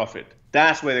our prophet.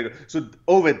 That's where they go. So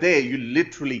over there, you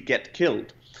literally get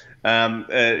killed.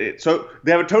 So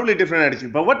they have a totally different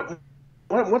attitude. But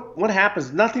what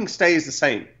happens? Nothing stays the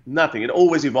same. Nothing. It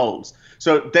always evolves.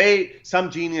 So some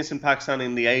genius in Pakistan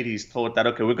in the 80s thought that,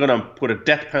 okay, we're going to put a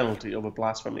death penalty over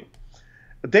blasphemy.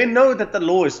 But they know that the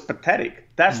law is pathetic.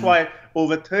 That's why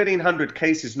over 1,300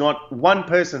 cases, not one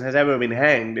person has ever been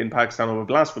hanged in Pakistan over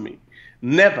blasphemy.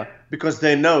 Never, because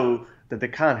they know that they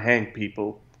can't hang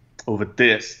people over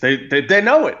this. They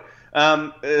know it.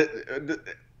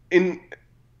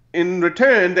 In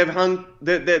return,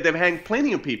 they've hanged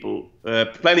plenty of people,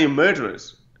 plenty of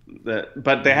murderers,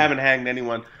 but they haven't hanged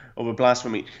anyone over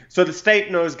blasphemy. So the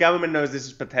state knows, government knows this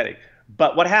is pathetic.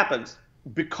 But what happens?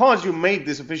 Because you made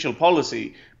this official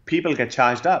policy, people get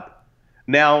charged up.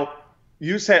 Now,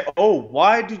 you say, oh,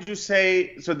 why did you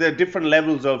say, so there are different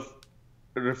levels of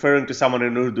referring to someone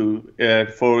in Urdu.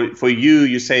 For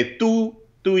you say tu.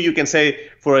 Tu, you can say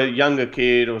for a younger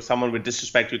kid or someone with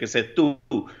disrespect, you can say tu.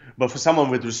 But for someone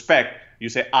with respect, you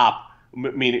say ap,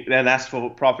 meaning then that's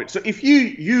for Prophet. So if you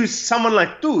use someone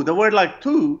like tu, the word like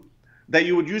tu, that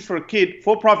you would use for a kid,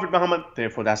 for Prophet Muhammad,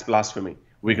 therefore that's blasphemy.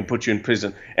 We can put you in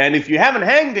prison. And if you haven't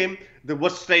hanged him, then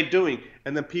what's the state doing?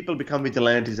 And then people become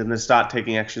vigilantes and then start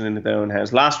taking action into their own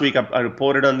hands. Last week, I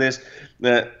reported on this.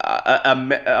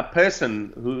 A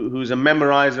person who's a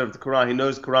memorizer of the Quran, he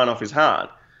knows the Quran off his heart,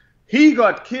 he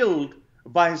got killed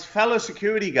by his fellow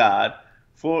security guard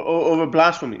over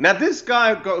blasphemy. Now, this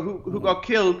guy who got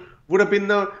killed would have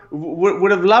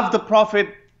loved the Prophet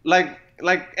like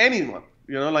anyone,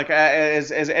 like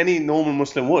as any normal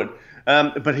Muslim would.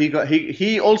 But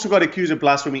he also got accused of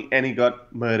blasphemy, and he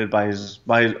got murdered by his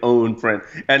own friend.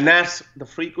 And that's the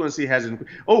frequency has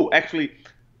increased. Oh, actually,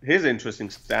 here's an interesting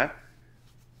stat.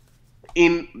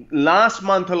 In last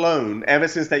month alone, ever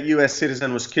since that U.S.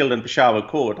 citizen was killed in Peshawar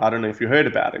court, I don't know if you heard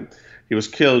about him. He was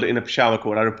killed in a Peshawar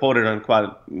court. I reported on quite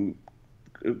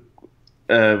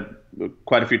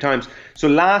a few times. So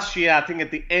last year, I think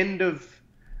at the end of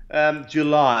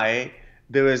July,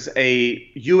 there was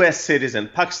a U.S. citizen,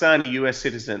 Pakistani U.S.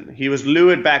 citizen. He was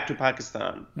lured back to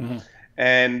Pakistan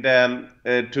and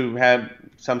to have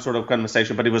some sort of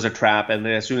conversation, but it was a trap. And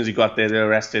as soon as he got there, they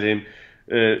arrested him.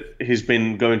 He's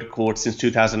been going to court since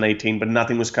 2018, but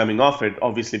nothing was coming off it,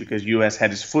 obviously, because U.S. had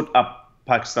his foot up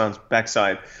Pakistan's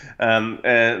backside,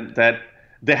 that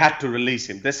they had to release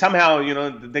him. They somehow,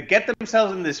 they get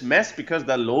themselves in this mess because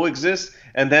the law exists,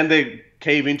 and then they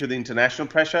cave into the international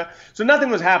pressure. So nothing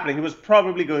was happening. He was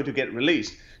probably going to get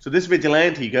released. So this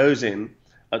vigilante goes in,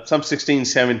 some 16,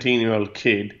 17-year-old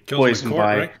kid, poisoned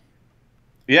by... Right?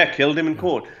 Yeah, killed him in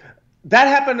court. That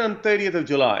happened on 30th of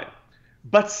July.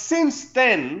 But since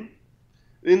then,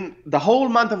 in the whole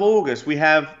month of August, we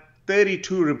have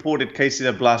 32 reported cases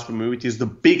of blasphemy, which is the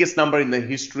biggest number in the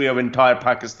history of entire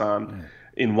Pakistan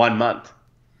in 1 month.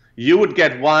 You would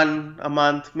get one a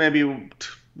month, maybe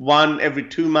one every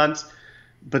 2 months,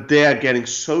 but they are getting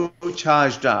so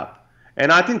charged up.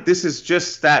 And I think this is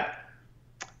just that,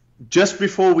 just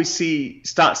before we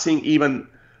start seeing even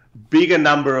bigger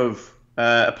number of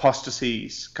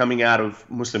apostasies coming out of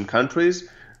Muslim countries,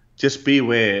 just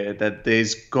beware that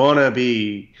there's gonna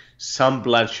be some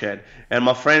bloodshed. And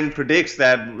my friend predicts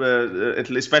that,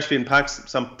 especially in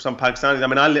some Pakistanis. I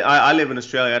mean, I live in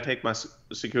Australia. I take my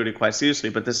security quite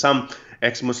seriously, but there's some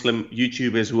ex-Muslim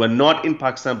YouTubers who are not in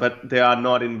Pakistan, but they are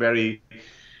not in very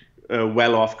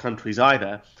well-off countries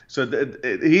either. So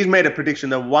he's made a prediction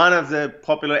that one of the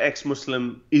popular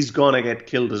ex-Muslim is gonna get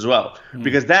killed as well,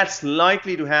 because that's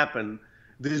likely to happen.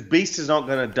 This beast is not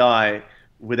gonna die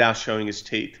without showing his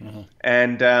teeth.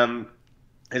 And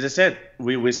as I said,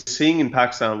 we're seeing in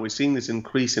Pakistan, we're seeing this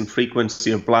increase in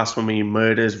frequency of blasphemy,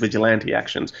 murders, vigilante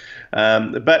actions.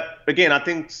 But again, I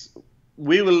think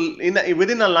we will,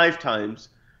 within our lifetimes,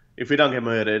 if we don't get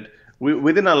murdered,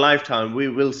 within our lifetime, we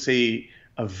will see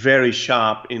a very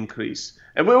sharp increase.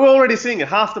 And we're already seeing it.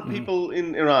 Half the people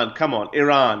in Iran, come on,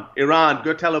 Iran,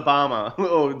 go tell Obama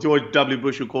or George W.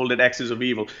 Bush, who called it axis of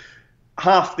evil.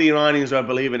 Half the Iranians don't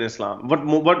believe in Islam.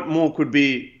 What more could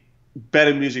be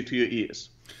better music to your ears?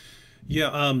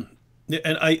 Yeah,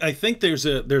 and I think there's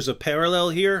a parallel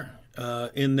here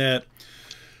in that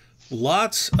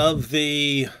lots of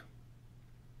the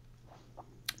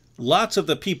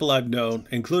people I've known,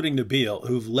 including Nabil,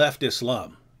 who've left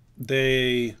Islam,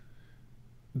 they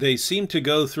seem to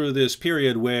go through this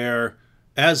period where,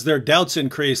 as their doubts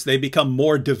increase, they become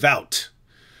more devout.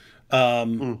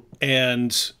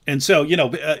 And so,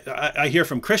 I hear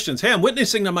from Christians, hey, I'm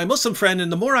witnessing to my Muslim friend,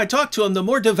 and the more I talk to him, the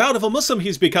more devout of a Muslim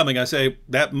he's becoming. I say,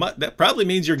 that probably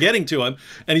means you're getting to him,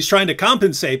 and he's trying to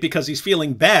compensate because he's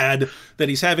feeling bad that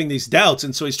he's having these doubts,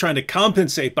 and so he's trying to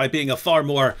compensate by being a far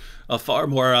more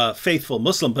faithful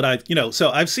Muslim. But so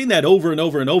I've seen that over and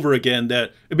over and over again,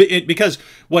 because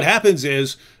what happens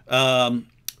is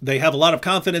they have a lot of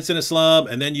confidence in Islam,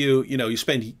 and then you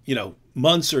spend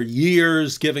months or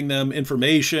years giving them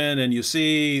information, and you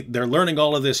see they're learning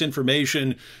all of this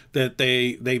information that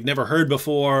they've never heard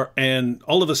before, and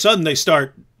all of a sudden they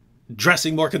start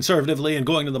dressing more conservatively and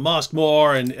going to the mosque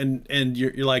more, and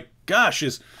you're like, gosh,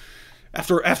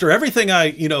 after everything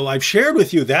I've shared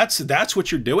with you, that's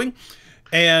what you're doing.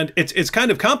 And it's kind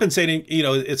of compensating.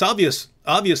 It's obvious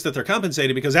that they're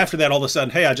compensating, because after that, all of a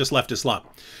sudden, hey, I just left Islam.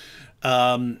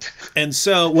 And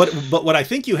so what I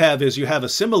think you have a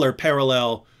similar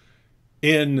parallel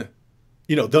in,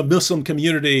 the Muslim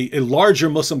community, in larger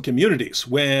Muslim communities,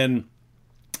 when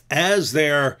as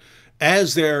they're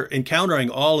encountering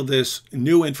all of this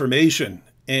new information,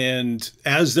 and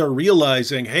as they're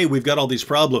realizing, hey, we've got all these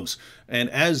problems, and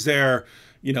as they're,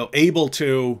 able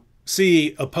to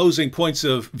see opposing points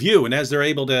of view, and as they're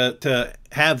able to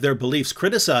have their beliefs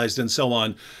criticized and so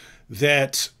on,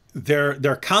 that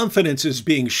their confidence is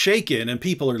being shaken, and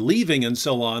people are leaving and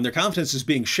so on. Their confidence is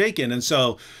being shaken, and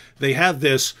so they have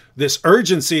this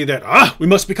urgency that we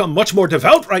must become much more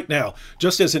devout right now.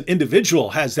 Just as an individual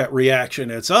has that reaction,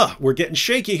 it's we're getting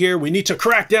shaky here. We need to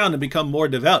crack down and become more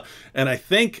devout. And I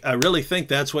really think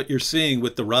that's what you're seeing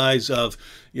with the rise of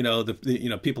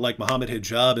people like Muhammad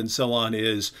Hijab and so on.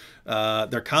 Is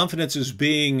their confidence is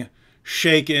being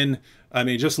shaken. I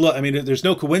mean, just look, there's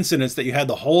no coincidence that you had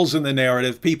the holes in the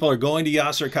narrative. People are going to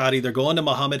Yasser Qadi, they're going to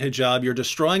Muhammad Hijab, you're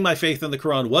destroying my faith in the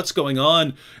Quran, what's going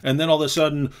on? And then all of a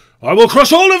sudden, I will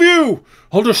crush all of you!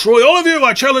 I'll destroy all of you!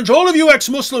 I challenge all of you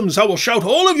ex-Muslims! I will shout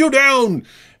all of you down!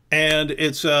 And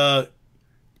it's, so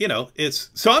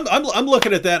I'm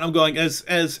looking at that and I'm going,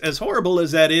 as horrible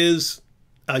as that is,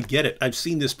 I get it. I've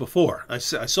seen this before. I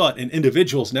saw it in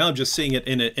individuals. Now I'm just seeing it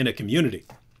in a community.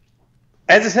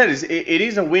 As I said, it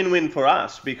is a win-win for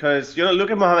us, because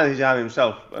look at Muhammad Hijab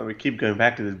himself. We keep going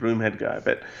back to this broomhead guy,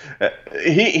 but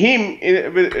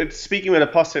him speaking with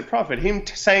apostate prophet, him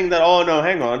saying that, oh no,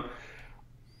 hang on,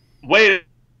 wait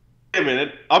a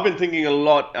minute, I've been thinking a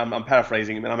lot. I'm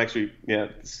paraphrasing him, and I'm actually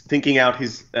speaking out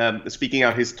his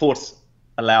thoughts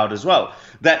aloud as well.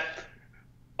 That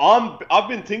I've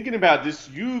been thinking about this.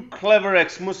 You clever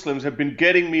ex-Muslims have been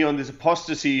getting me on this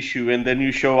apostasy issue, and then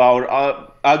you show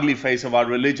our ugly face of our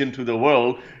religion to the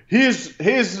world. Here's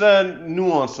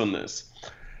nuance on this.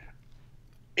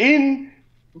 In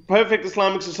perfect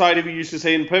Islamic society, we used to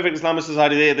say, in perfect Islamic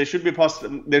society, they should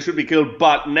be killed.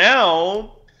 But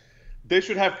now they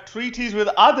should have treaties with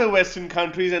other Western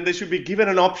countries, and they should be given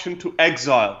an option to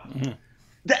exile. Mm-hmm.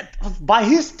 That, by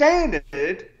his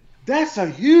standard, that's a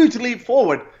huge leap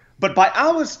forward. But by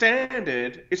our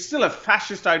standard, it's still a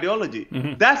fascist ideology.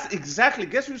 Mm-hmm. That's exactly,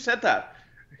 guess who said that?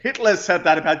 Hitler said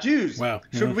that about Jews. Wow.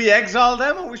 Should we exile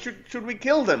them, or should we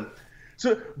kill them?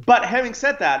 So, but having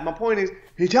said that, my point is,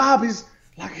 hijab is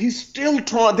like, they're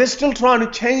still trying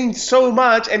to change so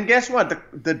much. And guess what?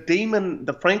 The demon,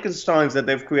 the Frankensteins that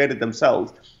they've created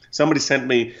themselves. Somebody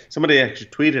actually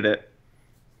tweeted it.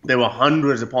 There were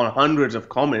hundreds upon hundreds of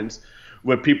comments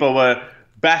where people were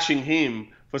bashing him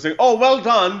for saying, oh, well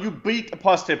done, you beat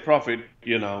apostate prophet.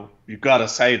 You got to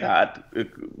say that.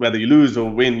 Whether you lose or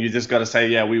win, you just got to say,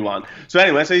 yeah, we won. So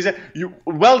anyway, so he said,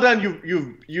 well done,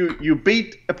 you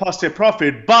beat apostate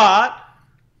prophet, but,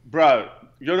 bro,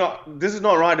 this is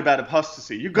not right about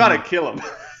apostasy. You got to kill him.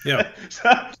 Yeah.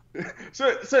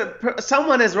 So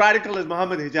someone as radical as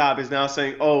Muhammad Hijab is now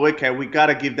saying, oh, okay, we got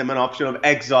to give them an option of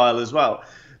exile as well.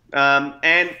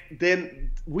 And then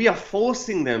we are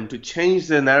forcing them to change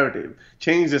their narrative,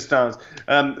 change their stance.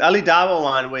 Ali Dawah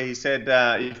one where he said,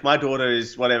 if my daughter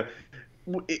is whatever.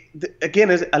 Again,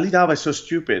 Ali Dawah is so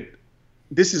stupid.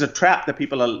 This is a trap that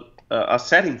people are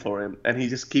setting for him, and he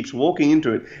just keeps walking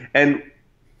into it. And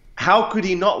how could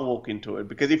he not walk into it?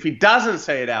 Because if he doesn't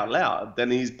say it out loud,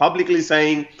 then he's publicly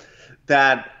saying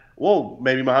that, whoa,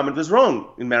 maybe Muhammad was wrong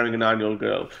in marrying a 9-year-old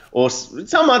girl, or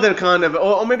some other kind of,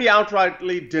 or maybe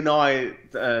outrightly deny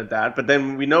that. But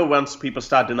then we know once people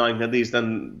start denying hadiths,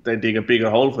 then they dig a bigger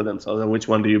hole for themselves. And which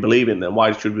one do you believe in then?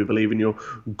 Why should we believe in your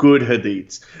good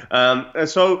hadiths?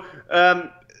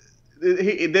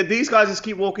 These guys just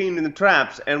keep walking in the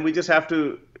traps, and we just have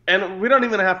to, and we don't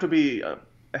even have to be,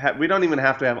 we don't even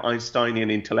have to have Einsteinian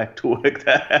intellect to work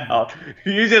that out.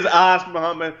 You just ask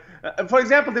Muhammad For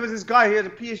example, there was this guy, he had a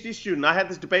PhD student. I had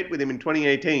this debate with him in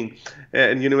 2018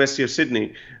 in University of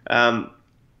Sydney. I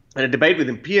had a debate with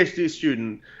him, PhD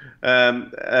student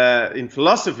in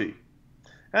philosophy.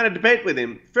 I had a debate with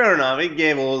him. Fair enough. He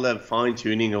gave all the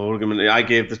fine-tuning argument. I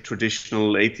gave the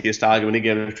traditional atheist argument. He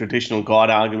gave the traditional God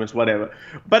arguments, whatever.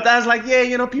 But I was like, yeah,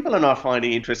 you know, people are not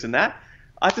finding interest in that.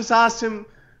 I just asked him,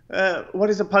 what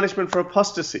is the punishment for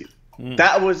apostasy?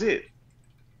 That was it.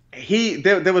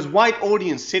 There was white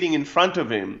audience sitting in front of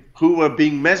him who were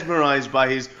being mesmerized by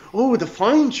his, the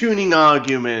fine-tuning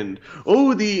argument,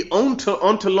 the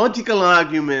ontological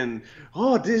argument,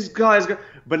 this guy's got...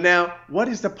 But now, what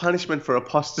is the punishment for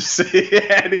apostasy?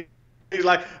 And he's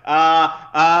like,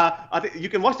 I think you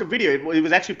can watch the video. It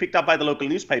was actually picked up by the local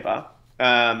newspaper,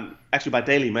 actually by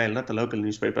Daily Mail, not the local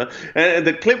newspaper. And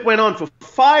the clip went on for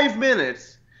 5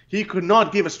 minutes. He could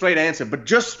not give a straight answer, but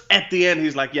just at the end,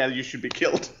 he's like, yeah, you should be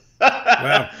killed.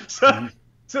 Wow. So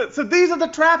these are the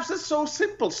traps. It's so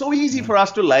simple, so easy for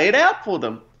us to lay it out for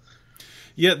them.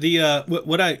 Yeah,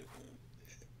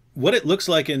 what it looks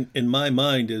like in my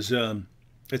mind is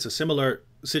it's a similar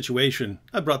situation.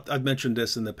 I've mentioned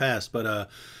this in the past, but at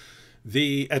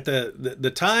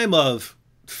the time of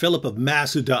Philip of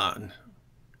Macedon,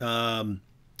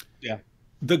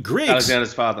 the Greeks,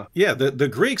 Alexander's father. Yeah, the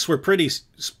Greeks were pretty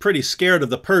scared of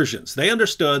the Persians. They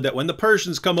understood that when the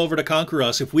Persians come over to conquer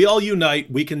us, if we all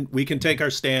unite, we can take our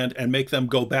stand and make them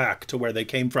go back to where they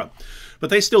came from. But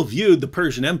they still viewed the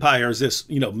Persian Empire as this,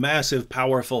 massive,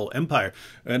 powerful empire.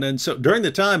 And then so during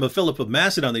the time of Philip of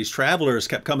Macedon, these travelers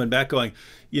kept coming back going,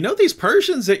 these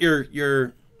Persians that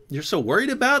you're so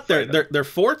worried about, their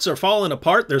forts are falling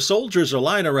apart, their soldiers are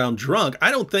lying around drunk.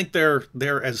 I don't think they're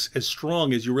as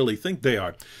strong as you really think they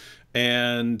are.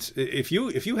 And if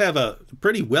you have a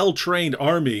pretty well-trained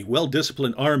army,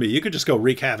 well-disciplined army, you could just go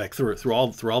wreak havoc through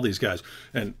all these guys.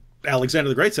 And Alexander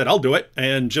the Great said, "I'll do it,"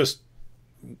 and just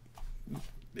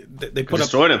they put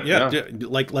destroyed up, him.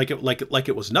 like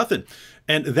it was nothing.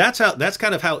 And that's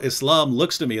kind of how Islam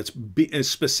looks to me. It's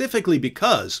specifically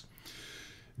because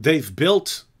they've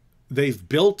built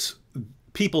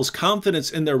people's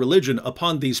confidence in their religion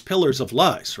upon these pillars of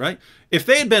lies, right? If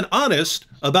they had been honest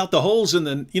about the holes in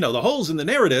the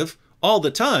narrative all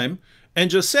the time and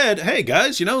just said, hey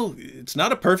guys, it's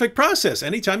not a perfect process.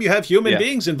 Anytime you have human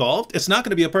beings involved, it's not going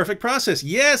to be a perfect process.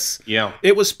 Yes,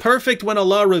 it was perfect when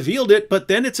Allah revealed it, but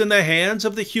then it's in the hands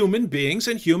of the human beings,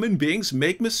 and human beings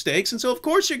make mistakes. And so of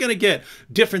course you're going to get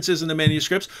differences in the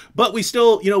manuscripts, but we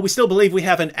still believe we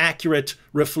have an accurate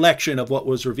reflection of what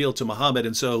was revealed to Muhammad.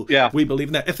 And so we believe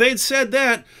in that. If they had said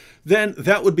that, then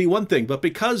that would be one thing. But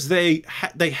because they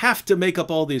have to make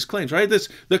up all these claims, right?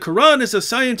 The Quran is a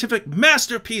scientific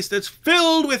masterpiece that's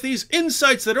filled with these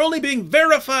insights that are only being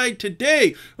verified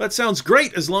today. That sounds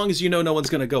great as long as no one's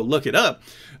going to go look it up.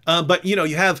 But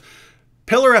you have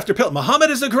pillar after pillar. Muhammad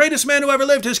is the greatest man who ever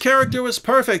lived. His character was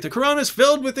perfect. The Quran is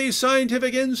filled with these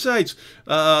scientific insights.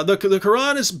 The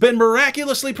Quran has been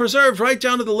miraculously preserved right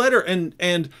down to the letter.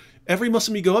 And every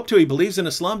Muslim you go up to, he believes in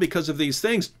Islam because of these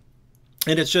things.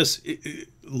 And it's just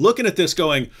looking at this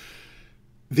going,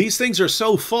 these things are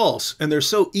so false and they're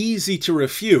so easy to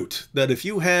refute that if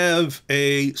you have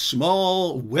a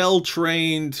small,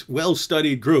 well-trained,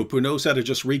 well-studied group who knows how to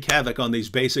just wreak havoc on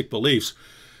these basic beliefs,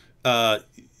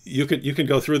 you can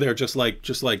go through there just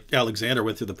like Alexander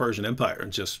went through the Persian Empire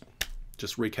and just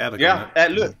wreak havoc. Yeah,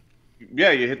 look,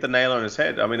 you hit the nail on his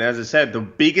head. I mean, as I said, the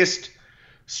biggest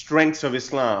strengths of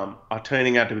Islam are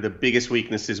turning out to be the biggest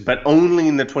weaknesses, but only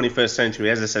in the 21st century.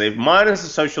 As I said, minus the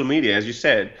social media, as you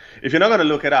said, if you're not going to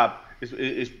look it up,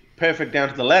 it's perfect down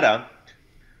to the letter,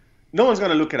 no one's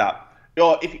going to look it up.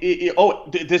 Or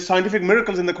there's scientific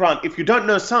miracles in the Quran. If you don't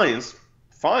know science,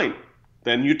 fine.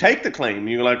 Then you take the claim.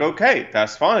 You're like, okay,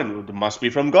 that's fine. It must be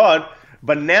from God.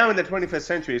 But now in the 21st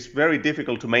century, it's very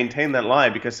difficult to maintain that lie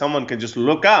because someone can just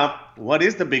look up what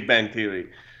is the Big Bang Theory.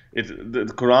 The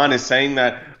Quran is saying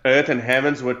that earth and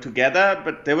heavens were together,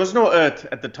 but there was no earth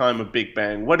at the time of Big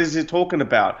Bang. What is he talking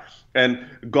about? And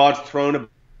God's throne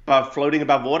above, floating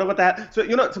above water, what that? So,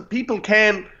 so people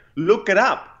can look it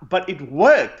up, but it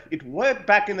worked. It worked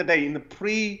back in the day, in the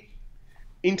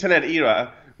pre-internet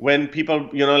era, when people,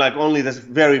 like only this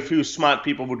very few smart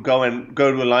people would go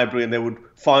to a library and they would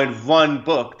find one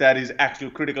book that is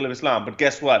actually critical of Islam. But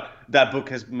guess what? That book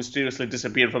has mysteriously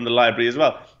disappeared from the library as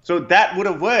well. So that would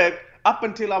have worked up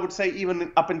until, I would say,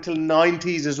 even up until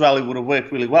 90s as well. It would have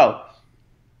worked really well.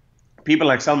 People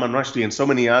like Salman Rushdie and so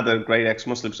many other great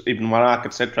ex-Muslims, Ibn Waraq,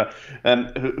 etc.,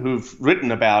 who've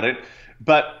written about it.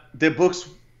 But their books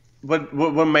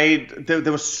were made,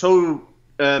 they were so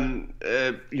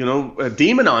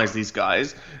demonize these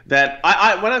guys. That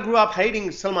when I grew up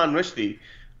hating Salman Rushdie,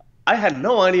 I had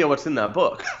no idea what's in that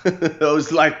book. It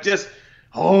was like just,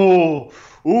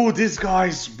 this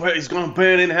guy's he's gonna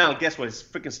burn in hell. Guess what? He's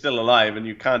freaking still alive, and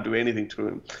you can't do anything to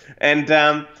him. And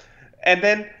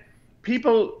then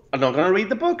people are not gonna read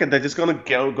the book, and they're just gonna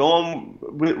go on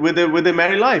with their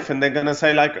merry life, and they're gonna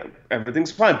say like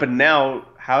everything's fine. But now,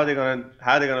 how are they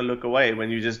gonna look away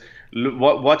when you just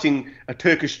watching a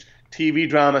Turkish TV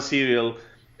drama serial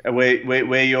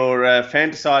where you're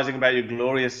fantasizing about your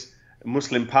glorious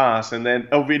Muslim past, and then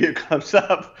a video comes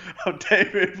up of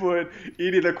David Wood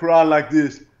eating the Quran like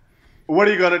this? What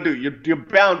are you gonna do? You're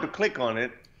bound to click on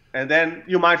it, and then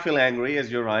you might feel angry,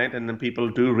 as you're right, and then people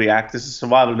do react. This is a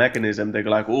survival mechanism. They're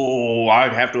like, oh, I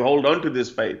have to hold on to this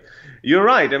faith. You're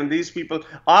right. I mean, these people.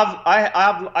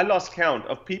 I lost count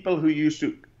of people who used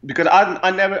to, because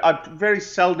I very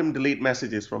seldom delete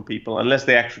messages from people unless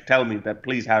they actually tell me that,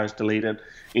 please, Harris, delete it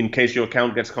in case your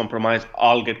account gets compromised.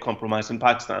 I'll get compromised in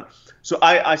Pakistan. So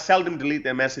I seldom delete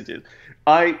their messages.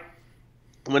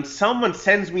 When someone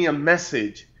sends me a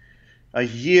message a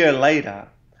year later,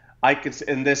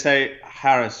 and they say,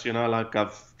 Harris, like,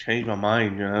 I've changed my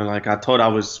mind, like, I thought I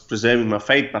was preserving my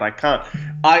faith, but I can't.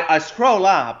 I scroll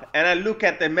up and I look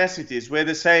at their messages where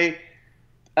they say,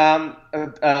 a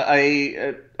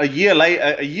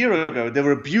year ago, they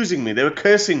were abusing me, they were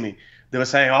cursing me, they were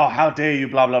saying, oh, how dare you,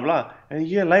 blah, blah, blah. And a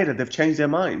year later, they've changed their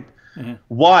mind. Mm-hmm.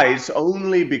 Why? It's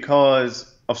only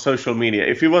because of social media.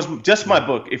 If it was just my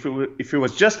book, if it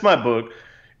was just my book,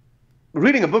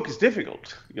 reading a book is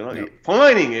difficult.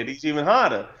 Finding it is even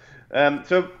harder.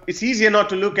 So it's easier not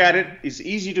to look at it. It's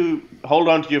easy to hold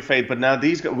on to your faith. But now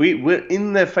these guys, we're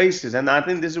in their faces, and I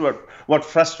think this is what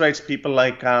frustrates people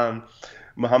like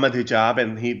Muhammad Hijab,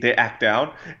 and they act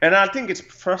out. And I think it's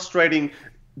frustrating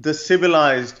the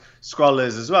civilized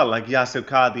scholars as well, like Yasir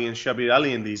Qadhi and Shabir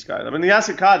Ali and these guys. I mean,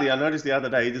 Yasir Qadhi, I noticed the other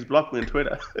day, he just blocked me on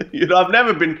Twitter. I've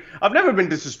never been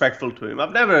disrespectful to him.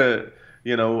 I've never.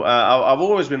 I've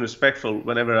always been respectful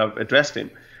whenever I've addressed him.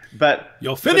 But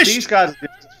you're finished. These guys,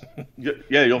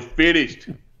 you're finished.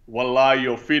 Wallah,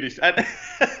 you're finished. And,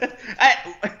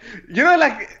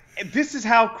 like, this is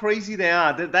how crazy they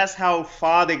are. That's how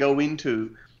far they go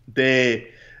into their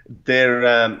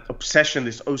obsession,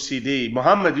 this OCD.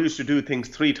 Muhammad used to do things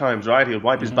 3 times, right? He would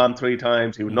wipe his bum 3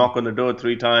 times. He would knock on the door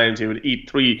 3 times. He would eat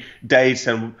 3 dates,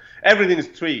 and everything is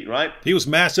 3, right? He was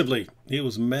massively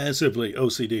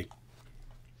OCD.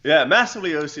 Yeah,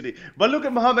 massively OCD. But look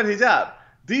at Muhammad Hijab.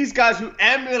 These guys who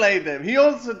emulate them, he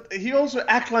also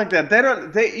act like that.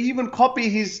 They even copy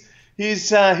his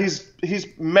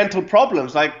mental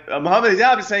problems. Like Muhammad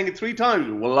Hijab is saying it 3 times.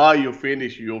 Wallah, you're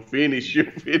finished. You're finished.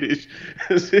 You're finished.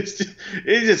 It's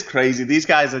just crazy. These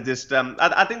guys are just.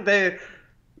 I think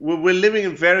we're living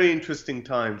in very interesting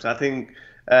times. I think,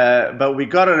 but we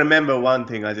got to remember one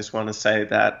thing. I just want to say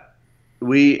that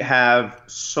we have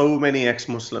so many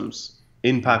ex-Muslims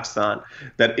in Pakistan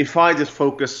that if I just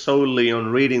focus solely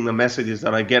on reading the messages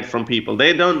that I get from people,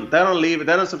 they don't leave it,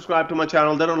 they don't subscribe to my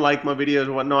channel, they don't like my videos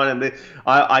or whatnot, and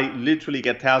I literally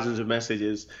get thousands of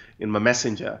messages in my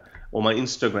Messenger or my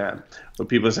Instagram where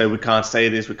people say we can't say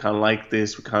this, we can't like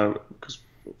this, we can't,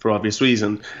 for obvious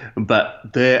reasons, but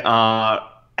they are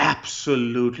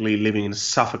absolutely living in a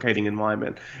suffocating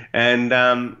environment. And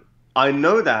I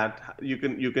know that you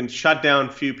can shut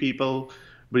down few people,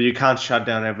 but you can't shut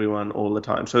down everyone all the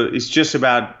time. So it's just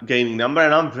about gaining number,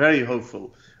 and I'm very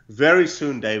hopeful. Very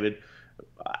soon, David,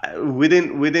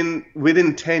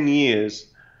 within 10 years,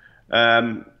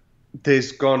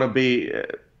 there's gonna be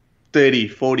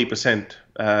 30-40%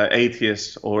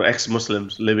 atheists or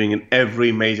ex-Muslims living in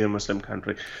every major Muslim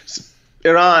country.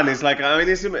 Iran is like, I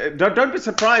mean, don't be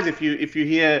surprised if you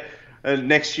hear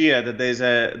next year that there's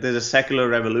a secular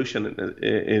revolution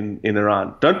in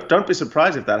Iran. Don't be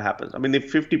surprised if that happens. I mean,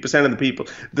 if 50% of the people,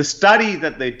 the study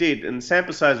that they did, and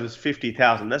sample size was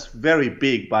 50,000. That's very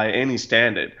big by any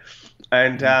standard,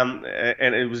 and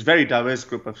it was a very diverse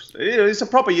group of. It's a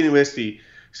proper university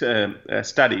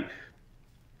study.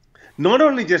 Not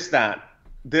only just that.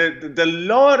 The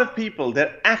lot of people that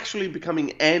are actually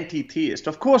becoming anti-theist.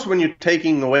 Of course, when you're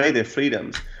taking away their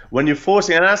freedoms, when you're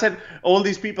forcing, and I said, all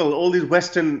these people, all these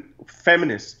Western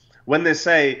feminists, when they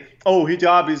say, oh,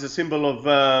 hijab is a symbol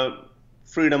of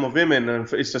freedom of women,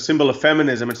 and it's a symbol of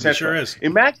feminism, etc. It sure is.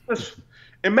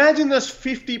 Imagine those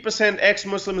 50%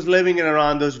 ex-Muslims living in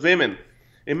Iran, those women.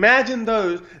 Imagine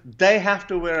those, they have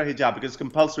to wear a hijab because it's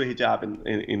compulsory hijab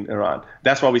in Iran.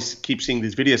 That's why we keep seeing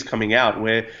these videos coming out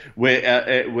where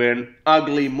an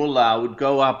ugly mullah would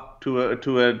go up to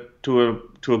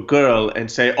a girl and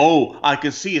say, "Oh, I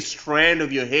can see a strand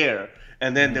of your hair,"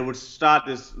 and then they would start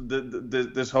this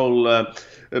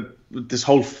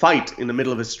whole fight in the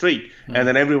middle of a street, and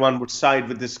then everyone would side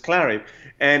with this cleric.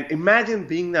 And imagine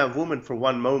being that woman for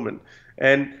one moment,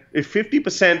 and if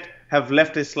 50% have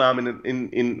left Islam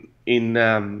in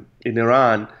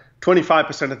Iran,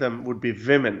 25% of them would be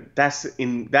women.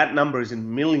 That number is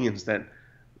in millions. Then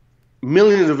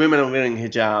millions of women are wearing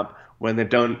hijab when they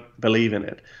don't believe in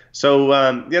it. So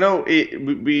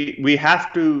we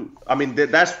have to. I mean,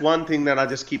 that's one thing that I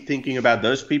just keep thinking about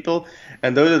those people,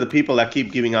 and those are the people that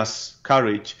keep giving us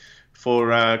courage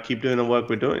for keep doing the work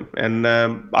we're doing. And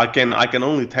I can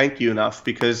only thank you enough,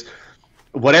 because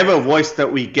whatever voice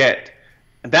that we get,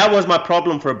 that was my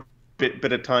problem for a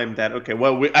bit of time. That okay,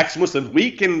 well, we're ex-Muslims,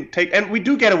 we can take, and we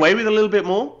do get away with a little bit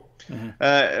more.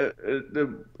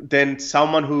 Than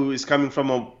someone who is coming from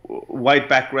a white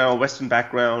background, Western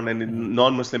background, and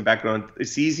non-Muslim background.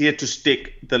 It's easier to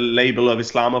stick the label of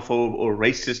Islamophobe or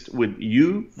racist with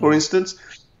you, for instance,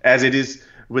 as it is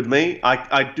with me.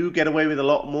 I do get away with a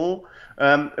lot more,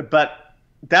 but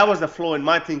that was the flaw in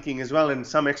my thinking as well, and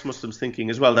some ex-Muslims thinking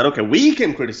as well, that okay, we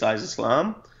can criticize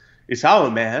Islam, it's our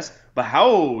mass, but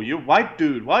how, you white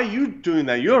dude, why are you doing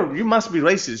that? You must be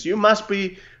racist, you must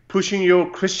be pushing your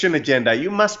Christian agenda,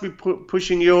 you must be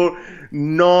pushing your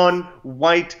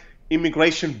non-white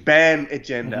immigration ban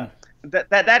agenda.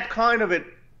 That kind of it.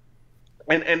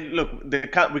 And look,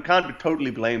 we can't be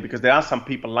totally blamed, because there are some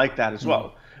people like that as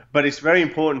well. But it's very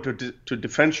important to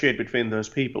differentiate between those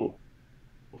people.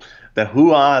 That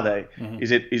who are they?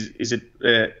 Is it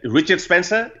Richard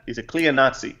Spencer is a clear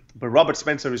Nazi, but Robert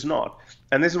Spencer is not.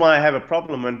 And this is why I have a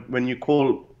problem when you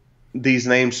call these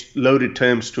names loaded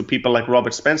terms to people like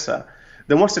Robert Spencer.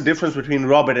 Then what's the difference between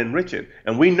Robert and Richard?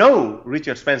 And we know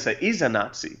Richard Spencer is a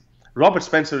Nazi. Robert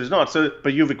Spencer is not. So,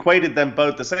 but you've equated them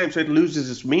both the same, so it loses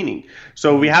its meaning.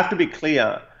 So we have to be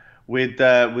clear with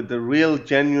the real,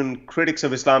 genuine critics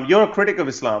of Islam. You're a critic of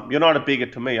Islam. You're not a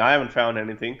bigot to me. I haven't found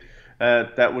anything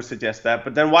that would suggest that.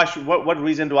 But then what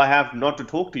reason do I have not to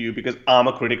talk to you? Because I'm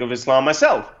a critic of Islam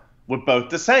myself. We're both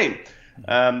the same.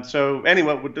 So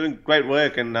anyway, we're doing great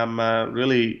work, and I'm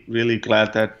really, really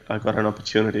glad that I got an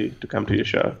opportunity to come to your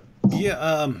show.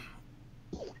 Yeah,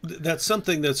 that's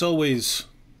something that's always,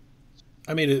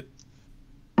 I mean,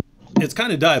 it's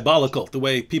kind of diabolical, the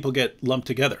way people get lumped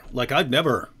together. Like,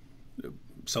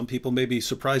 some people may be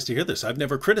surprised to hear this, I've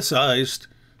never criticized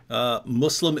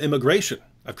Muslim immigration.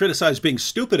 I've criticized being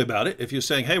stupid about it. If you're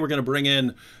saying, hey, we're going to bring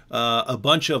in a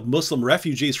bunch of Muslim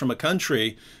refugees from a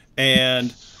country,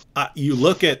 and you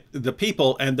look at the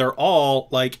people and they're all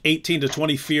like 18 to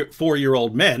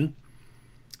 24-year-old men,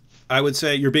 I would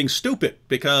say you're being stupid,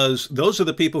 because those are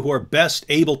the people who are best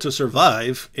able to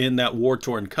survive in that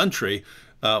war-torn country.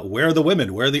 Where are the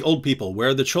women? Where are the old people? Where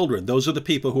are the children? Those are the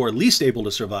people who are least able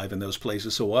to survive in those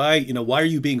places. So why are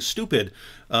you being stupid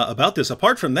about this?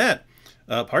 Apart from that,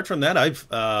 I've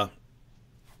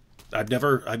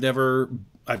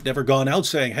never gone out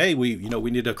saying, hey, we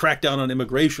need to crack down on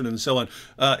immigration and so on.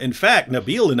 In fact,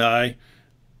 Nabil and I,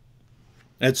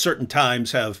 at certain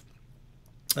times, have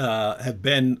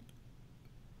been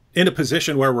in a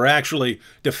position where we're actually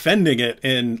defending it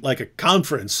in like a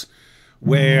conference,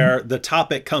 where the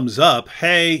topic comes up,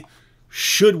 hey,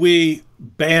 should we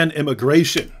ban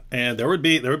immigration? And there would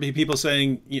be people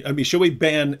saying, I mean, should we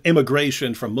ban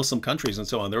immigration from Muslim countries and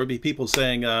so on? There would be people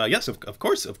saying, yes, of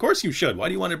course you should. Why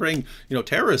do you want to bring,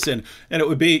 terrorists in? And it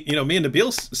would be, me and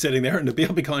Nabil sitting there, and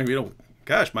Nabil be going,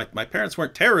 gosh, my parents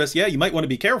weren't terrorists. Yeah, you might want to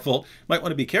be careful. Might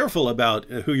want to be careful about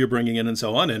who you're bringing in and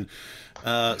so on. And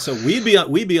so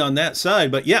we'd be on that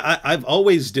side. But yeah, I've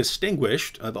always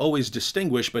distinguished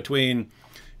between,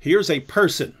 here's a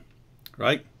person,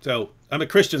 right? So I'm a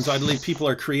Christian, so I believe people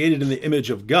are created in the image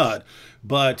of God.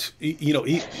 But,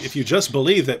 if you just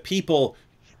believe that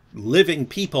living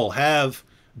people have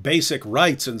basic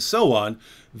rights and so on,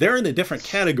 they're in a different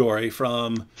category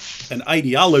from an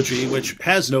ideology which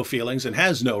has no feelings and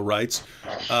has no rights,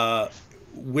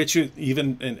 which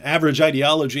even an average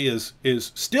ideology is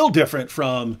still different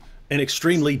from an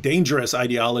extremely dangerous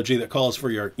ideology that calls for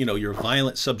your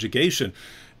violent subjugation.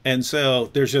 And so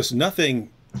there's just nothing.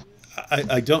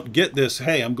 I don't get this,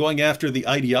 hey, I'm going after the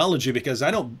ideology, because I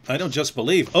don't just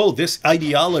believe, oh, this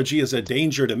ideology is a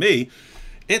danger to me.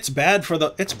 It's bad for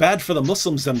the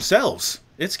Muslims themselves.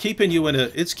 It's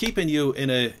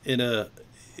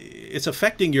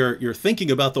affecting your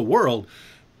thinking about the world.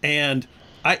 And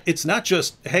it's not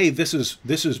just, hey, this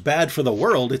is bad for the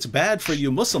world. It's bad for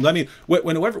you Muslims. I mean,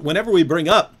 whenever we bring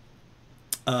up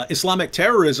Islamic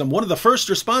terrorism, one of the first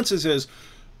responses is,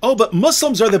 oh, but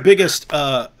Muslims are the biggest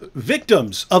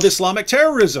victims of Islamic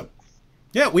terrorism.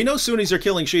 Yeah, we know Sunnis are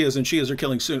killing Shias and Shias are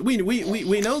killing Sunnis.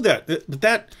 We know that.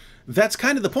 But that's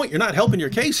kind of the point. You're not helping your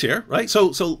case here, right?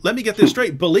 So let me get this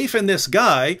straight. Belief in this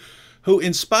guy who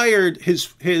inspired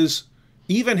his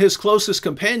even his closest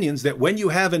companions, that when you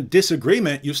have a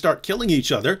disagreement, you start killing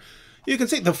each other. You can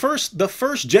see the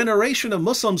first generation of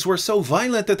Muslims were so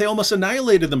violent that they almost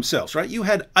annihilated themselves, right? You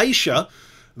had Aisha,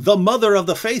 the mother of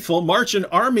the faithful, march an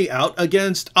army out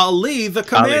against Ali, the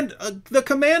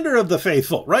commander of the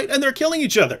faithful, right? And they're killing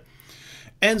each other.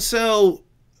 And so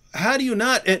how do you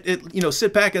not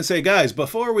sit back and say, guys,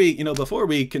 before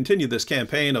we continue this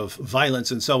campaign of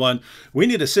violence and so on, we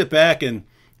need to sit back and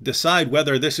decide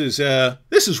whether this is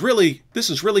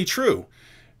really true.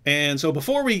 And so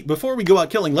before we go out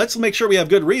killing, let's make sure we have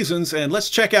good reasons, and let's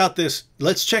check out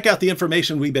the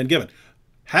information we've been given.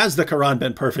 Has the Quran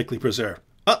been perfectly preserved?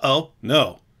 Uh-oh,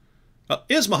 no.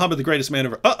 Is Muhammad the greatest man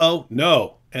ever? Uh-oh,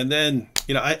 no. And then,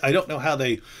 I don't know how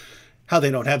they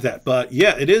don't have that. But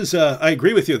yeah, it is, I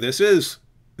agree with you. This is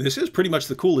pretty much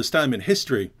the coolest time in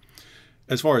history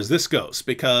as far as this goes,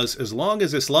 because as long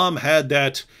as Islam had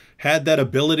that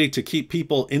ability to keep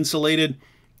people insulated,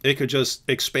 it could just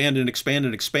expand and expand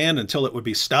and expand until it would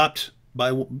be stopped by,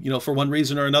 for one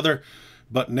reason or another.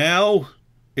 But now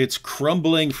it's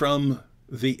crumbling from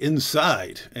the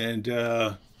inside. And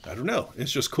I don't know.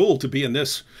 It's just cool to be in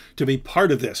this, to be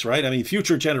part of this, right? I mean,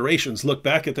 future generations look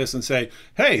back at this and say,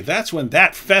 hey, that's when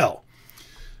that fell.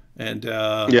 And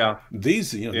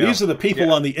these are the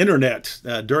people on the internet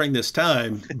during this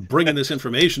time bringing this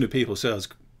information to people. So it's,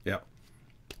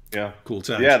 cool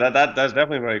times. Yeah, that's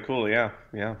definitely very cool. Yeah.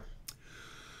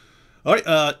 All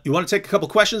right, you want to take a couple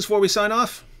questions before we sign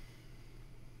off?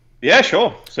 Yeah,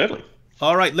 sure, certainly.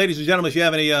 All right, ladies and gentlemen, if you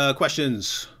have any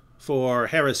questions for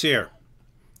Harris here,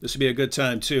 this would be a good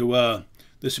time to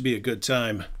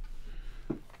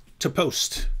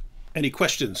post any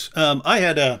questions. I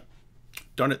had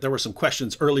darn it, there were some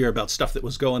questions earlier about stuff that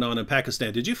was going on in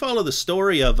Pakistan. Did you follow the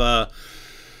story of I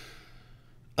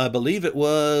believe it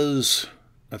was,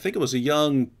 I think it was a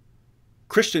young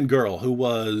Christian girl who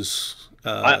was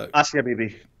Asia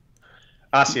Bibi.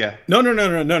 Asia. No,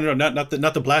 not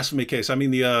the blasphemy case. I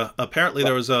mean apparently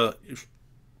there was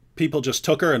people just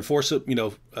took her and forced it, did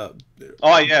a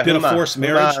forced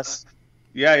marriage.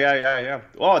 Yeah.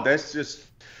 Oh, that's just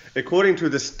according to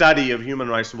the study of Human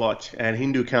Rights Watch and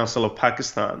Hindu Council of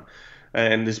Pakistan,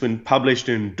 and it's been published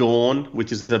in Dawn,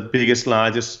 which is the biggest,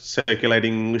 largest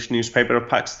circulating English newspaper of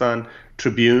Pakistan,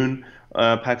 Tribune,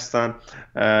 Pakistan.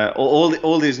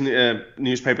 All these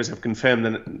newspapers have confirmed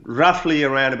that roughly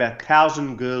around about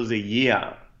 1,000 girls a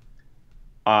year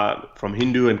from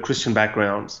Hindu and Christian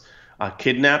backgrounds are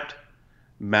kidnapped,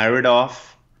 married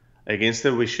off against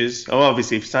their wishes. Oh,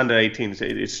 obviously, if it's under 18,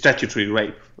 it's statutory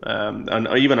rape,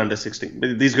 or even under 16.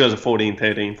 But these girls are 14,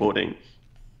 13, 14.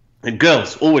 And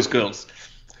girls, always girls,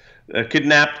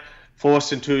 kidnapped,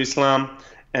 forced into Islam,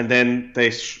 and then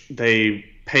they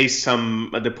paste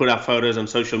they put up photos on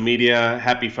social media,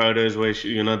 happy photos where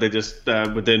they just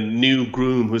with the new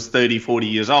groom who's 30, 40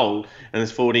 years old, and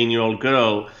this 14-year-old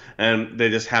girl, and they're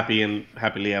just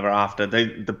happily ever after.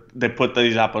 They put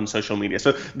these up on social media.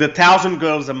 So the 1,000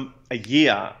 girls a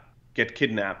year get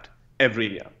kidnapped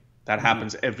every year. That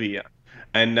happens every year.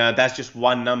 And that's just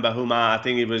one number. Huma, I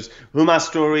think it was Huma's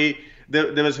story.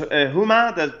 There was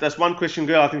Huma. That's one Christian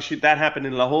girl. I think that happened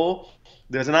in Lahore.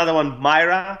 There's another one,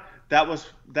 Myra.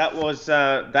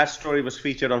 That story was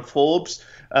featured on Forbes.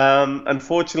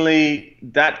 Unfortunately,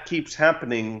 that keeps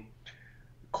happening.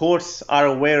 Courts are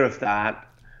aware of that,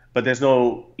 but there's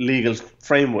no legal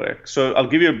framework. So I'll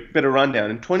give you a bit of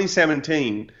rundown. In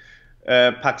 2017,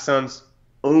 Pakistan's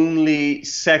only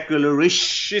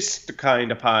secularist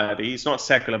kind of party. It's not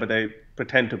secular, but they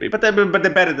pretend to be. But they're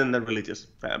better than the religious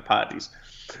parties.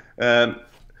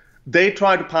 They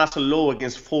tried to pass a law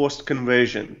against forced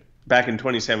conversion back in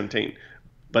 2017.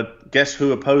 But guess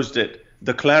who opposed it?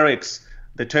 The clerics.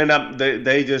 They turned up.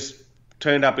 They just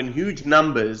turned up in huge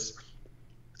numbers,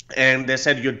 and they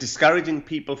said, you're discouraging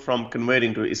people from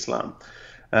converting to Islam.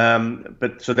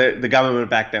 But so the government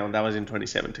backed down. That was in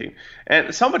 2017.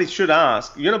 And somebody should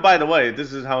ask, by the way,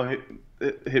 this is how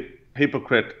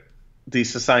hypocrite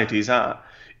these societies are.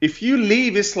 If you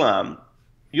leave Islam,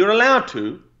 you're allowed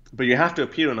to, but you have to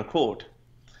appear in a court.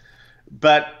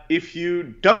 But if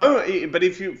you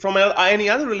from any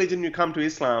other religion you come to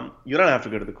Islam, you don't have to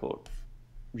go to the court.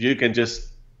 You can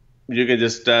just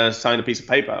sign a piece of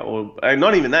paper, or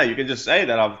not even that. You can just say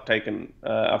that I've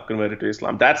converted to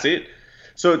Islam. That's it.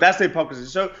 So that's the hypocrisy.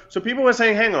 So people were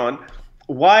saying, hang on,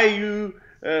 why are you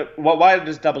why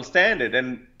this double standard?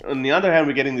 And on the other hand,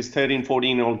 we're getting these 13,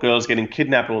 14-year-old girls getting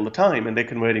kidnapped all the time, and they're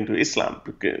converting to Islam.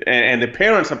 And the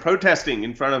parents are protesting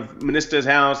in front of minister's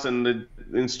house and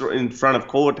in front of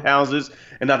courthouses,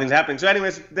 and nothing's happening. So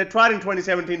anyways, they tried in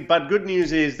 2017, but good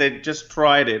news is they just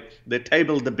tried it. They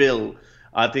tabled the bill,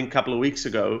 I think, a couple of weeks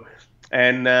ago.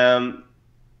 And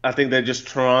I think they're just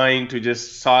trying to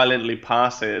just silently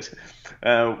pass it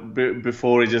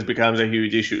before it just becomes a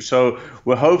huge issue. So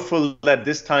we're hopeful that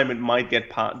this time it might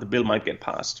get the bill might get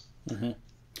passed. Mm-hmm.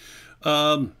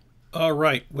 All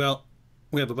right. Well,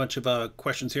 we have a bunch of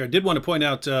questions here. I did want to point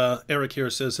out, Eric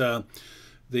here says,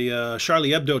 the Charlie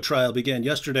Hebdo trial began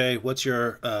yesterday. What's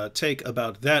your take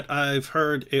about that? I've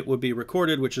heard it would be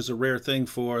recorded, which is a rare thing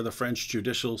for the French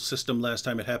judicial system. Last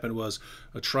time it happened was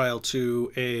a trial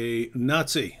to a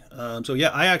Nazi. So yeah,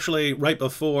 I actually, right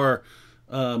before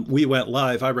we went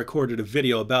live, I recorded a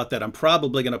video about that. I'm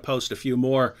probably going to post a few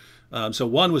more. So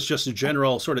one was just a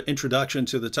general sort of introduction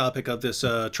to the topic of this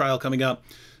trial coming up.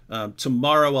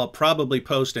 Tomorrow I'll probably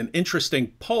post an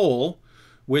interesting poll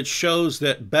which shows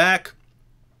that back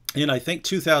in, I think,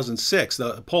 2006,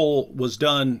 the poll was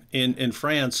done in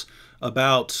France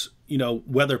about, you know,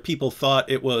 whether people thought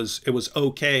it was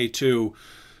okay to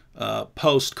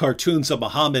post cartoons of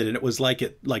Muhammad, and it was like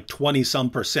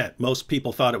 20-some%. Most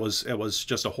people thought it was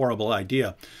just a horrible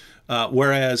idea.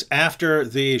 Whereas after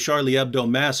the Charlie Hebdo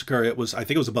massacre, I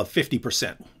think it was above 50%.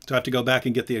 So I have to go back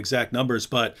and get the exact numbers,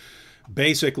 but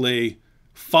basically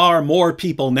far more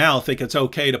people now think it's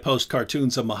okay to post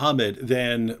cartoons of Muhammad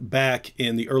than back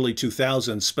in the early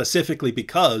 2000s, specifically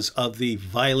because of the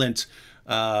violent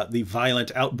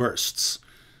outbursts.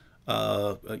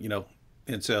 You know,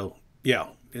 and so yeah.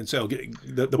 And so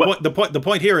the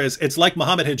point here is, it's like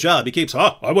Muhammad Hijab. He keeps,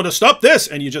 I want to stop this,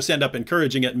 and you just end up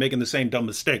encouraging it and making the same dumb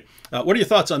mistake. What are your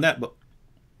thoughts on that?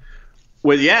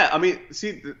 Well, yeah, I mean,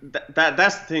 see,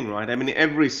 that's the thing, right? I mean,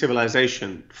 every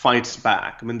civilization fights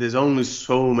back. I mean, there's only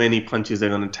so many punches they're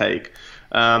going to take.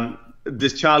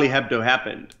 This Charlie Hebdo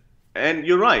happened. And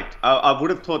you're right. I would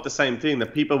have thought the same thing,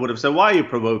 that people would have said, why are you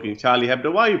provoking Charlie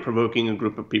Hebdo? Why are you provoking a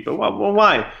group of people? Well,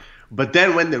 why? But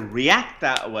then when they react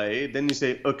that way, then you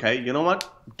say, okay, you know what?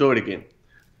 Do it again.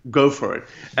 Go for it.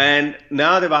 And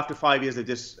now after 5 years, they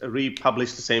just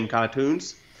republished the same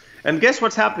cartoons. And guess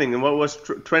what's happening, and what was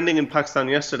trending in Pakistan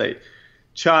yesterday?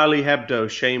 Charlie Hebdo,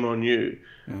 shame on you.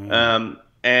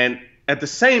 And at the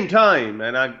same time,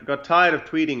 and I got tired of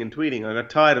tweeting, I got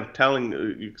tired of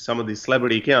telling some of these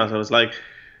celebrity accounts. I was like,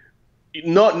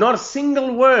 not a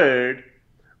single word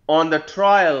on the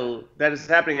trial that is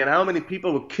happening and how many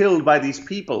people were killed by these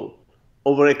people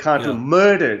over a cartoon,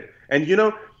 murdered. And you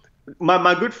know,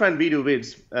 my good friend Vidu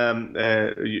Vids,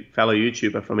 fellow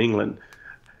YouTuber from England,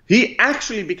 he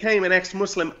actually became an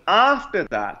ex-Muslim after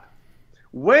that.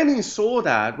 When he saw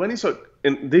that,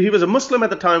 he was a Muslim at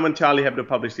the time when Charlie Hebdo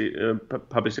published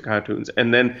the cartoons,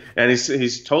 and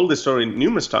he's told this story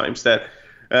numerous times that.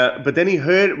 But then he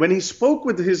heard, when he spoke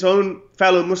with his own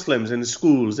fellow Muslims in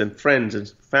schools and friends and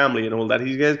family and all that,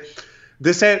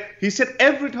 he said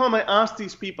every time I asked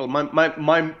these people,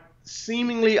 my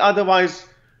seemingly otherwise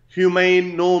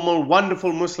humane, normal,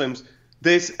 wonderful Muslims,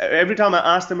 every time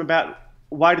I asked them about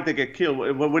why did they get killed,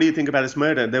 what do you think about this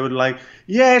murder, they were like,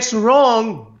 yeah, it's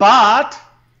wrong, but,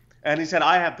 and he said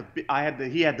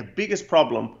he had the biggest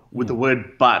problem with the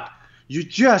word but. You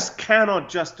just cannot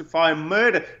justify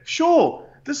murder. Sure,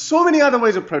 there's so many other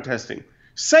ways of protesting.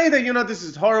 Say that, you know, this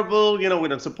is horrible, you know, we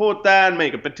don't support that,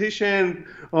 make a petition,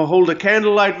 or hold a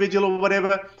candlelight vigil or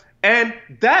whatever. And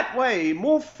that way,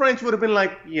 more French would have been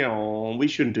like, you know, we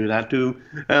shouldn't do that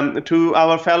to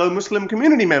our fellow Muslim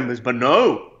community members. But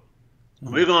no,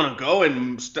 we're going to go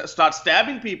and start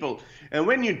stabbing people. And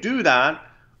when you do that,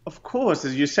 of course,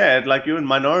 as you said, like you're in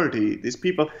minority, these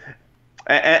people,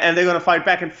 and they're going to fight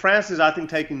back. And France is, I think,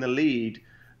 taking the lead.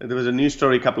 There was a news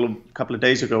story a couple of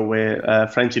days ago where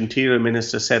French Interior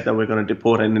Minister said that we're going to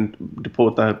deport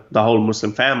the whole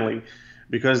Muslim family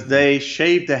because they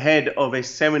shaved the head of a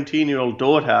 17-year-old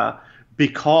daughter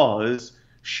because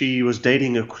she was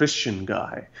dating a Christian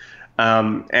guy.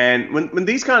 And when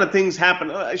these kind of things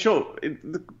happen, sure,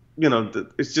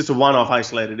 it's just a one-off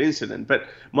isolated incident. But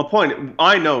my point,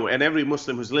 I know, and every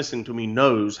Muslim who's listening to me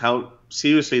knows how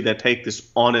seriously they take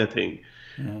this honor thing.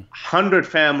 100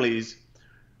 families,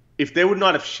 if they would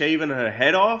not have shaven her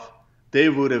head off, they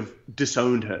would have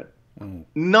disowned her.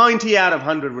 90 out of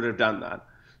 100 would have done that.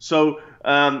 So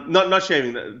not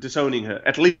shaving, disowning her,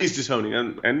 at least disowning,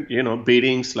 and you know,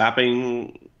 beating,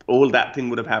 slapping, all that thing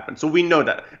would have happened. So we know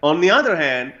that. On the other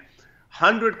hand,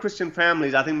 100 Christian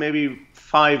families, I think maybe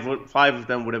five of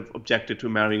them would have objected to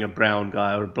marrying a brown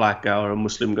guy or a black guy or a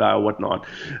Muslim guy or whatnot.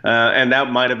 And that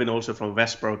might have been also from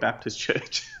Westboro Baptist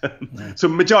Church. So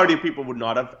majority of people would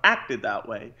not have acted that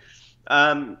way.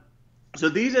 So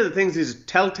these are the things, these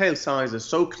telltale signs are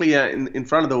so clear in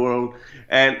front of the world.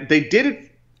 And they did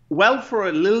it well for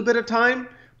a little bit of time.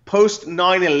 Post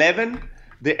 9/11,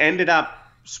 they ended up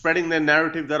spreading their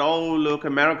narrative that, oh, look,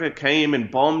 America came and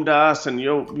bombed us and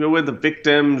you're the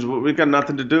victims, we got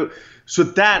nothing to do. So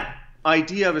that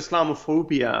idea of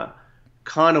Islamophobia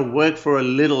kind of worked for a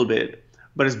little bit,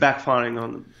 but it's backfiring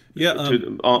on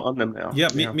them, on them now. Yeah,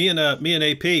 me and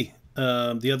AP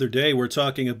the other day were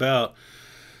talking about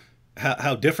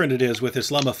how different it is with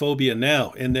Islamophobia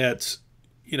now, in that,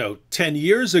 10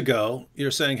 years ago, you're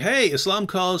saying, hey, Islam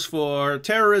calls for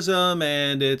terrorism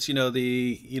and it's,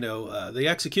 the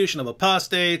execution of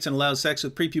apostates and allows sex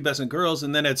with prepubescent girls.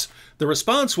 And then the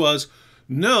response was,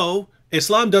 no,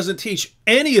 Islam doesn't teach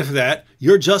any of that.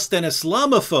 You're just an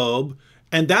Islamophobe.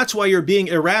 And that's why you're being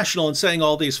irrational and saying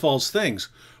all these false things.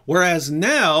 Whereas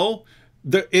now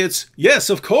it's, yes,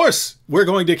 of course, we're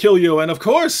going to kill you. And of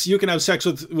course you can have sex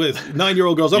with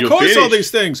 9-year-old girls. Of course, all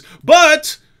these things.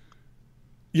 But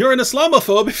you're an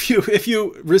Islamophobe if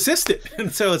you resist it.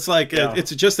 And so it's like,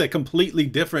 it's just a completely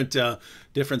different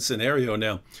scenario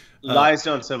now. Lies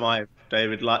don't survive,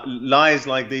 David. Lies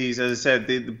like these, as I said,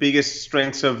 the biggest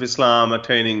strengths of Islam are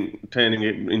turning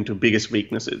it into biggest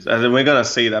weaknesses. And we're going to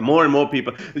see that more and more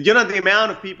people. The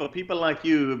amount of people like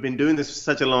you who have been doing this for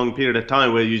such a long period of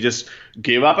time, where you just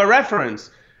give up a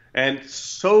reference. And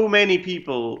so many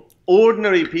people,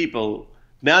 ordinary people,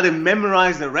 now they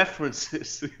memorize the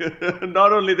references.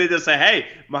 Not only they just say, "Hey,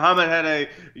 Muhammad had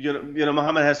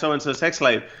Muhammad has so and so sex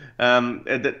slave."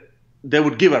 They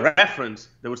would give a reference.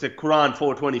 They would say Quran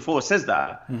 4:24 says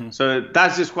that. So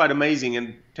that's just quite amazing.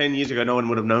 And 10 years ago, no one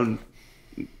would have known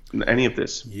any of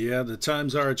this. Yeah, the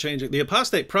times are changing. The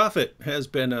apostate prophet has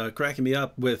been cracking me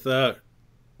up with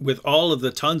all of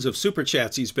the tons of super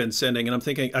chats he's been sending, and I'm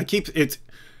thinking, I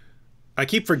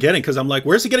keep forgetting, because I'm like,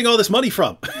 where's he getting all this money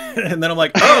from? And then I'm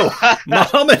like, oh,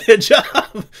 Muhammad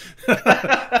hijab.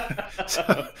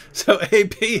 so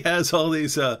AP has all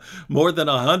these more than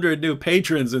 100 new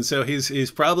patrons, and so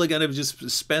he's probably going to just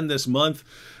spend this month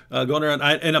going around.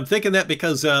 And I'm thinking that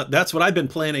because that's what I've been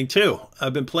planning too.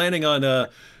 I've been planning on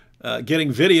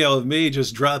getting video of me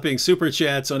just dropping super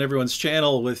chats on everyone's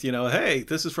channel with, hey,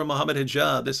 this is from Muhammad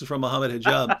hijab. This is from Muhammad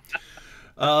hijab.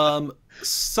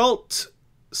 Salt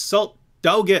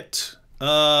Doggett,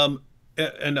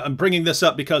 and I'm bringing this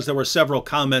up because there were several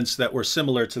comments that were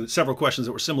similar to several questions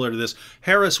that were similar to this.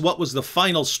 Harris, what was the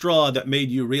final straw that made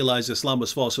you realize Islam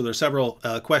was false? So there's several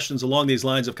questions along these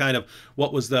lines of kind of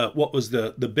what was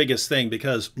the biggest thing,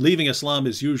 because leaving Islam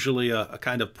is usually a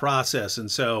kind of process. And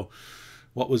so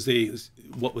what was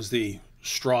the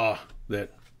straw that?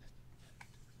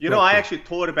 I actually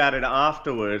thought about it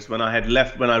afterwards when I had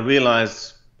left, when I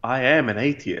realized I am an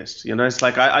atheist. It's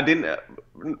like I didn't.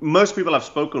 Most people I've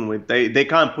spoken with, they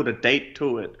can't put a date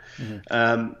to it.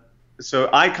 So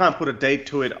I can't put a date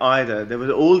to it either. There was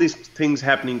all these things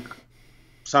happening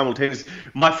simultaneously.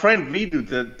 My friend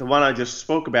Vidu, the one I just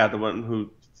spoke about, the one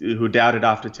who doubted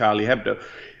after Charlie Hebdo,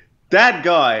 that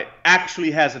guy actually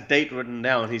has a date written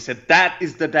down. He said, that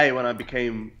is the day when I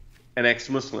became an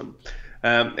ex-Muslim.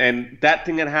 And that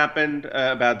thing had happened,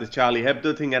 about the Charlie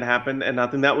Hebdo thing had happened, and I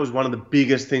think that was one of the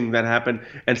biggest things that happened.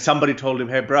 And somebody told him,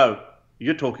 hey, bro,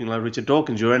 you're talking like Richard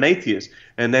Dawkins, you're an atheist.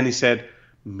 And then he said,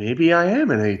 maybe I am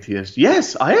an atheist.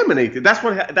 Yes, I am an atheist.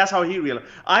 That's how he realized.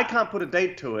 I can't put a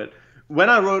date to it.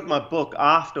 When I wrote my book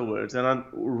afterwards, and I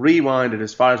rewinded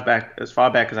as far back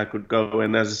as I could go,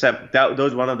 and as I said, that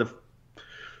was one of the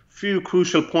few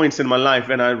crucial points in my life.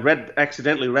 And I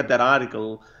accidentally read that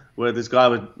article where this guy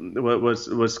was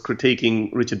critiquing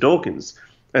Richard Dawkins,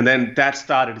 and then that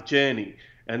started a journey.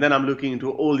 And then I'm looking into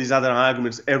all these other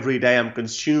arguments every day. I'm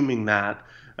consuming that,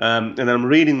 and then I'm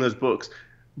reading those books.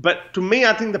 But to me,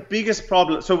 I think the biggest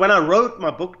problem. So when I wrote my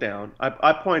book down,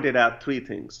 I pointed out 3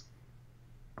 things.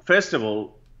 First of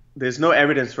all, there's no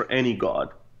evidence for any God.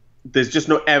 There's just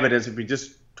no evidence. If we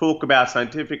just talk about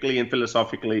scientifically and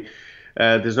philosophically,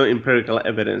 there's no empirical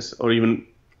evidence, or even,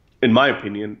 in my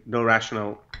opinion, no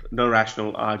rational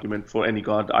argument for any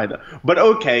God either. But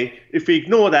okay, if we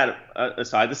ignore that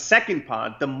aside, the second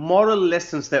part, the moral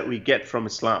lessons that we get from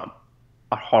Islam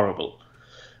are horrible.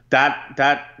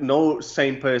 That no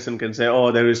sane person can say,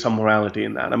 oh, there is some morality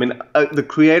in that. I mean, the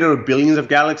creator of billions of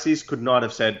galaxies could not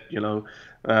have said,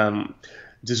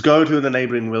 just go to the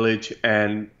neighboring village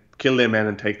and kill their men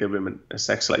and take their women as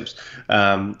sex slaves,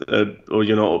 or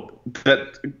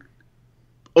that.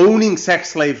 owning sex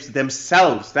slaves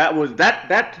themselves. That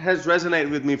has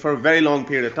resonated with me for a very long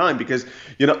period of time, because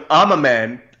I'm a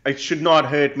man. It should not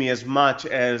hurt me as much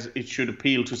as it should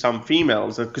appeal to some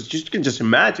females, because you can just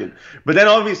imagine. But then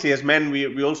obviously as men,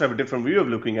 we also have a different view of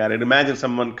looking at it. Imagine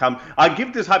someone come. I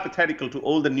give this hypothetical to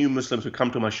all the new Muslims who come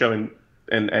to my show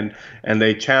and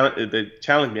they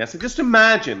challenge me. I said, just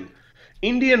imagine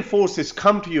Indian forces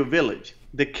come to your village.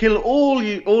 They kill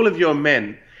all of your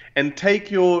men and take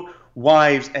your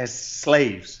wives as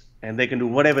slaves, and they can do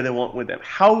whatever they want with them.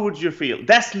 How would you feel?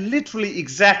 That's literally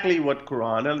exactly what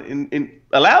Quran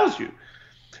allows you.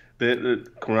 The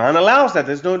Quran allows that.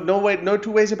 There's no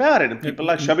two ways about it. And people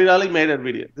like Shabir Ali made a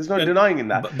video. There's no denying in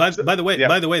that. By the way,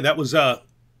 that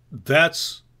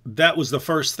was the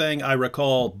first thing I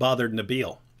recall bothered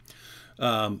Nabil,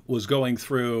 was going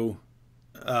through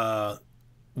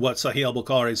what Sahih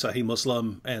al-Bukhari, Sahih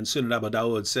Muslim, and Sunan Abu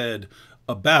Dawud said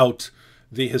about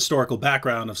the historical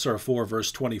background of Surah 4,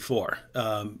 verse 24.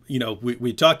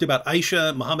 We talked about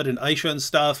Aisha, Muhammad and Aisha and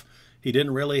stuff. He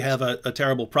didn't really have a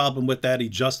terrible problem with that. He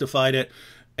justified it,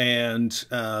 and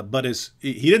but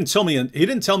he didn't tell me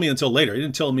until later. He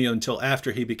didn't tell me until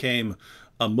after he became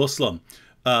a Muslim.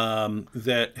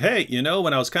 That, hey,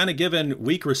 when I was kind of given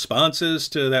weak responses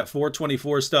to that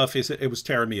 424 stuff, he said it was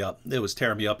tearing me up. It was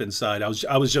tearing me up inside. I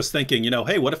was just thinking,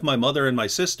 hey, what if my mother and my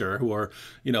sister, who are,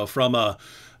 from a,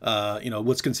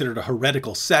 what's considered a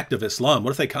heretical sect of Islam, what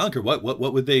if they conquer? What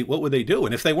would they do?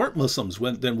 And if they weren't Muslims,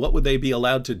 then what would they be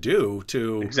allowed to do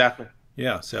to? Exactly.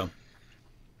 Yeah. So.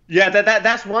 Yeah,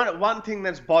 that's one thing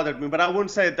that's bothered me, but I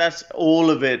wouldn't say that's all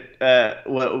of it.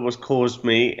 What was caused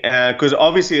me, because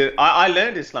obviously I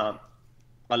learned Islam,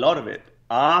 a lot of it,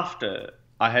 after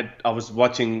I was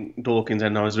watching Dawkins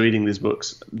and I was reading these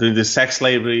books. The sex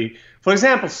slavery, for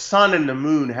example, sun and the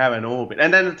moon have an orbit,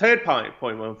 and then the third point.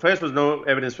 Well, first was no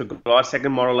evidence for God,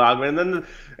 second moral argument, and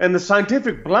then the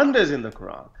scientific blunders in the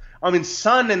Quran. I mean,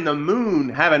 sun and the moon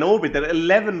have an orbit. There are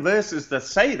 11 verses that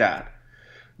say that.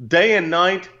 Day and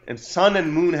night, and sun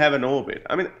and moon have an orbit.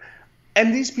 I mean,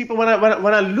 and these people, when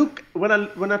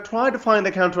I tried to find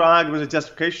the counter arguments and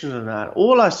justifications of that,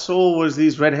 all I saw was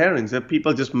these red herrings. That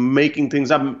people just making things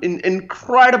up, in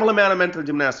incredible amount of mental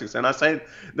gymnastics. And I say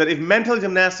that if mental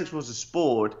gymnastics was a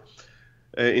sport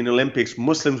in Olympics,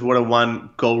 Muslims would have won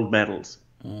gold medals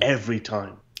every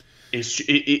time.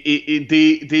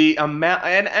 The amount,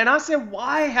 and I said,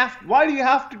 why do you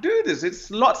have to do this? It's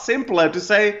a lot simpler to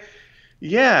say,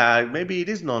 yeah, maybe it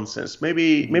is nonsense.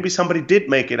 Maybe somebody did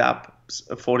make it up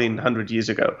 1,400 years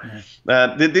ago.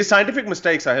 The scientific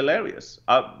mistakes are hilarious.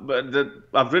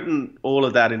 I've written all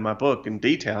of that in my book in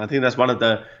detail. I think that's one of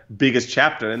the biggest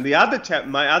chapters. And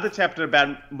my other chapter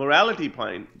about morality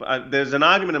point, there's an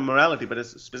argument of morality, but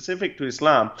it's specific to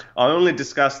Islam. I only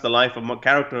discuss the life of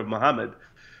character of Muhammad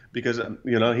because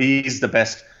he's the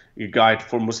best guide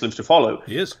for Muslims to follow.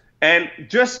 He is. And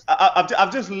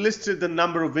I've just listed the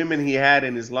number of women he had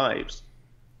in his lives,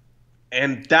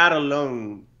 and that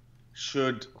alone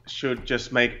should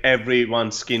just make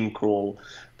everyone's skin crawl.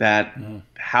 That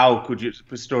how could you?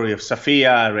 The story of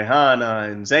Safiya,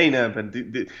 Rihanna, and Zainab,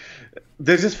 and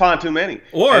there's just far too many.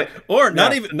 Or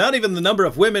not even the number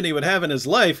of women he would have in his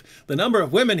life. The number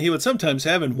of women he would sometimes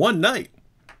have in one night.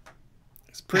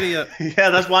 It's pretty. Yeah,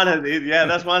 that's one hadith. Yeah,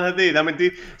 that's one hadith. I mean,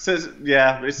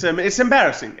 it's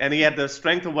embarrassing. And he had the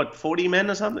strength of 40 men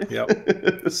or something.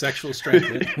 Yep. Sexual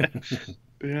strength.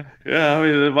 Yeah. I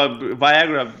mean,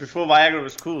 Viagra before Viagra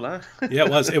was cool, huh? Yeah,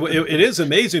 it was. It is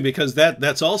amazing because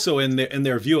that's also in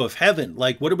their view of heaven.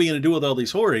 Like, what are we going to do with all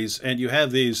these houris? And you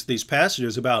have these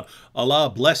passages about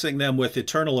Allah blessing them with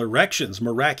eternal erections,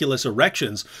 miraculous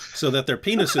erections, so that their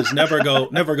penises never go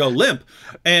limp.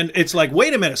 And it's like,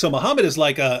 wait a minute. So Muhammad is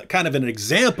like a kind of an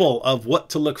example of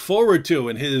what to look forward to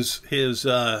in his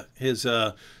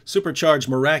supercharged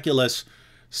miraculous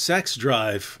sex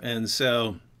drive. And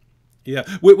so. Yeah,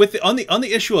 on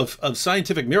the issue of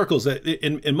scientific miracles, that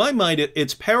in my mind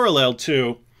it's parallel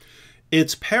to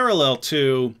the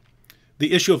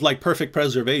issue of like perfect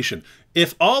preservation.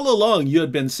 If all along you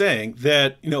had been saying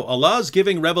that Allah's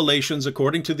giving revelations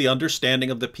according to the understanding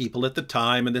of the people at the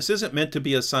time, and this isn't meant to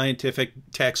be a scientific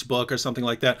textbook or something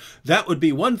like that, that would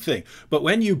be one thing. But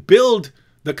when you build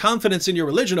the confidence in your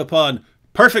religion upon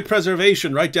perfect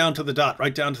preservation, right down to the dot,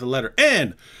 right down to the letter,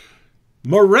 and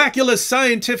miraculous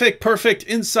scientific perfect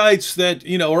insights that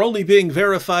are only being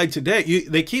verified today,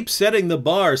 they keep setting the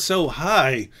bar so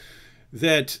high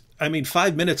that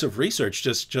 5 minutes of research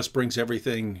just brings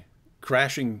everything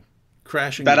crashing.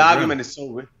 That argument is so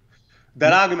weak.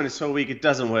 That argument is so weak, it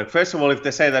doesn't work. First of all, if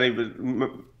they say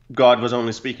that God was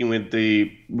only speaking with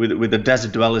the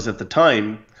desert dwellers at the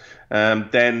time,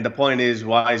 then the point is,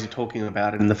 why is he talking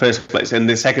about it in the first place? And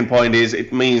the second point is,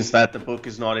 it means that the book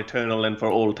is not eternal and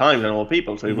for all time and all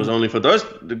people. So it was only for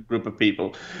the group of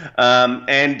people.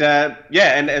 And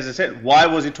as I said, why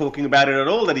was he talking about it at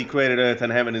all, that he created earth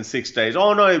and heaven in 6 days?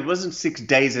 Oh, no, it wasn't 6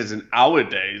 days as in our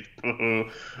days.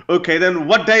 Okay, then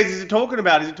what days is he talking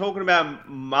about? Is he talking about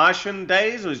Martian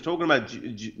days, or is he talking about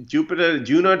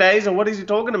Juno days, or what is he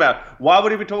talking about? Why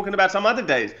would he be talking about some other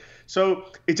days? So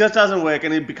it just doesn't work,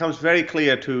 and it becomes very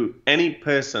clear to any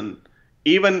person,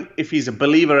 even if he's a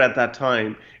believer at that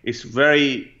time, it's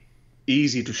very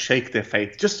easy to shake their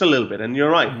faith just a little bit. And you're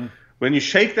right. When you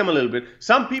shake them a little bit,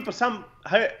 some people,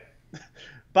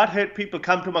 butthurt people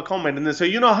come to my comment and they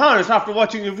say, Harris, after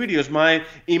watching your videos, my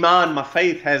iman, my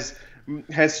faith has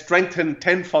strengthened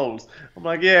tenfold. I'm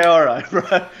like, yeah, all right.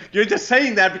 You're just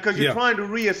saying that because you're trying to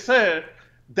reassert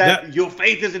that your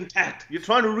faith is intact. You're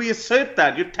trying to reassert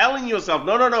that. You're telling yourself,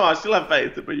 no, I still have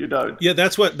faith, but you don't. Yeah,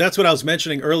 that's what I was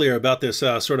mentioning earlier about this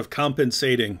sort of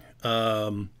compensating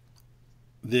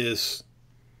this.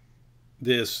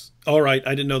 All right,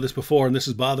 I didn't know this before, and this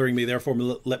is bothering me. Therefore,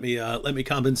 let me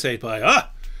compensate by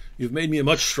you've made me a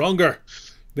much stronger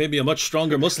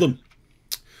Muslim.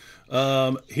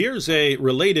 Here's a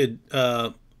related.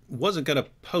 Wasn't going to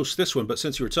post this one, but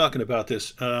since you were talking about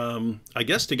this, I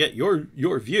guess to get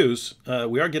your views,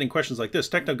 we are getting questions like this.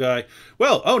 Techno guy,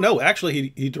 well, oh no,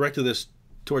 actually he directed this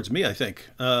towards me, I think.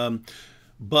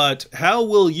 But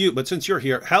since you're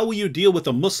here, how will you deal with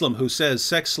a Muslim who says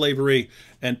sex slavery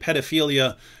and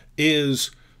pedophilia is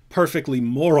perfectly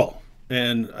moral?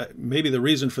 And maybe the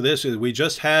reason for this is we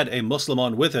just had a Muslim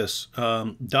on with us,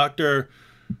 Dr.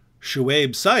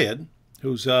 Shuaib Syed,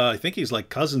 who's, I think he's like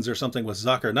cousins or something with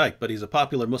Zakir Naik, but he's a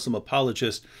popular Muslim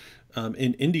apologist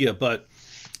in India. But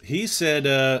he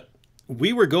said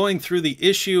we were going through the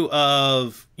issue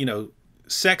of,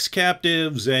 sex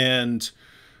captives and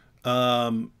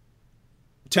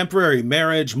temporary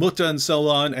marriage, mutta and so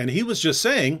on. And he was just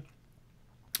saying,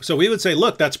 so we would say,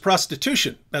 look, that's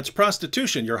prostitution. That's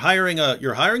prostitution. You're hiring a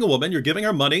woman, you're giving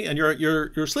her money, and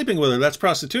you're sleeping with her. That's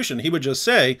prostitution. He would just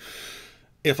say,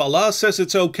 if Allah says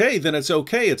it's okay, then it's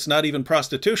okay. It's not even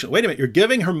prostitution. Wait a minute. You're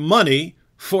giving her money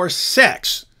for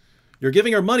sex. You're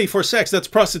giving her money for sex. That's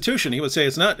prostitution. He would say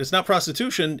it's not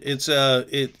prostitution. It's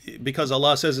because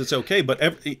Allah says it's okay. But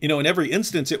in every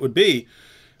instance, it would be,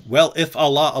 well, if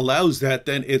Allah allows that,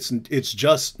 then it's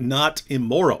just not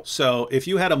immoral. So if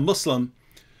you had a Muslim,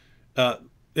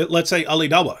 let's say Ali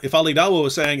Dawa, if Ali Dawa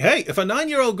was saying, hey, if a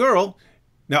 9-year-old girl.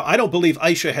 Now, I don't believe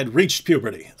Aisha had reached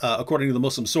puberty, according to the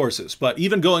Muslim sources. But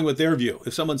even going with their view,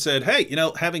 if someone said, hey,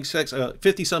 having sex, a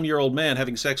 50-some-year-old man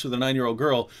having sex with a 9-year-old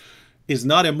girl is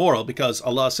not immoral because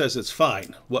Allah says it's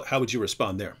fine, how would you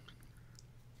respond there?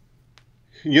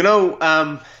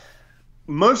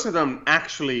 Most of them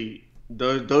actually,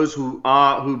 those who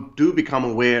do become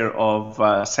aware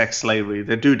of sex slavery,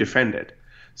 they do defend it.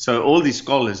 So all these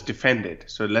scholars defend it.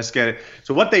 So let's get it.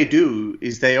 So what they do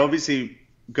is they obviously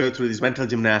go through these mental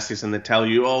gymnastics and they tell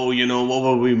you, what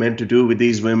were we meant to do with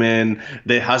these women?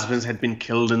 Their husbands had been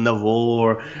killed in the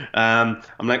war. I'm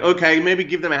like, okay, maybe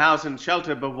give them a house and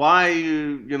shelter, but why are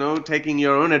you, taking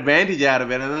your own advantage out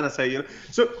of it? And then I say,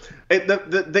 so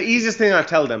the easiest thing I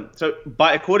tell them, so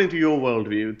according to your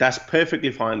worldview, that's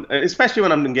perfectly fine, especially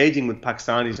when I'm engaging with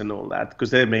Pakistanis and all that, because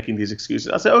they're making these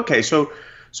excuses. I say, okay, so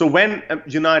when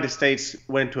United States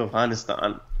went to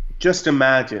Afghanistan, just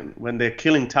imagine when they're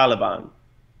killing Taliban,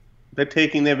 they're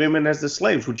taking their women as the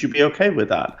slaves. Would you be okay with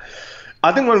that?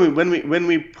 I think when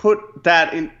we put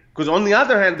that in, because on the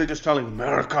other hand, they're just telling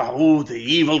America, oh, the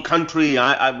evil country.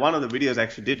 One of the videos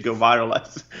actually did go viral. I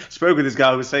spoke with this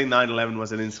guy who was saying 9/11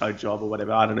 was an inside job or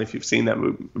whatever. I don't know if you've seen that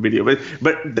video,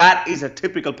 but that is a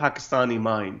typical Pakistani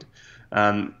mind.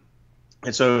 And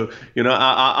so,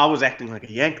 I was acting like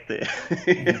a Yank there.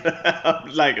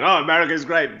 Like, America is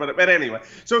great. But anyway,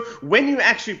 so when you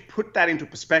actually put that into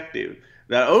perspective,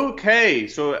 that, okay,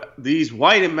 so these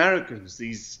white Americans,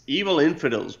 these evil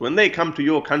infidels, when they come to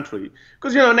your country,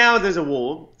 because, now there's a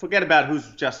war, forget about who's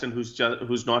just and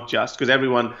who's not just,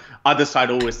 because other side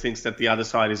always thinks that the other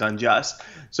side is unjust.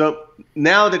 So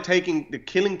now they're killing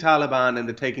Taliban and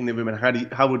they're taking the women.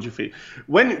 How would you feel?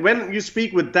 When you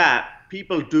speak with that,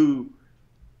 people do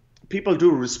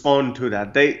respond to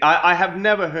that. I have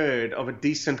never heard of a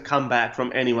decent comeback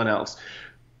from anyone else.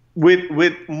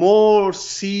 With more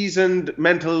seasoned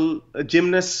mental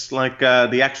gymnasts, like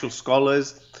the actual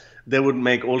scholars, they would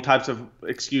make all types of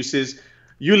excuses.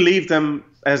 You leave them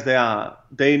as they are.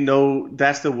 They know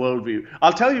that's the worldview.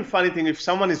 I'll tell you a funny thing. If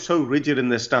someone is so rigid in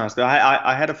their stance,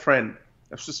 I had a friend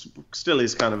Still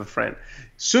is kind of a friend.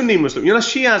 Sunni Muslim,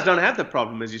 Shias don't have the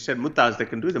problem, as you said, Muttas, they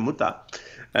can do the Mutta.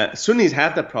 Sunnis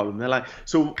have the problem. They're like,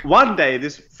 so one day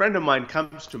this friend of mine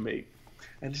comes to me,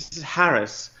 and this is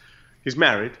Harris. He's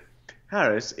married.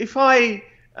 Harris, if I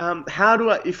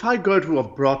go to a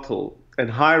brothel and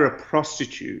hire a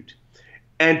prostitute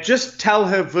and just tell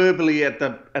her verbally at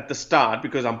the start,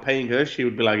 because I'm paying her, she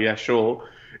would be like, yeah, sure.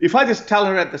 If I just tell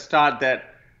her at the start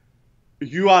that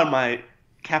you are my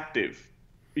captive,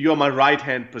 you're my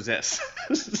right-hand possessor.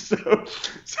 so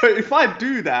if I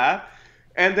do that,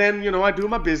 and then, I do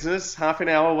my business, half an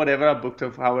hour, whatever I booked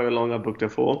her for, however long I booked her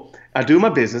for, I do my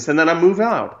business, and then I move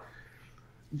out.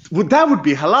 That would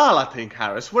be halal, I think,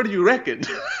 Harris. What do you reckon?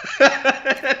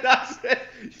 I said,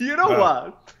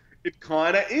 what? It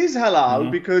kind of is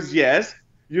halal because, yes,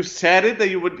 you've said it that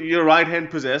you're right-hand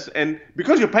possessed, and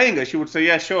because you're paying her, she would say,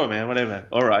 yeah, sure, man, whatever.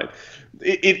 All right.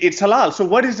 It's halal. So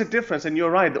what is the difference? And you're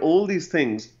right, all these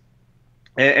things,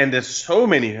 and there's so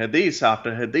many hadiths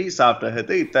after hadith after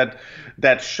hadith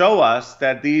that show us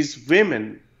that these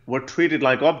women were treated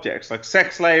like objects, like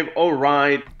sex slave, all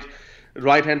right,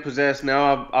 right-hand possessed,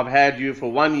 now I've had you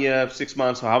for 1 year, 6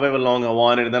 months, or however long I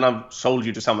wanted, and then I've sold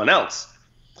you to someone else.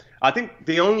 I think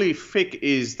the only fiqh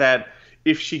is that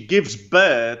if she gives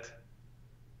birth,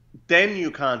 then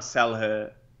you can't sell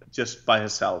her just by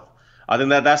herself. I think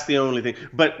that's the only thing.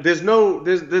 But there's no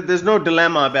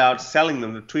dilemma about selling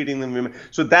them, treating them women.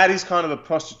 So that is kind of a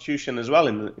prostitution as well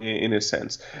in a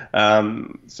sense.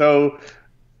 So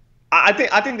I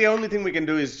think the only thing we can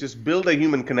do is just build a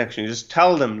human connection. Just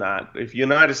tell them that if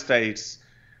United States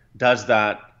does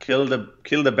that, kill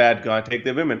the bad guy, take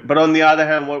their women. But on the other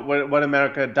hand, what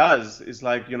America does is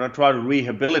like, try to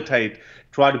rehabilitate,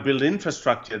 try to build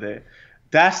infrastructure there.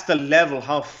 That's the level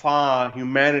how far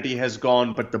humanity has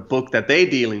gone. But the book that they're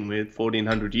dealing with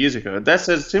 1400 years ago, that's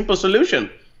a simple solution.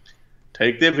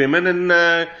 Take their women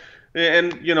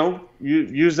and you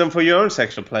use them for your own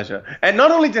sexual pleasure. And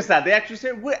not only just that, they actually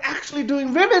say, we're actually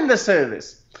doing women the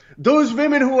service. Those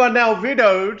women who are now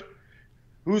widowed,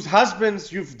 whose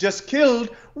husbands you've just killed,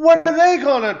 what are they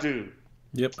gonna do?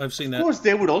 Yep, I've seen that. Of course,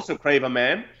 they would also crave a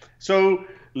man. So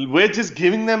we're just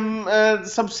giving them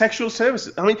some sexual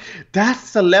services. I mean,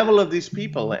 that's the level of these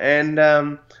people. And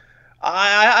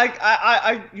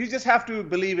you just have to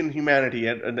believe in humanity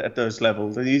at those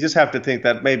levels. You just have to think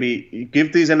that maybe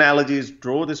give these analogies,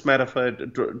 draw this metaphor,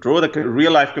 draw the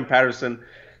real life comparison.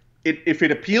 If it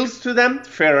appeals to them,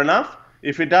 fair enough.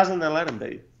 If it doesn't, then let them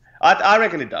be. I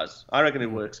reckon it does. I reckon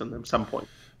it works on them some point.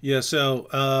 Yeah. So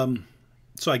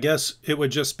I guess it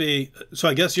would just be. So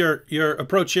I guess your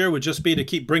approach here would just be to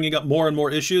keep bringing up more and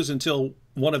more issues until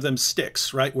one of them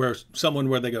sticks, right? Where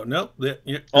they go, no,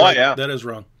 that is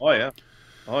wrong. Oh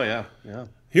yeah.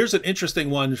 Here's an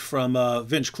interesting one from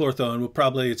Vince Clortho, and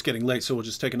it's getting late, so we'll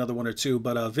just take another one or two.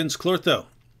 But Vince Clortho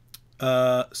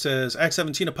says, Act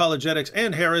 17 Apologetics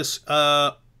and Harris,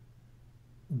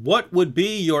 what would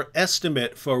be your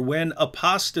estimate for when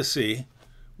apostasy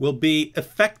will be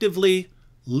effectively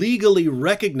legally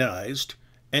recognized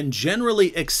and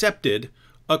generally accepted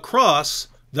across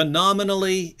the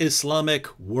nominally Islamic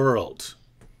world?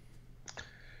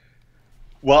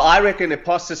 Well, I reckon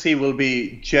apostasy will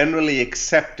be generally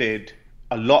accepted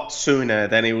a lot sooner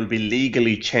than it will be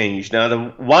legally changed. Now, the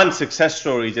one success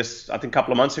story just, I think, a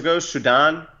couple of months ago,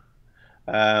 Sudan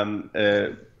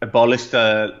abolished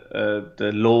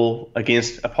the law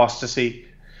against apostasy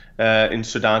in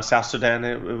Sudan, South Sudan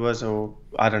it was, or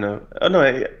I don't know. Oh,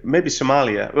 no, maybe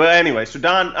Somalia. Well, anyway,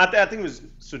 Sudan, I think it was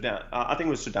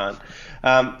Sudan.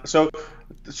 So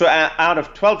out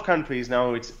of 12 countries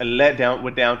now, we're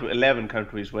down to 11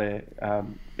 countries where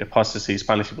apostasy is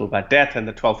punishable by death, and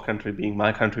the 12th country being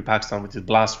my country, Pakistan, which is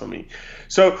blasphemy.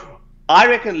 So I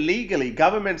reckon legally,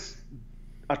 governments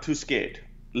are too scared.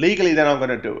 Legally, they're not going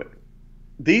to do it.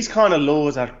 These kind of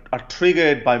laws are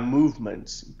triggered by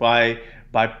movements, by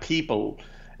people.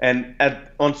 And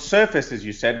on surface, as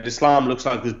you said, Islam looks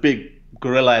like this big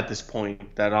gorilla at this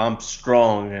point, that I'm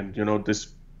strong and,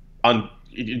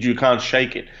 you can't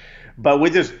shake it. But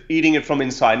we're just eating it from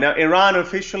inside. Now, Iran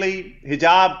officially,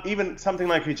 hijab, even something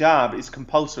like hijab, is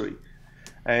compulsory.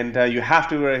 And you have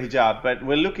to wear a hijab. But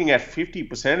we're looking at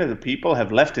 50% of the people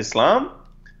have left Islam.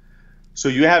 So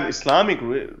you have Islamic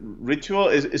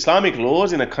Islamic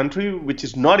laws in a country which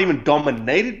is not even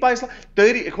dominated by Islam.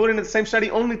 According to the same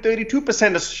study, only 32%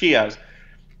 are Shias.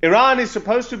 Iran is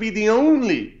supposed to be the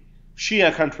only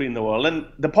Shia country in the world, and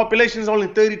the population is only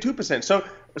 32%.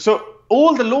 So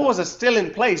all the laws are still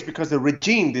in place because the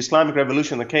regime, the Islamic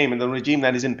revolution that came, and the regime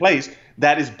that is in place,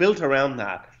 that is built around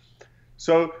that.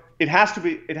 So it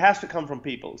has to come from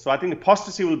people. So I think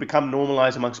apostasy will become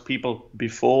normalized amongst people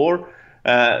before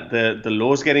the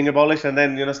laws getting abolished, and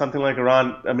then something like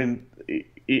Iran. I mean,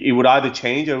 it would either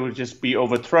change or it would just be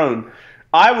overthrown.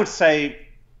 I would say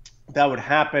that would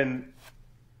happen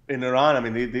in Iran. I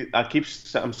mean,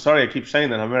 I'm sorry I keep saying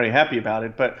that. I'm very happy about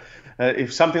it, but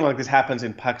if something like this happens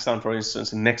in Pakistan, for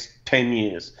instance, in the next 10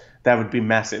 years, that would be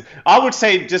massive. I would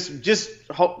say just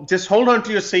hold on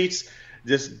to your seats.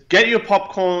 Just get your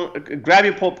popcorn, grab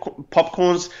your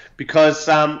popcorns, because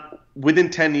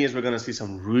within 10 years we're going to see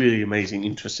some really amazing,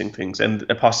 interesting things, and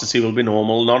apostasy will be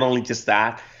normal. Not only just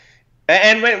that,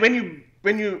 and when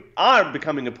you are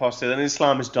becoming apostate, then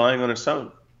Islam is dying on its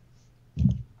own.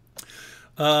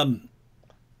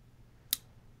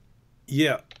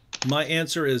 Yeah, my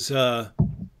answer is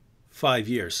 5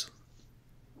 years.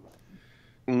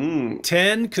 10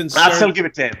 I'll still give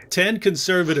it 10. 10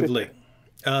 conservatively.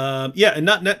 Yeah, and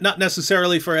not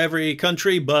necessarily for every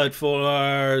country, but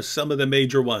for some of the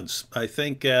major ones. I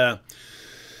think, yeah,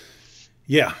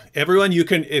 everyone, you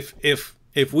can, if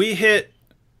we hit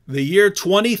the year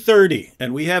 2030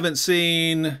 and we haven't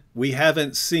seen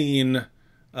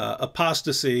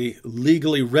apostasy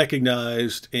legally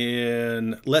recognized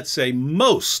in, let's say,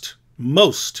 most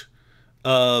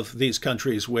of these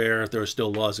countries where there are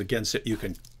still laws against it, you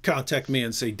can contact me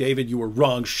and say, David, you were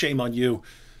wrong. Shame on you.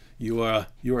 You are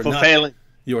not failing.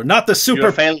 You are not the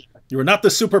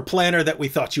super planner that we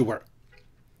thought you were.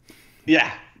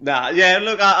 Yeah. Yeah.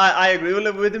 Look, I agree.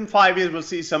 Within 5 years, we'll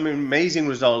see some amazing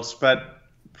results. But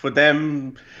for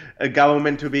them, a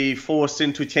government to be forced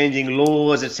into changing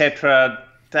laws, etc.,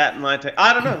 that might take,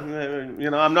 I don't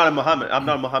know. I'm not a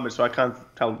Muhammad, so I can't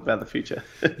tell about the future.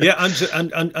 Yeah,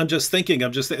 I'm just thinking.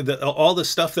 All the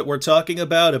stuff that we're talking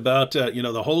about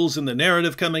the holes in the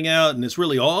narrative coming out, and it's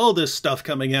really all this stuff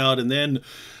coming out, and then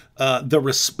the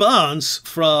response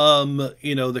from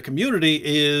the community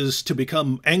is to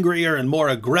become angrier and more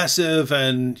aggressive,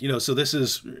 and so this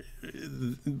is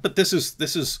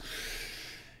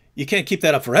you can't keep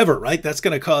that up forever, right? That's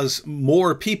going to cause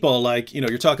more people, like,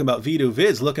 you're talking about Vidu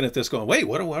Vids looking at this going, wait,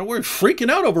 what are we freaking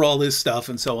out over all this stuff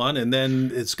and so on. And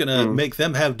then it's going to make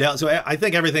them have doubt. So I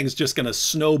think everything's just going to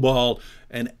snowball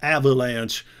and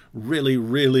avalanche really,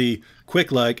 really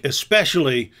quick, like,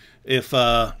 especially if,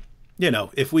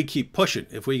 if we keep pushing,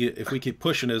 if we keep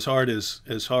pushing as hard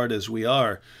as we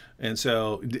are. And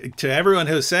so to everyone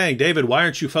who's saying, David, why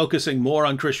aren't you focusing more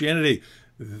on Christianity?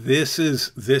 This is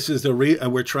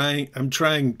the I'm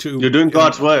trying to. You're doing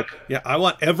God's work. Yeah, I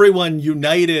want everyone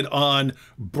united on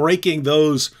breaking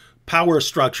those power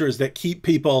structures that keep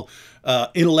people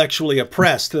intellectually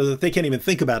oppressed, so that they can't even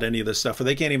think about any of this stuff, or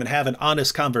they can't even have an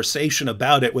honest conversation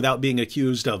about it without being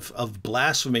accused of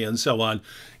blasphemy and so on.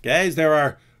 Guys, there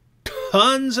are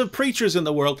tons of preachers in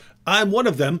the world. I'm one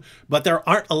of them, but there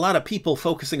aren't a lot of people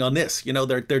focusing on this.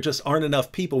 There just aren't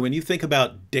enough people. When you think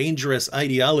about dangerous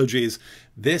ideologies,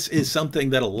 this is something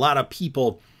that a lot of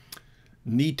people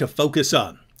need to focus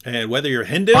on. And whether you're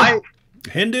Hindu,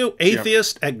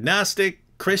 atheist, agnostic,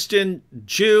 Christian,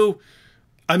 Jew,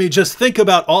 I mean, just think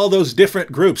about all those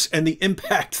different groups and the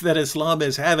impact that Islam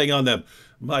is having on them.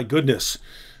 My goodness.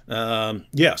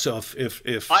 Yeah, so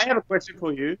if I have a question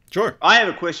for you. Sure. I have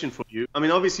a question for you. I mean,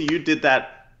 obviously you did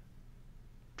that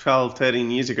 12,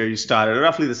 13 years ago. You started at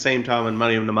roughly the same time when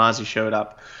Mariam Namazi showed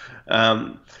up.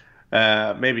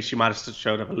 Maybe she might have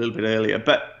showed up a little bit earlier.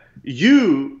 But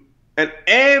you and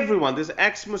everyone, this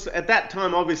ex-Muslim, at that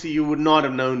time, obviously you would not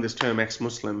have known this term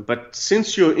ex-Muslim. But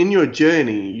since you're in your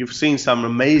journey, you've seen some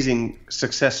amazing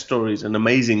success stories and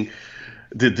amazing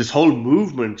this whole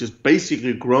movement just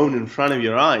basically grown in front of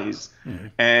your eyes.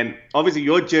 And obviously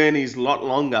your journey is a lot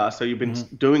longer. So you've been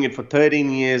doing it for 13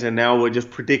 years, and now we're just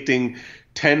predicting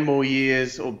 10 more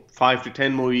years, or 5 to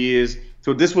 10 more years.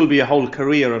 So this will be a whole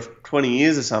career of 20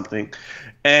 years or something.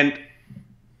 And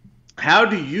how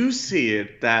do you see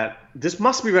it that this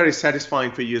must be very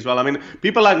satisfying for you as well? I mean,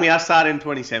 people like me, I started in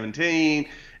 2017.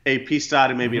 AP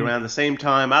started maybe around the same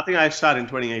time. I think I started in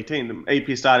 2018.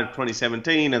 AP started in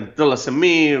 2017, and Abdullah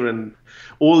Samir and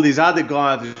all these other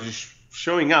guys are just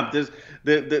showing up.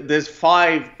 There's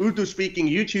 5 Urdu-speaking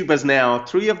YouTubers now,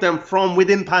 3 of them from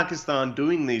within Pakistan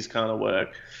doing these kind of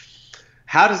work.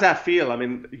 How does that feel? I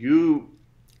mean, you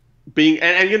being,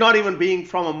 and you're not even being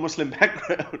from a Muslim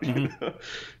background. You know?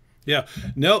 Yeah,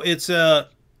 no, it's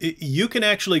you can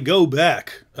actually go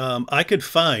back. I could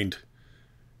find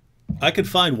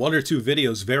 1 or 2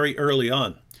 videos very early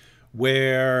on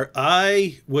where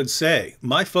I would say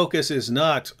my focus is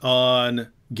not on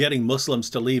getting Muslims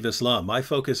to leave Islam. My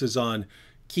focus is on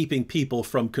keeping people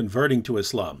from converting to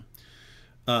Islam.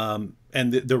 And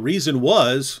the reason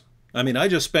was I mean, I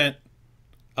just spent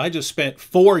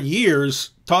 4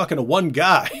 years talking to one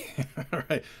guy,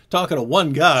 right? Talking to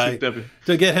one guy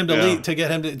to get him to leave, to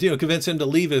get him to, convince him to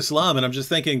leave Islam. And I'm just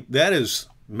thinking, that is,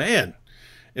 man,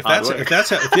 if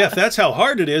that's how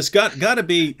hard it is, got to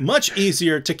be much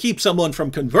easier to keep someone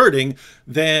from converting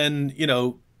than,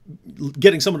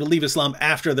 getting someone to leave Islam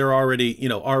after they're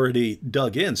already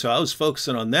dug in. So I was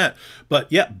focusing on that.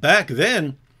 But yeah, back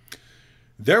then,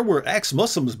 there were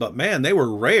ex-Muslims, but man, they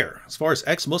were rare. As far as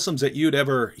ex-Muslims that you'd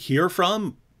ever hear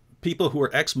from, people who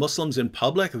were ex-Muslims in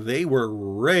public, they were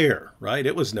rare, right?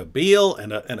 It was Nabil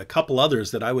and a couple others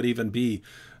that I would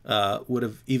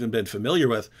have even been familiar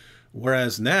with.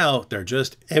 Whereas now they're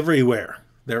just everywhere.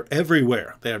 They're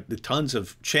everywhere. They have tons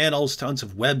of channels, tons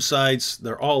of websites.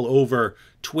 They're all over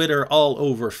Twitter, all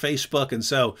over Facebook. And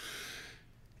so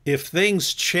if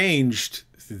things changed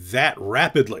that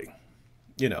rapidly,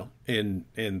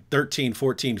 in 13,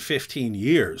 14, 15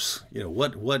 years,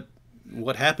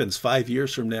 what happens 5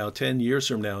 years from now, 10 years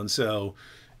from now? And so,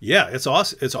 yeah, it's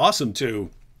awesome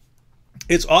to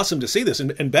see this.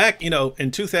 And back,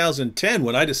 in 2010,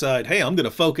 when I decide, hey, I'm going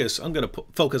to focus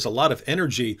a lot of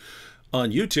energy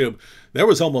on YouTube, there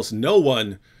was almost no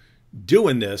one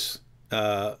doing this.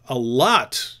 A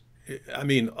lot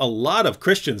of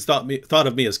Christians thought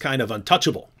of me as kind of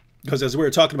untouchable, because as we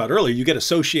were talking about earlier, you get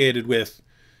associated with,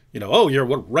 oh, you're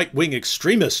a right-wing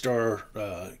extremist, or,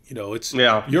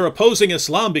 you're opposing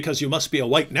Islam because you must be a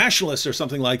white nationalist or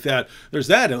something like that. There's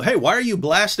that. And hey, why are you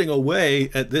blasting away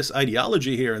at this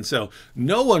ideology here? And so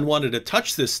no one wanted to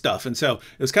touch this stuff. And so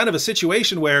it was kind of a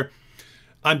situation where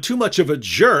I'm too much of a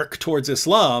jerk towards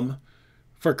Islam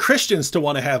for Christians to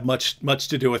want to have much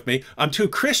to do with me. I'm too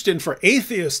Christian for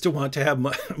atheists to want to have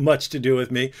much to do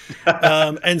with me.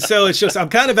 And so it's just, I'm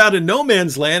kind of out in no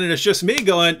man's land, and it's just me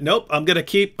going, nope, I'm going to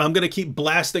keep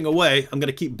blasting away. I'm going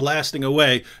to keep blasting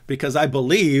away because I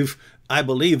believe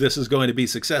this is going to be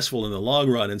successful in the long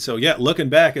run. And so, yeah, looking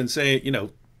back and saying,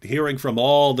 hearing from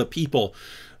all the people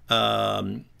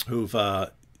who've,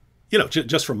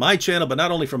 just from my channel, but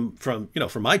not only from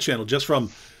my channel, just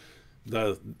from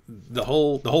the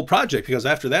whole project, because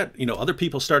after that, other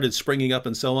people started springing up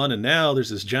and so on, and now there's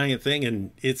this giant thing,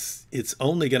 and it's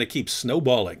only going to keep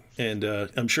snowballing. And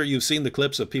I'm sure you've seen the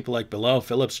clips of people like Bilal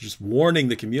Phillips just warning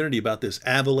the community about this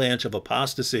avalanche of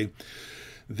apostasy.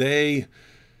 The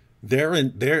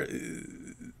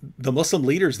Muslim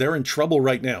leaders, they're in trouble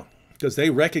right now because they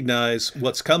recognize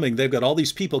what's coming. They've got all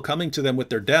these people coming to them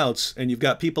with their doubts, and you've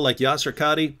got people like Yasser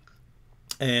Qadi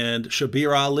and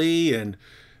Shabir Ali, and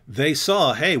they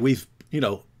saw, hey,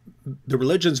 the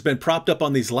religion's been propped up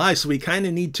on these lies, so we kind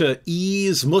of need to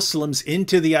ease Muslims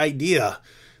into the idea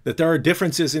that there are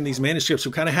differences in these manuscripts.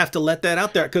 We kind of have to let that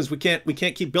out there because we can't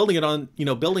keep building it on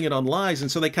lies.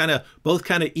 And so they both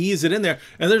ease it in there.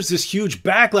 And there's this huge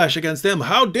backlash against them.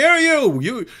 How dare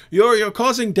you? You're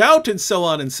causing doubt and so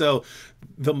on. And so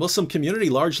the Muslim community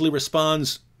largely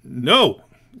responds, no,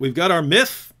 we've got our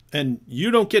myth, and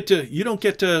you don't get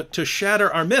to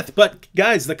shatter our myth. But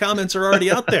guys, the comments are already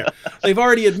out there. They've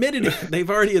already admitted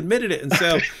it. And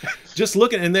so just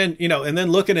looking, and then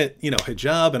looking at,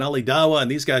 Hijab and Ali Dawa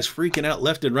and these guys freaking out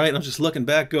left and right. And I'm just looking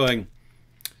back going,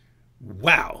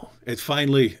 wow, it's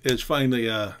finally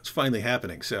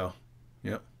happening. So,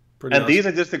 yeah. And awesome. These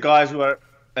are just the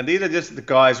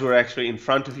guys who are actually in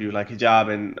front of you, like Hijab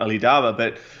and Ali Dawa.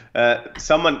 But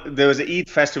there was an Eid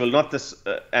festival, not this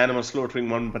animal slaughtering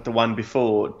one, but the one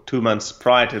before, 2 months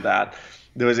prior to that.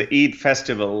 There was an Eid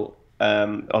festival,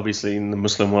 obviously in the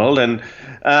Muslim world, and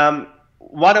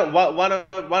one of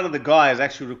the guys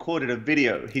actually recorded a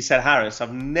video. He said, Harris,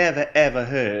 I've never ever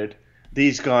heard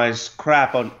these guys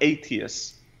crap on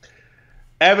atheists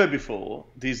ever before.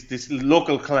 These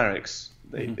local clerics.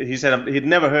 He said he'd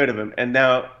never heard of him, and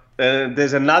now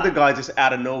there's another guy just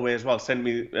out of nowhere as well sent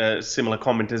me a similar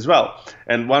comment as well,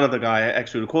 and one of the guy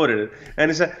actually recorded it, and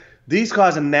he said these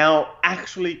guys are now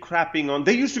actually crapping on.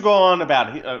 They used to go on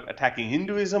about attacking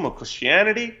Hinduism or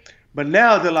Christianity, but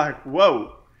now they're like,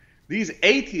 whoa, these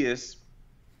atheists,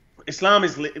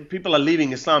 people are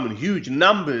leaving Islam in huge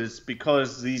numbers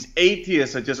because these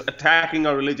atheists are just attacking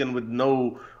our religion with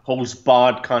no holds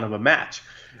barred kind of a match.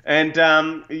 And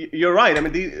you're right. I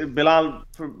mean, Bilal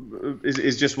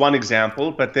is just one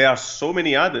example, but there are so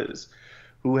many others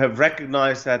who have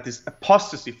recognized that this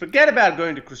apostasy, forget about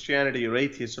going to Christianity or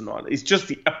atheist or not, it's just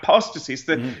the apostasy.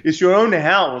 It's your own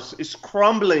house. It's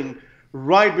crumbling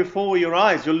right before your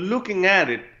eyes. You're looking at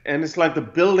it, and it's like the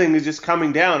building is just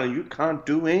coming down, and you can't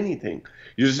do anything.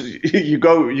 You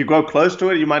go close to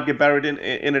it, you might get buried in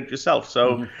it yourself.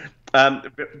 So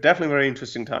definitely very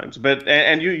interesting times. But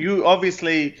and you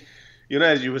obviously, you know,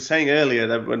 as you were saying earlier,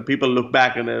 that when people look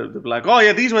back and they'll be like, oh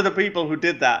yeah, these were the people who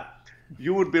did that,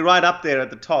 you would be right up there at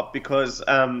the top because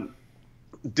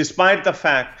despite the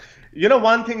fact, you know,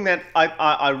 one thing that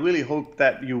I really hope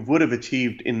that you would have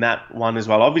achieved in that one as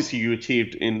well. Obviously, you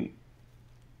achieved in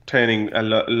turning a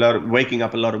lot of, waking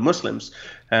up a lot of Muslims.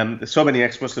 There's so many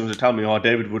ex-Muslims that tell me, "Oh,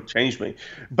 David would change me."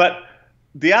 But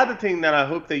the other thing that I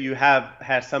hope that you have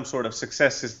had some sort of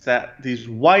success is that these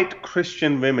white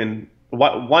Christian women,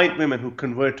 white women who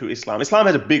convert to Islam. Islam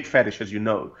has a big fetish, as you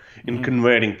know, in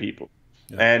converting people,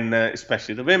 and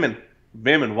especially the women.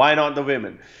 Women, why not the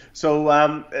women? So.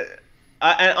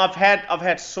 And I've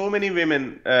had so many women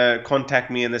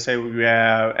contact me and they say,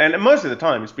 yeah, and most of the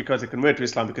time it's because they convert to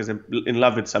Islam because they're in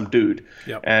love with some dude,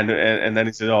 and then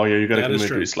he says, oh yeah, you got to convert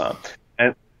to Islam,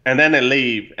 and then they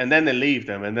leave, and then they leave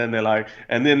them, and then they're like,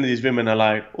 and then these women are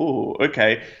like, oh,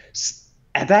 okay.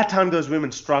 At that time, those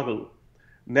women struggle.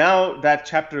 Now that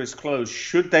chapter is closed,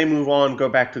 should they move on, go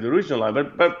back to the original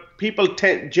line? But people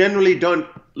generally don't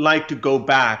like to go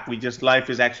back. Life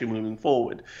is actually moving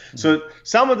forward. So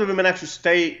some of the women actually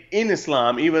stay in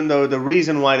Islam, even though the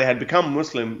reason why they had become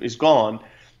Muslim is gone.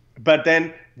 But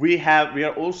then we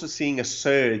are also seeing a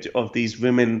surge of these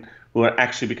women who are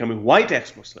actually becoming white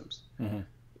ex-Muslims.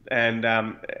 And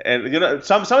you know,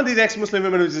 some of these ex-Muslim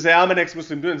women who just say, I'm an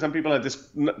ex-Muslim dude, and some people are just,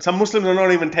 some Muslims are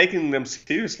not even taking them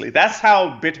seriously. That's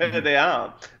how bitter they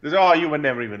are. They say, oh, you were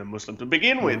never even a Muslim to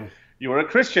begin with. You were a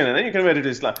Christian, and then you converted to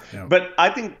Islam. But I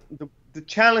think the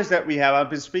challenge that we have, I've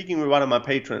been speaking with one of my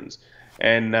patrons,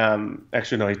 and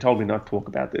actually, no, he told me not to talk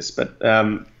about this, but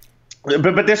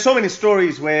there's so many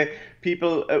stories where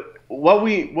people,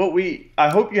 I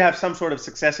hope you have some sort of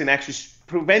success in actually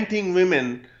preventing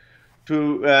women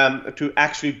to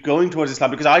actually going towards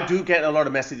Islam, because I do get a lot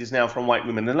of messages now from white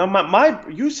women,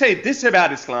 and you say this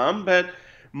about Islam, but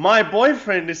my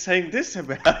boyfriend is saying this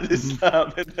about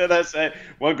Islam, and then I say,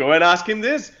 well, go and ask him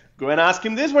this. Go and ask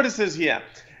him this, what it says here.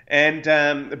 And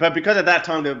but because at that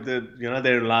time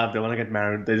they're in love, they want to get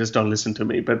married, they just don't listen to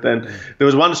me. But then there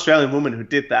was one Australian woman who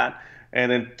did that,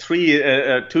 and then 2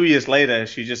 years later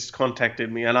she just contacted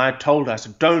me, and I told her, I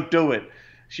said, don't do it.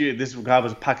 This guy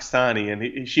was Pakistani,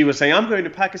 and she was saying, I'm going to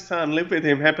Pakistan, live with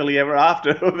him happily ever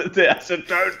after over there. I said,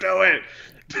 don't do it.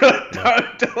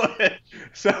 Don't do it.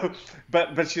 So,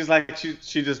 but she's like,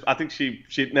 she just, I think she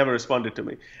never responded to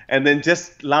me. And then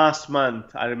just last month,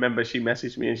 I remember she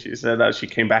messaged me and she said that she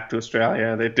came back to Australia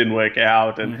and it didn't work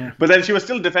out. And but then she was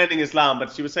still defending Islam,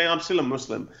 but she was saying, I'm still a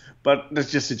Muslim, but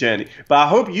that's just a journey. But I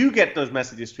hope you get those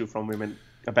messages too from women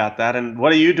about that. And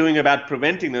what are you doing about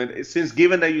preventing them, since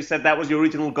given that you said that was your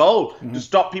original goal, to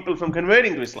stop people from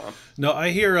converting to Islam? No, I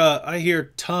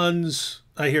hear tons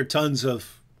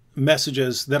of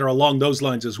messages that are along those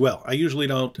lines as well. I usually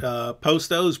don't post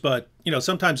those, but you know,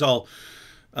 sometimes I'll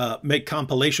make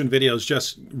compilation videos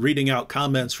just reading out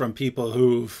comments from people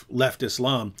who've left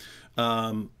Islam.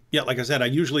 Yeah, like I said, I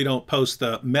usually don't post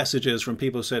the messages from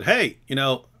people who said, hey, you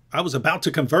know, I was about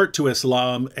to convert to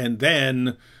Islam, and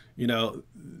then, you know,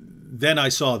 then I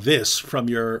saw this from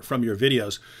your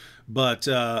videos. But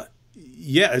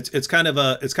yeah, it's kind of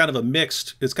a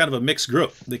mixed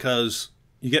group, because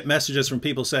you get messages from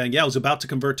people saying, yeah, I was about to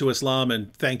convert to Islam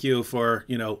and thank you for,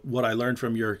 you know, what I learned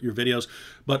from your videos,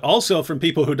 but also from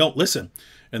people who don't listen.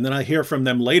 And then I hear from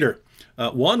them later.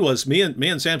 One was me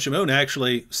and Sam Shamoun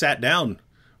actually sat down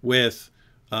with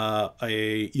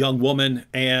a young woman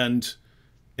and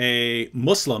a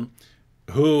Muslim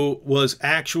who was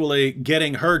actually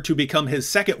getting her to become his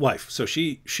second wife. So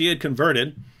she had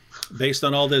converted based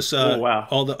on all this,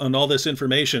 all this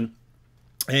information,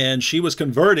 and she was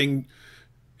converting.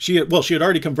 She had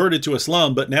already converted to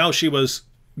Islam, but now she was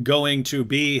going to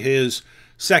be his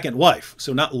second wife.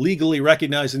 So not legally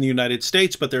recognized in the United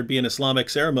States, but there'd be an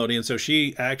Islamic ceremony. And so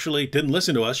she actually didn't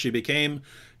listen to us. She became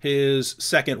his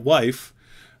second wife.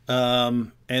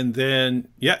 And then,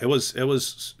 yeah, it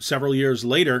was several years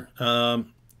later.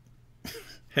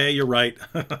 Hey, you're right.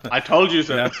 I told you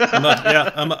so.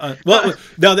 Well,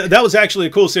 no, that was actually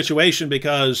a cool situation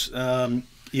because,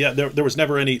 yeah, there was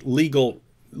never any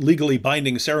legally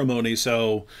binding ceremony.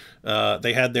 So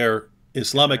they had their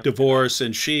Islamic divorce,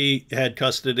 and she had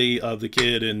custody of the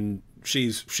kid, and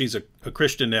she's a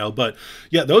Christian now. But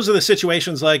yeah, those are the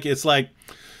situations. Like, it's like,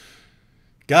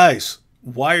 guys,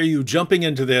 why are you jumping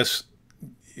into this?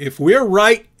 If we're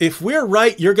right,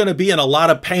 you're going to be in a lot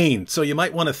of pain. So you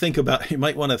might want to think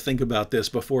about this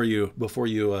before you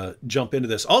jump into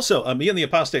this. Also, me and the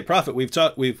Apostate Prophet, we've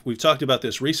talked about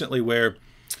this recently, where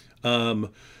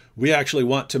we actually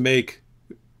want to make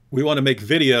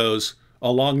videos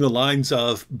along the lines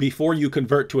of, before you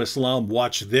convert to Islam,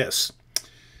 watch this.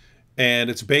 and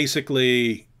it's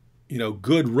basically, you know,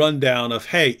 good rundown of,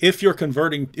 hey, if you're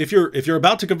converting, if you're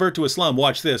about to convert to Islam,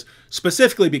 watch this,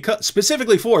 specifically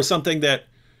for something that,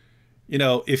 you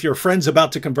know, if your friend's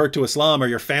about to convert to Islam or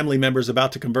your family member's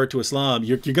about to convert to Islam,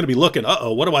 you're going to be looking,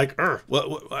 what do I,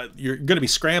 you're going to be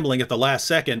scrambling at the last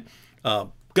second.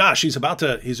 Gosh, he's about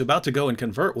to go and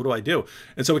convert. What do I do?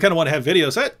 And so we kind of want to have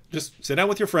videos. Hey, just sit down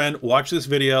with your friend, watch this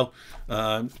video.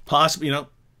 Possibly, you know,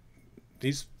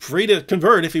 he's free to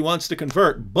convert if he wants to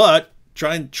convert, but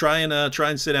try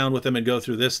and sit down with him and go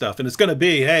through this stuff. And it's going to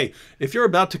be, hey, if you're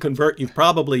about to convert, you've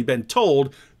probably been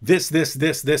told this,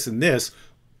 and this.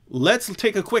 Let's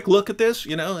take a quick look at this.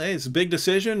 You know, hey, it's a big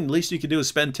decision. At least you can do is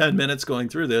spend 10 minutes going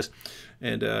through this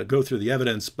and go through the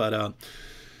evidence. But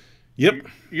yep.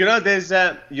 You know, there's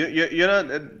there's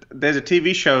a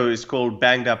TV show. It's called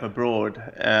Banged Up Abroad.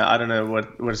 I don't know what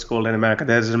it's called in America.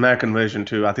 There's an American version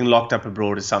too. I think Locked Up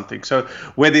Abroad is something. So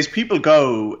where these people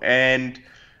go and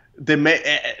they're on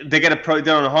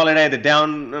a holiday, they're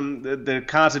down, the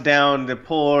cars are down, they're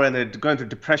poor, and they're going through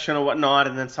depression or whatnot,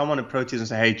 and then someone approaches and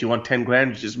says, hey, do you want 10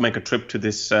 grand? Just make a trip to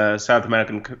this South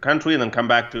American country and then come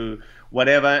back to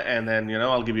whatever, and then, you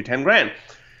know, I'll give you 10 grand.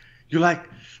 You're like,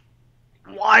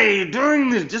 why are you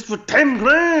doing this just for 10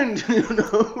 grand? You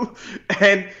know?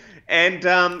 And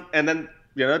then,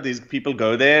 you know, these people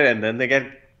go there and then they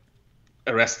get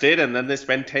arrested and then they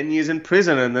spend 10 years in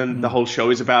prison, and then the whole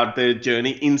show is about their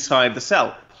journey inside the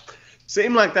cell.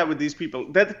 Same like that with these people.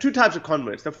 There are two types of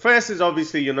converts. The first is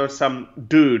obviously, you know, some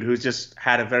dude who's just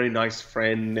had a very nice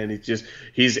friend and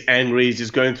he's angry, he's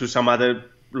just going through some other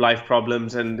life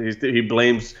problems, and he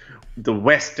blames the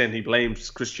West and he blames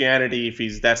Christianity.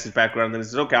 If that's his background, then he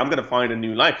says, okay, I'm going to find a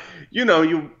new life. You know,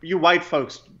 you white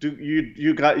folks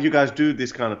you guys do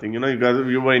this kind of thing. You know,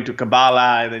 you went into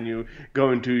Kabbalah and then you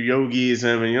go into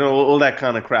yogism and, you know, all that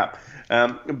kind of crap.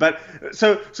 But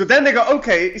so then they go,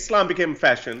 okay, Islam became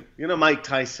fashion. You know, Mike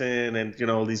Tyson and, you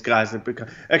know, all these guys that become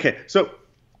okay. So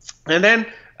and then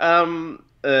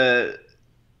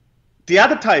the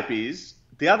other type is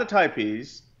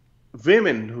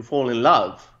women who fall in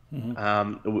love.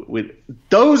 With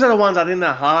those are the ones I think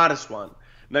the hardest one.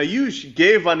 Now you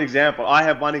gave one example. I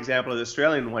have one example of the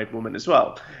Australian white woman as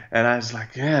well, and I was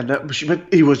like, yeah, no, but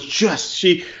it was just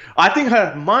I think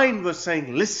her mind was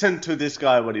saying, listen to this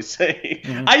guy, what he's saying.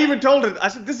 I even told her, I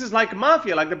said, this is like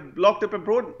mafia, like the Locked Up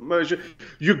Abroad version.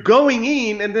 You're going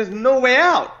in and there's no way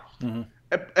out.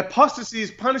 Apostasy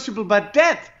is punishable by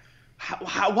death.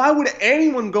 Why would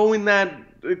anyone go in that?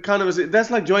 Kind of, that's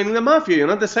like joining the mafia, you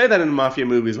know. They say that in mafia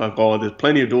movies, like, oh, there's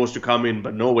plenty of doors to come in,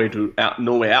 but no way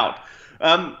out.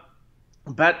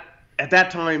 But at that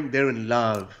time, they're in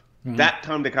love. That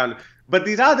time they can't. But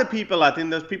these other people, I think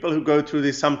those people who go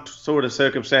through some sort of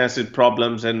circumstances,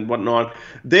 problems, and whatnot,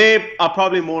 they are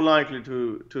probably more likely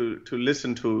to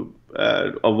listen to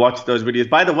or watch those videos.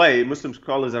 By the way, Muslim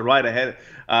scholars are right ahead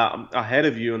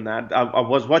of you on that. I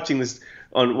was watching this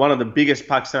on one of the biggest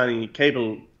Pakistani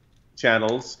cable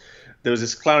channels. There was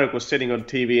this cleric was sitting on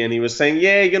TV and he was saying,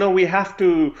 yeah, you know, we have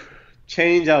to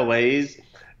change our ways.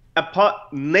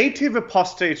 Native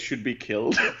apostates should be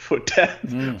killed for death.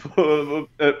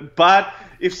 But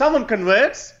if someone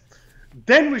converts,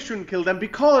 then we shouldn't kill them,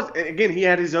 because, again, he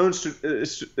had his own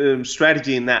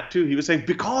strategy in that too. He was saying,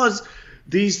 because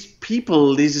these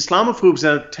people, these Islamophobes,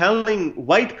 are telling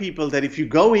white people that if you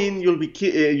go in,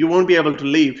 you won't be able to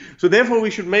leave. So therefore,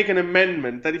 we should make an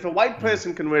amendment that if a white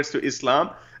person converts to Islam,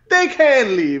 they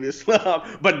can leave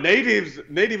Islam. But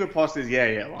native apostates,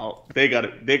 well, they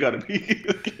gotta be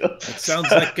killed.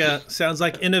 It sounds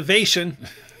like innovation.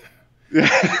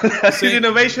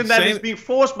 Innovation that is being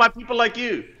forced by people like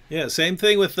you. Yeah, same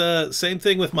thing with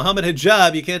Muhammad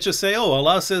hijab. You can't just say, "Oh,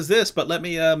 Allah says this," but let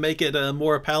me make it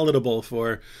more palatable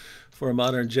for a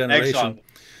modern generation. Exile.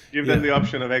 Give them the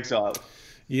option of exile.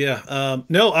 Yeah.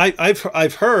 No,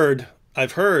 I've heard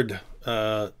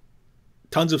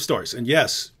tons of stories, and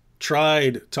yes,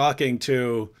 tried talking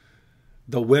to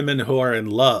the women who are in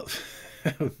love.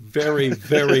 Very,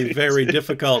 very, very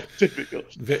difficult.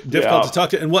 difficult to talk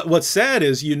to. And what's sad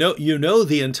is you know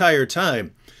the entire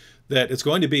time that it's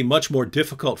going to be much more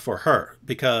difficult for her,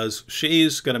 because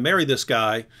she's going to marry this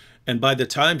guy, and by the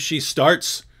time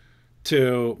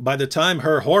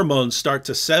her hormones start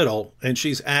to settle and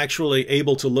she's actually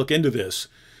able to look into this,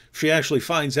 she actually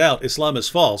finds out Islam is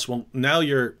false. Well, now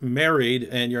you're married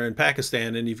and you're in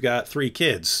Pakistan and you've got 3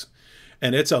 kids,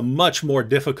 and it's a much more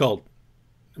difficult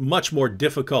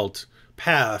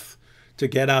path to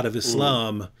get out of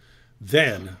Islam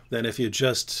than if you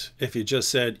just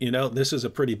said, you know, this is a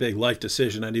pretty big life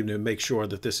decision. I need to make sure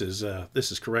that this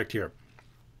is correct here.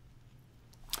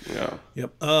 Yeah.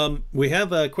 Yep. We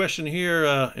have a question here.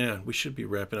 Yeah, we should be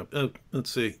wrapping up. Oh,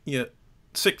 let's see. Yeah,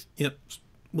 six. Yep.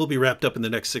 We'll be wrapped up in the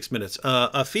next 6 minutes.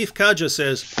 Afif Kaja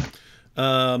says,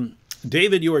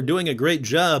 David, you are doing a great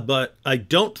job, but I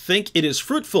don't think it is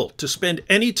fruitful to spend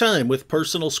any time with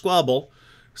personal squabble,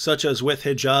 such as with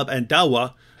hijab and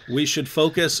dawah. We should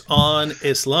focus on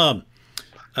Islam.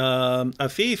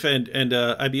 Afif, and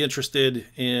I'd be interested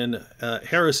in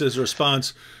Harris's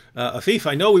response. Afif,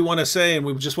 I know we want to say, and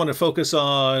we just want to focus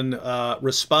on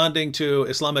responding to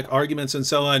Islamic arguments and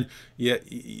so on. Yeah,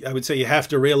 I would say you have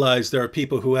to realize there are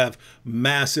people who have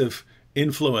massive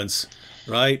influence,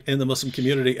 right, in the Muslim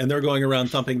community, and they're going around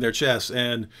thumping their chests.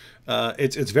 And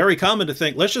it's very common to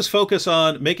think, let's just focus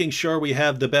on making sure we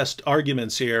have the best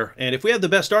arguments here. And if we have the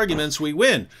best arguments, we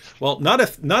win. Well, not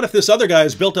if this other guy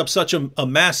has built up such a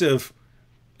massive,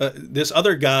 this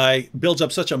other guy builds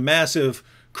up such a massive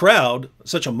crowd,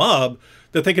 such a mob,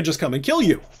 that they can just come and kill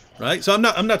you, right? So I'm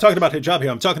not talking about hijab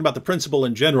here. I'm talking about the principle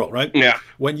in general, right? Yeah.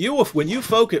 When you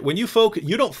focus,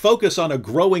 you don't focus on a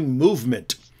growing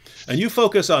movement, and you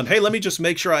focus on, hey, let me just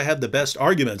make sure I have the best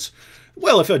arguments.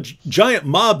 Well, if a giant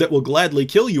mob that will gladly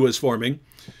kill you is forming,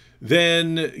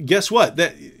 then guess what?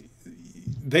 That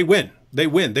they win. They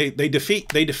win. They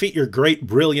defeat your great,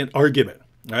 brilliant argument.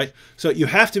 Right. So you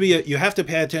have to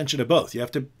pay attention to both. You have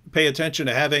to pay attention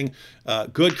to having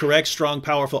good, correct, strong,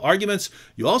 powerful arguments.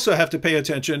 You also have to pay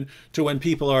attention to when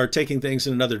people are taking things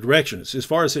in another direction. As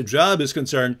far as hijab is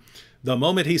concerned, the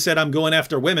moment he said, "I'm going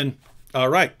after women," all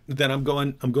right, then I'm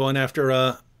going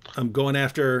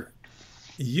after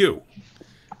you.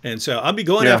 And so I'll be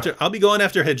going after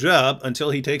hijab until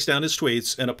he takes down his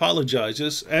tweets and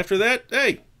apologizes. After that,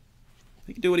 hey,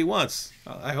 he can do what he wants.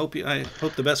 I hope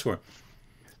the best for him.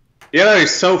 You know,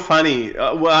 it's so funny.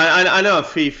 Well, I know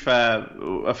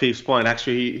Afif's point.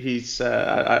 Actually,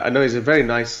 I know he's a very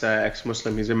nice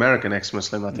ex-Muslim. He's American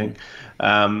ex-Muslim, I think.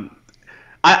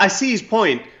 I see his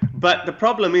point, but the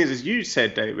problem is, as you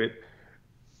said, David,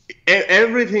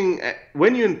 everything,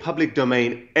 when you're in public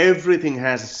domain, everything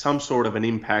has some sort of an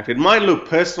impact. It might look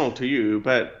personal to you,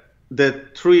 but the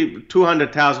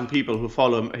 200,000 people who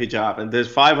follow hijab, and there's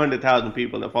 500,000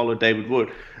 people that follow David Wood,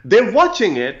 they're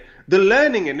watching it. They're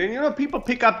learning it, and you know, people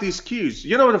pick up these cues.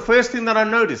 You know, the first thing that I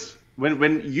noticed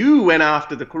when you went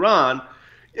after the Quran,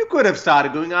 you could have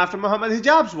started going after Muhammad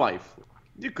Hijab's wife.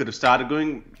 You could have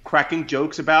started cracking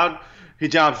jokes about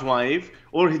Hijab's wife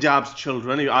or Hijab's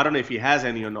children. I don't know if he has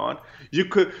any or not. You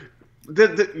could,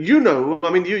 I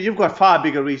mean, you've got far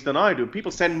bigger reach than I do.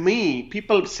 People send me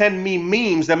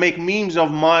memes. They make memes of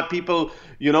my people,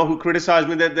 you know, who criticize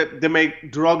me. They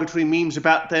make derogatory memes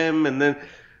about them, and then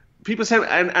people say,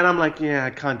 and I'm like, yeah,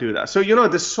 I can't do that. So, you know,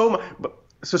 there's so much.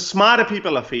 So smarter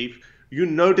people, Afif, you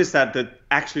notice that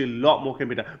actually a lot more can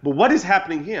be done. But what is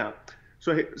happening here?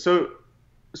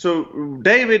 So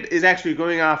David is actually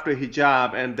going after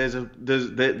hijab, and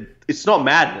it's not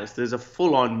madness. There's a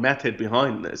full-on method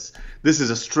behind this. This is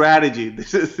a strategy.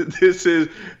 This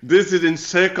is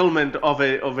encirclement of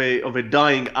a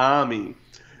dying army.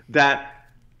 That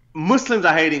Muslims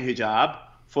are hating hijab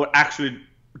for actually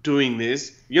doing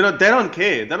this. You know, they don't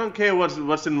care. They don't care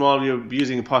what's involved. You're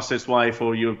abusing apostate's wife,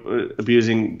 or you're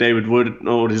abusing David Wood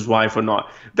or his wife or not.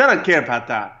 They don't care about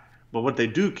that. But what they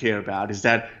do care about is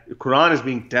that the Quran is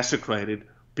being desecrated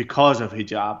because of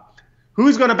hijab.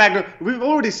 Who's going to back down? We've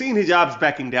already seen hijab's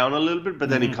backing down a little bit, but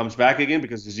then he comes back again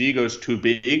because his ego is too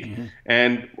big.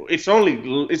 And it's only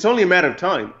a matter of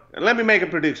time. And let me make a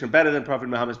prediction, better than Prophet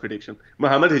Muhammad's prediction.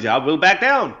 Muhammad hijab will back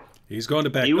down. He's going to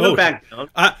back down. He will back down.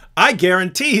 I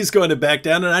guarantee he's going to back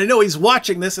down, and I know he's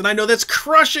watching this, and I know that's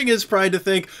crushing his pride to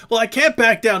think, well, I can't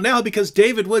back down now because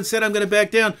David Wood said I'm going to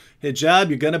back down. Hijab,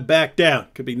 you're going to back down.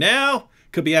 Could be now,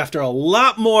 could be after a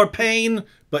lot more pain,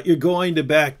 but you're going to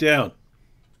back down.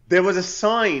 There was a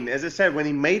sign, as I said, when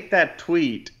he made that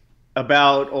tweet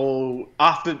about,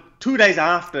 2 days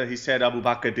after he said Abu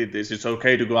Bakr did this, it's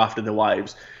okay to go after the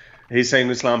wives. He's saying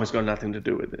Islam has got nothing to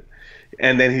do with it.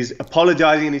 And then he's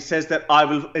apologizing, and he says that I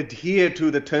will adhere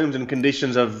to the terms and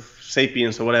conditions of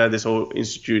Sapiens or whatever this whole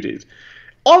institute is.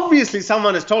 Obviously,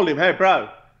 someone has told him, hey, bro,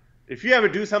 if you ever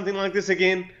do something like this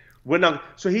again, we're not.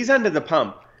 So he's under the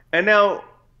pump. And now,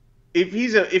 if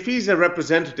he's a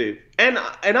representative, and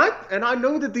I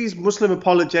know that these Muslim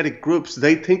apologetic groups,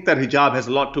 they think that hijab has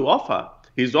a lot to offer.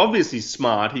 He's obviously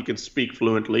smart. He can speak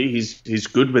fluently. He's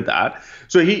good with that.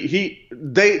 So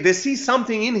they see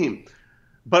something in him.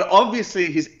 But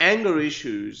obviously his anger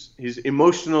issues, his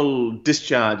emotional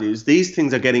discharges, these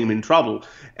things are getting him in trouble.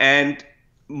 And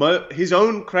his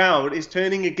own crowd is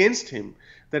turning against him.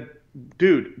 That,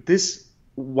 dude, this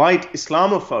white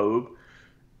Islamophobe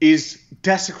is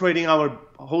desecrating our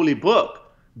holy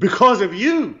book because of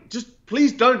you. Just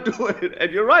please don't do it.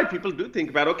 And you're right. People do think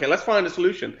about, okay, let's find a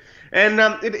solution. And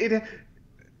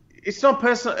it's not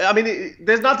personal. I mean,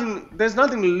 there's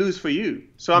nothing to lose for you.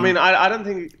 So I mean, I don't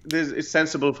think it's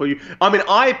sensible for you. I mean,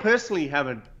 I personally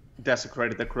haven't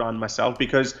desecrated the Quran myself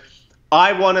because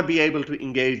I want to be able to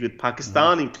engage with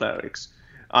Pakistani clerics.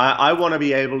 I want to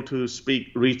be able to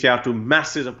reach out to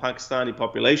masses of Pakistani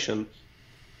population.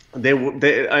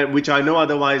 Which I know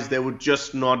otherwise they would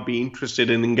just not be interested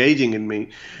in engaging in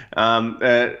me.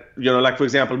 Like for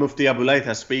example, Mufti Abu Layth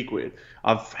I speak with.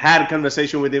 I've had a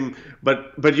conversation with him,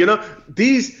 but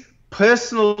these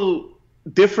personal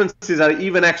differences are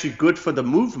even actually good for the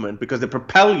movement because they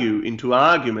propel you into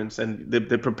arguments and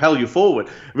they propel you forward.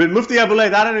 With Mufti Abu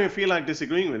Layth, I don't even feel like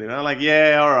disagreeing with him. I'm like,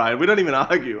 yeah, all right. We don't even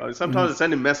argue. I mean, sometimes I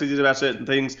send him messages about certain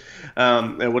things.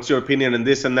 What's your opinion and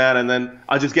this and that? And then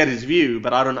I just get his view,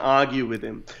 but I don't argue with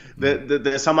him.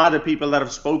 There's some other people that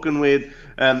I've spoken with.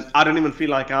 I don't even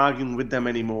feel like arguing with them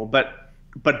anymore.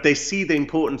 But they see the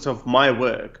importance of my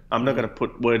work. I'm not going to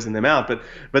put words in their mouth,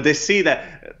 but they see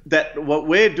that what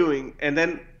we're doing, and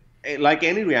then like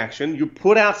any reaction, you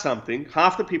put out something,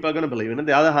 half the people are going to believe in it,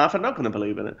 the other half are not going to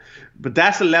believe in it. But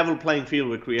that's the level playing field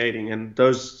we're creating, and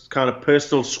those kind of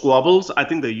personal squabbles, I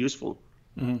think they're useful.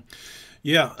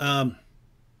 Yeah.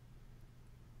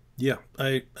 Yeah,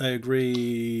 I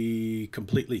agree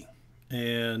completely.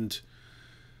 And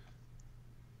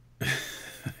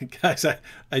guys,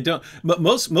 I don't. But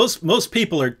most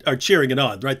people are cheering it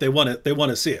on, right? They want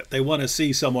to see it. They want to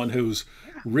see someone who's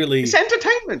really. It's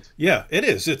entertainment. Yeah, it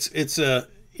is. It's and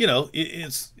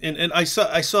I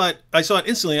saw it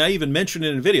instantly. I even mentioned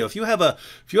it in a video. If you have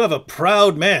a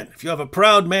proud man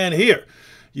here,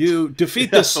 you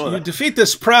defeat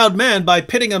this proud man by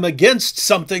pitting him against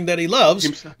something that he loves,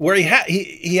 himself. Where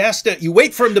he has to. You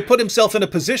wait for him to put himself in a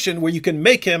position where you can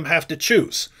make him have to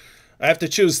choose. I have to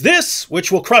choose this,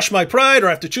 which will crush my pride, or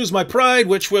I have to choose my pride,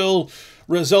 which will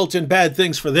result in bad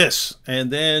things for this.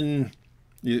 And then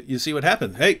you see what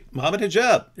happened. Hey, Muhammad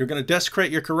Hijab, you're going to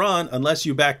desecrate your Quran unless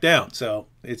you back down. So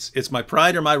it's my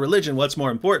pride or my religion. What's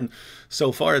more important?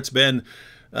 So far, it's been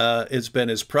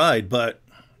his pride. But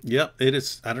yeah, it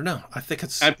is. I don't know. I think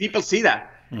it's. And people see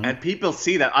that. And people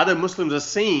see that. Other Muslims are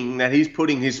seeing that he's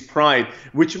putting his pride,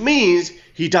 which means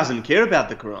he doesn't care about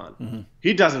the Quran.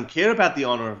 He doesn't care about the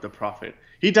honor of the Prophet.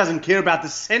 He doesn't care about the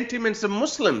sentiments of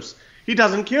Muslims. He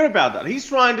doesn't care about that. He's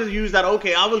trying to use that,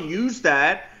 okay, I will use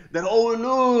that, oh,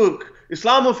 look,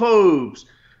 Islamophobes.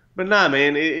 But nah,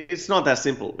 man, it's not that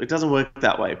simple. It doesn't work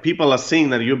that way. People are seeing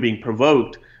that you're being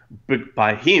provoked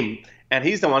by him. And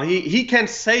he's the one, he can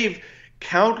save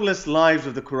countless lives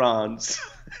of the Qurans.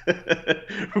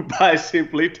 By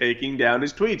simply taking down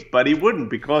his tweets, but he wouldn't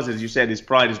because, as you said, his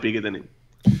pride is bigger than him.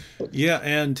 Yeah,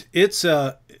 and it's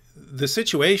the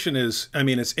situation is, I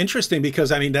mean, it's interesting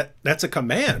because I mean that's a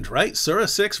command, right? Surah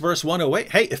 6 verse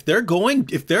 108. Hey, if they're going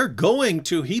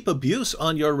to heap abuse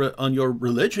on your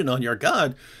religion, on your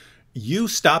God, you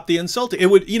stop the insulting. It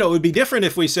would be different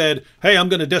if we said, hey, I'm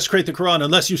going to desecrate the Quran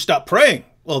unless you stop praying.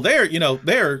 Well,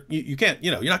 you can't,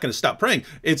 you're not going to stop praying.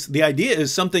 The idea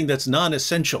is something that's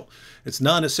non-essential. It's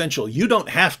non-essential. You don't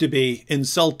have to be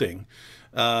insulting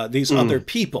these other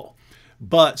people.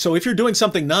 But so if you're doing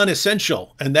something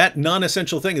non-essential and that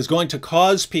non-essential thing is going to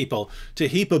cause people to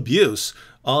heap abuse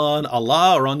on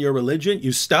Allah or on your religion,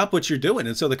 you stop what you're doing.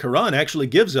 And so the Quran actually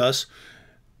gives us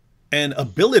an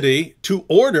ability to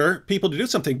order people to do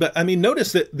something. But I mean,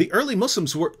 notice that the early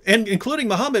Muslims were, and including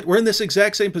Muhammad, were in this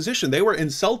exact same position. They were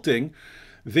insulting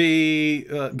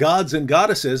the gods and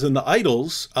goddesses and the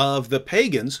idols of the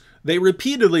pagans. They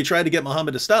repeatedly tried to get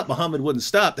Muhammad to stop. Muhammad wouldn't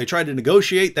stop. They tried to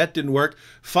negotiate. That didn't work.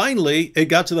 Finally, it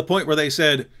got to the point where they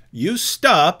said, you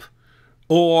stop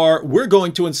or we're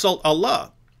going to insult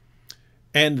Allah.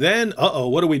 And then,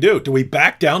 what do? Do we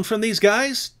back down from these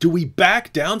guys? Do we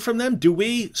back down from them? Do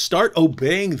we start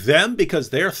obeying them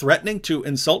because they're threatening to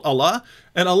insult Allah?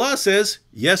 And Allah says,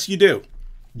 yes, you do.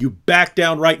 You back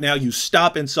down right now. You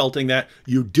stop insulting that.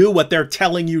 You do what they're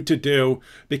telling you to do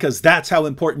because that's how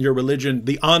important your religion,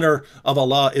 the honor of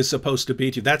Allah is supposed to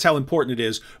be to you. That's how important it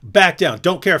is. Back down.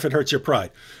 Don't care if it hurts your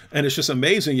pride. And it's just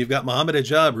amazing. You've got Muhammad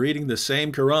Hijab reading the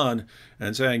same Quran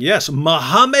and saying, yes,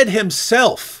 Muhammad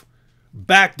himself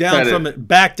back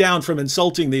down from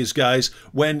insulting these guys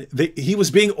when he was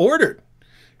being ordered.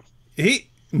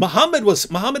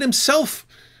 Muhammad himself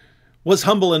was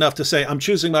humble enough to say, I'm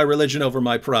choosing my religion over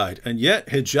my pride. And yet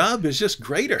hijab is just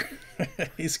greater.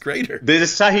 He's greater.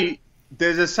 There's a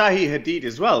Sahih hadith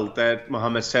as well that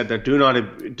Muhammad said that do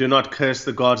not curse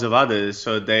the gods of others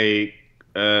so they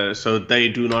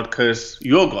do not curse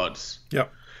your gods.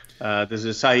 Yep. There's a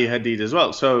Sahih Hadith as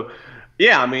well. So,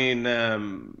 yeah, I mean,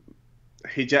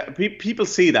 hijab. People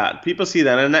see that. People see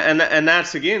that, and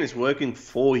that's again, is working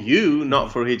for you,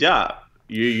 not for hijab.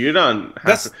 You don't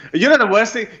have to. You know the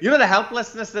worst thing. You know the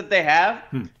helplessness that they have.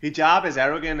 Hijab, as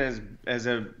arrogant as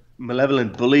a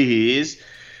malevolent bully he is,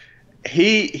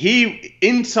 he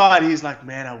inside he's like,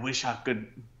 man, I wish I could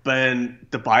burn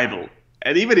the Bible.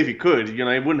 And even if he could, you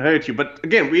know, it wouldn't hurt you. But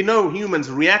again, we know humans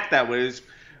react that way.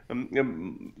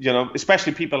 You know,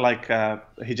 especially people like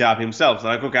Hijab himself.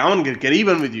 They're like, okay, I'm gonna get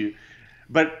even with you,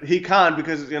 but he can't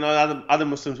because you know other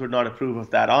Muslims would not approve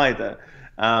of that either.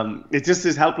 It's just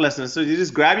this helplessness. So you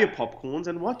just grab your popcorns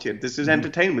and watch it. This is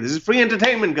entertainment. This is free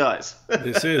entertainment, guys.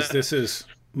 This is.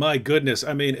 My goodness.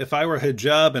 I mean, if I were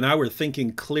Hijab and I were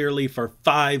thinking clearly for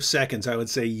 5 seconds, I would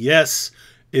say, yes,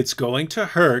 it's going to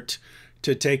hurt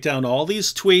to take down all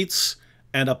these tweets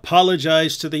and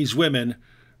apologize to these women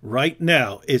right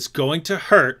now. It's going to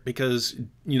hurt because,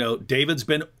 you know, David's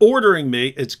been ordering me.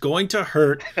 It's going to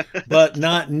hurt, but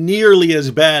not nearly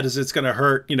as bad as it's going to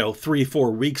hurt, you know,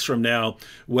 3-4 weeks from now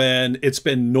when it's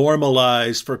been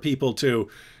normalized for people to,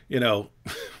 you know,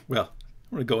 well,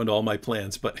 I'm going to go into all my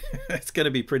plans, but it's going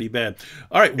to be pretty bad.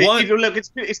 All right, look,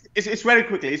 it's very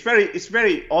quickly. It's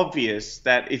very obvious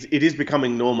that it is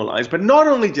becoming normalized. But not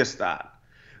only just that,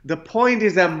 the point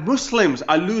is that Muslims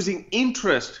are losing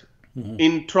interest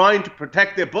in trying to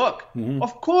protect their book.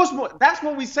 Of course, that's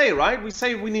what we say, right? We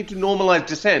say we need to normalize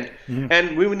dissent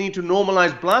and we need to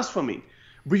normalize blasphemy.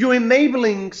 But you're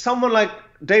enabling someone like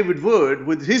David Wood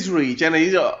with his reach, and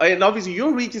obviously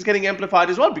your reach is getting amplified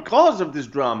as well because of this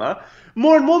drama.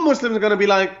 More and more Muslims are going to be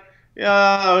like,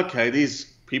 yeah, okay, these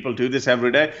people do this every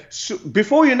day. So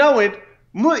before you know it,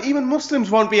 even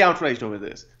Muslims won't be outraged over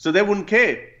this. So they wouldn't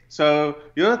care. So,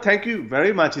 you know, thank you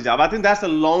very much, Hijab. I think that's the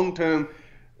long-term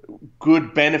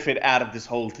good benefit out of this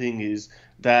whole thing is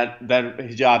that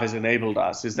Hijab has enabled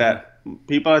us, is that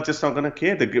people are just not going to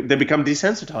care. They become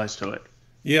desensitized to it.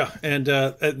 Yeah, and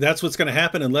that's what's going to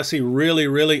happen unless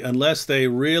they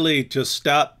really just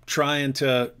stop trying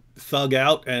to thug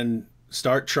out and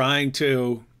start trying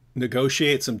to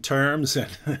negotiate some terms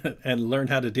and learn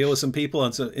how to deal with some people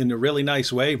in a really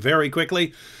nice way very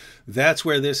quickly. That's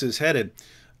where this is headed.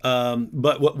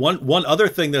 But one other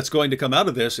thing that's going to come out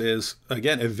of this is,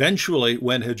 again, eventually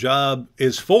when hijab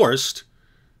is forced,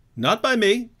 not by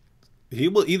me, he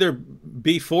will either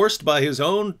be forced by his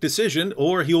own decision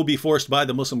or he will be forced by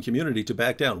the Muslim community to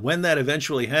back down. When that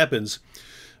eventually happens,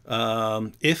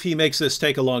 if he makes this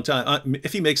take a long time,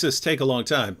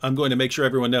 I'm going to make sure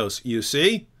everyone knows. You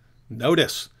see,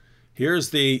 notice, here's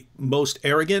the most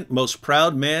arrogant, most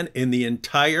proud man in the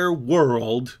entire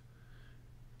world,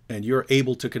 and you're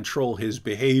able to control his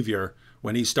behavior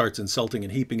when he starts insulting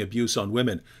and heaping abuse on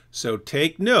women. So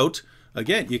take note.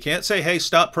 Again, you can't say, hey,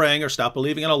 stop praying or stop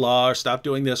believing in Allah or stop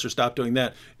doing this or stop doing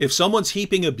that. If someone's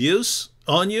heaping abuse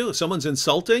on you, if someone's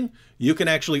insulting, you can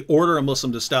actually order a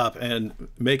Muslim to stop and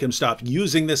make him stop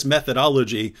using this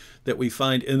methodology that we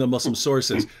find in the Muslim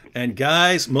sources. And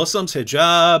guys, Muslims,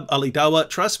 hijab, Ali Dawah,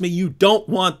 trust me, you don't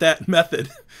want that method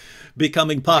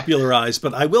becoming popularized,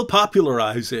 but I will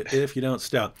popularize it if you don't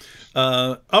stop.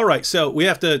 All right, so we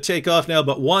have to take off now,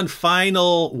 but one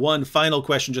final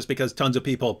question, just because tons of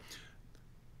people,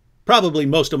 probably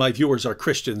most of my viewers are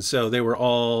Christians, so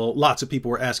lots of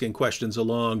people were asking questions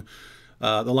along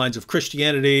the lines of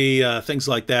Christianity, things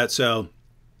like that. So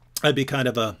I'd be kind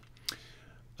of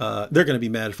they're going to be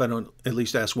mad if I don't at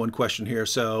least ask one question here.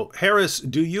 So Harris,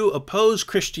 do you oppose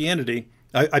Christianity?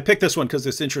 I picked this one because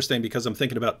it's interesting because I'm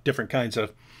thinking about different kinds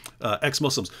of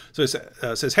ex-Muslims. So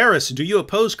it says, Harris, do you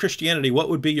oppose Christianity? What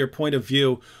would be your point of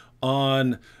view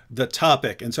on the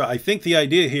topic? And so I think the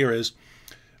idea here is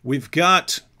you've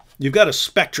got a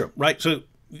spectrum, right? So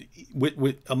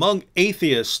among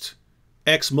atheist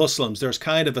ex-Muslims, there's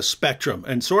kind of a spectrum.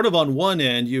 And sort of on one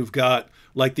end, you've got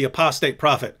like the apostate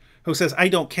prophet who says, I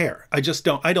don't care. I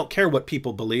don't care what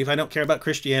people believe. I don't care about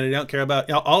Christianity. I don't care about,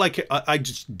 I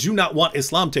just do not want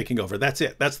Islam taking over. That's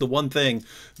it. That's the one thing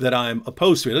that I'm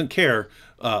opposed to. I don't care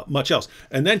much else.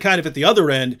 And then kind of at the other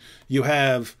end, you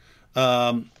have,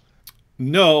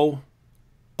 no,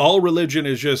 all religion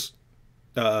is just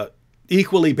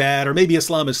equally bad, or maybe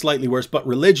Islam is slightly worse, but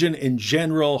religion in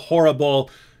general,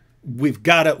 horrible. We've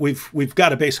got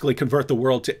to basically convert the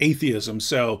world to atheism.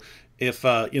 So if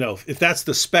that's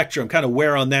the spectrum, kind of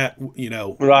where on that,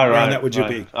 where on that would you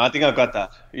be? I think I got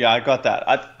that. Yeah, I got that.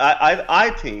 I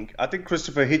think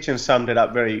Christopher Hitchens summed it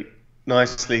up very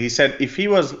nicely. He said if he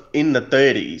was in the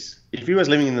 30s, if he was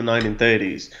living in the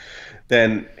 1930s,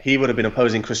 then he would have been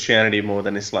opposing Christianity more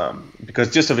than Islam,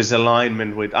 because just of his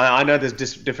alignment with, I know there's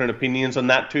different opinions on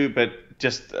that too, but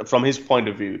just from his point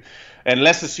of view, and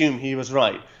let's assume he was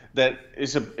right, that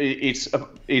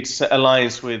it's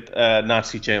alliance with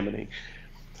Nazi Germany.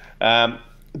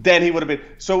 Then he would have been.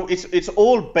 So it's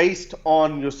all based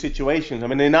on your situations. I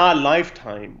mean, in our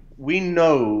lifetime, we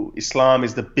know Islam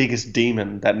is the biggest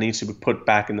demon that needs to be put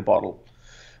back in the bottle.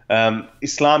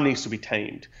 Islam needs to be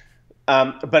tamed.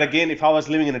 But again, if I was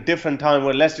living in a different time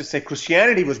where, let's just say,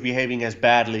 Christianity was behaving as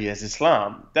badly as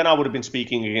Islam, then I would have been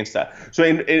speaking against that. So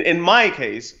in my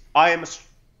case, I'm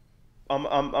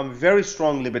a very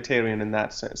strong libertarian in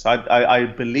that sense. I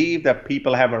believe that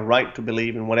people have a right to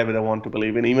believe in whatever they want to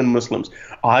believe in, even Muslims.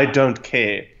 I don't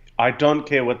care. I don't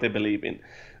care what they believe in.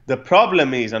 The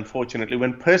problem is, unfortunately,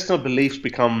 when personal beliefs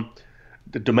become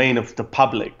the domain of the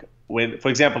public, when, for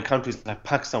example, countries like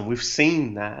Pakistan, we've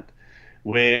seen that,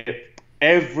 where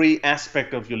every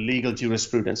aspect of your legal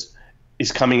jurisprudence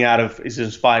is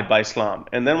inspired by Islam.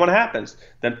 And then what happens?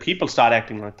 Then people start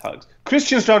acting like thugs.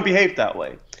 Christians don't behave that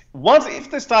way. If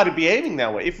they started behaving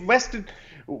that way, if Western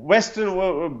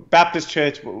Baptist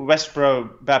Church, Westboro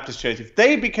Baptist Church, if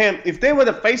they were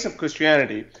the face of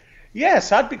Christianity,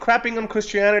 yes, I'd be crapping on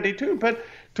Christianity too. But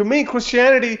to me,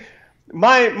 Christianity,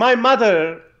 my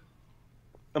mother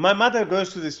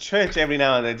goes to this church every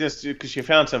now and then just because she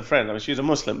found some friends. I mean, she's a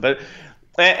Muslim,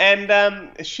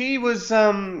 she was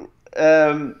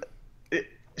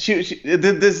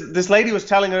this lady was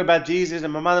telling her about Jesus,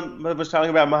 and my mother was telling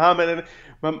her about Muhammad, and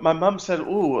my mum said,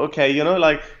 "Oh, okay,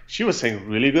 like she was saying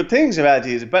really good things about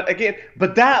Jesus." But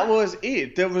that was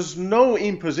it. There was no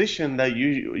imposition that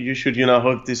you should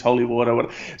have this holy water.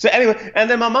 Whatever. So anyway, and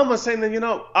then my mum was saying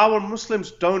that our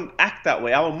Muslims don't act that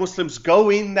way. Our Muslims go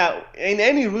in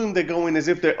any room they go in as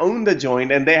if they own the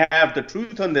joint and they have the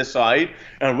truth on their side,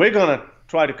 and we're gonna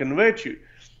try to convert you.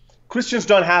 Christians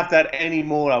don't have that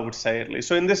anymore, I would say, at least.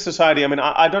 So in this society, I mean,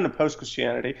 I don't oppose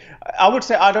Christianity. I would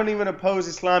say I don't even oppose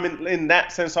Islam in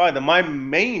that sense either. My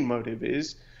main motive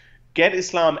is get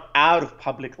Islam out of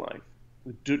public life.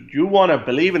 Do you want to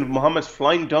believe in Muhammad's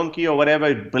flying donkey or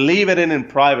whatever? Believe it in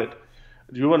private.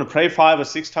 Do you want to pray 5 or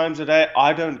 6 times a day?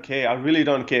 I don't care. I really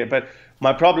don't care. But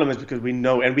my problem is because we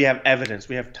know, and we have evidence.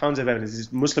 We have tons of evidence.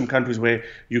 These Muslim countries where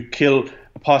you kill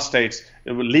apostates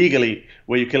legally,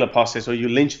 where you kill apostates or you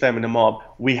lynch them in a mob.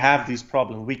 We have these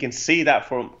problems. We can see that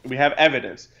we have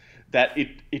evidence that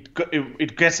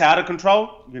it gets out of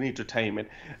control. You need to tame it.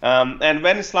 And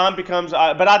when Islam becomes,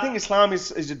 but I think Islam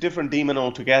is a different demon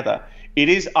altogether. It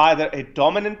is either a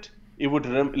dominant, it would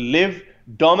live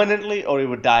dominantly, or it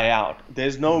would die out.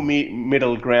 There's no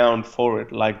middle ground for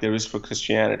it like there is for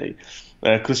Christianity.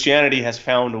 Christianity has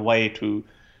found a way to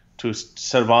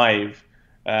survive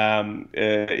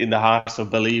in the hearts of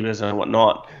believers and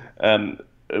whatnot,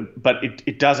 but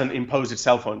it doesn't impose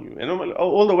itself on you. And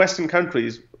all the Western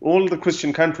countries, all the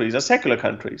Christian countries are secular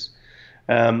countries.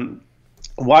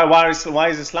 Why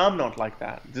is Islam not like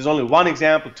that? There's only one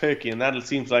example, Turkey, and that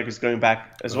seems like it's going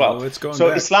back as well. It's going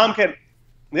back.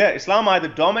 Islam either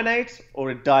dominates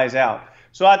or it dies out.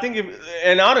 So I think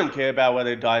and I don't care about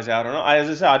whether it dies out or not. As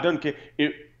I said, I don't care.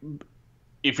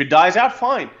 If it dies out,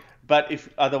 fine. But if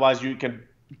otherwise, you can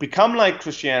become like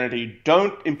Christianity.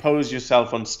 Don't impose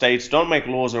yourself on states. Don't make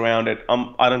laws around it.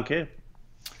 I don't care.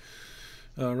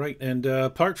 All right. And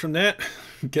apart from that,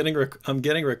 I'm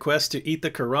getting requests to eat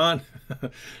the Quran.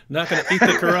 Not going to eat the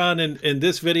Quran in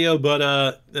this video,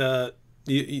 but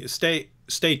you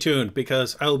stay tuned,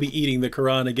 because I will be eating the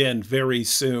Quran again very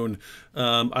soon.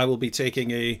 I will be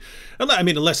taking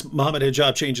unless Mohammed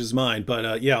Hijab changes his mind,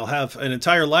 but yeah, I'll have an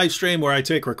entire live stream where I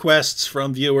take requests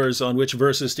from viewers on which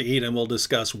verses to eat, and we'll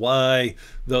discuss why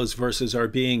those verses are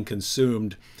being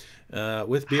consumed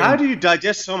with beer. How do you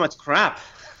digest so much crap?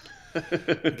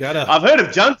 I've heard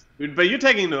of junk food, but you're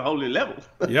taking it to a whole new level.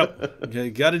 Yep,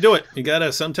 you got to do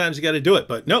it. Sometimes you got to do it.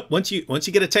 But nope, once you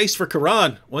get a taste for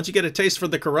Quran, once you get a taste for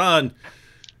the Quran,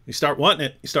 you start wanting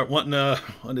it. You start wanting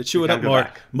to chew it up more,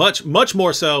 much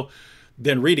more so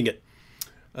than reading it.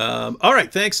 All right,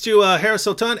 thanks to Harris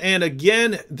Sultan, and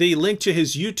again, the link to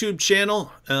his YouTube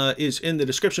channel is in the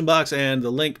description box, and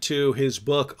the link to his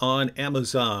book on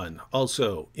Amazon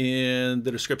also in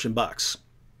the description box.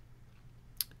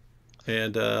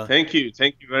 And thank you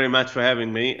very much for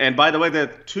having me. And by the way, there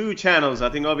are 2 channels.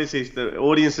 I think obviously if the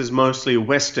audience is mostly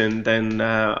Western, then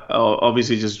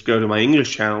obviously just go to my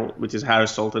English channel, which is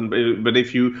Harris Sultan. But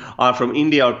if you are from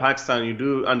India or Pakistan, you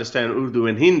do understand Urdu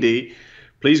and Hindi,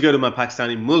 please go to my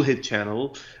Pakistani Mulhid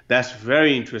channel. That's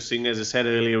very interesting. As I said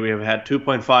earlier, we have had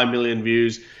 2.5 million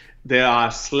views. There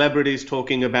are celebrities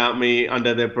talking about me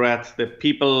under their breath. That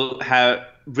people have,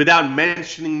 without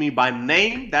mentioning me by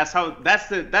name, that's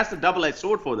the double-edged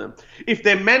sword for them. If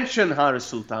they mention Harris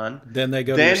Sultan, then they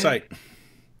go to your site.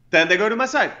 then they go to my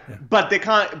site. Yeah. But they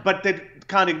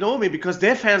can't ignore me because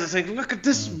their fans are saying, look at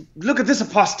this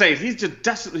apostate. He's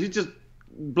just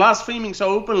blaspheming so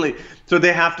openly. So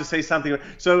they have to say something.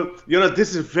 So, this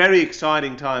is a very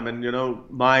exciting time. And,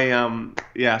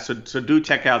 so do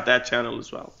check out that channel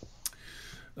as well.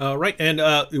 Right. And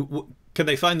can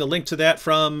they find the link to that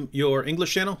from your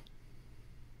English channel?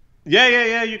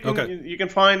 Yeah. You can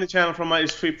find the channel from my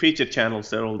featured channels.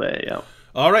 They're all there, yeah.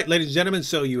 All right, ladies and gentlemen,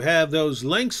 so you have those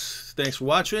links. Thanks for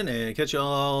watching, and catch you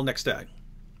all next time.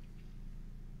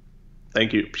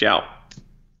 Thank you. Ciao.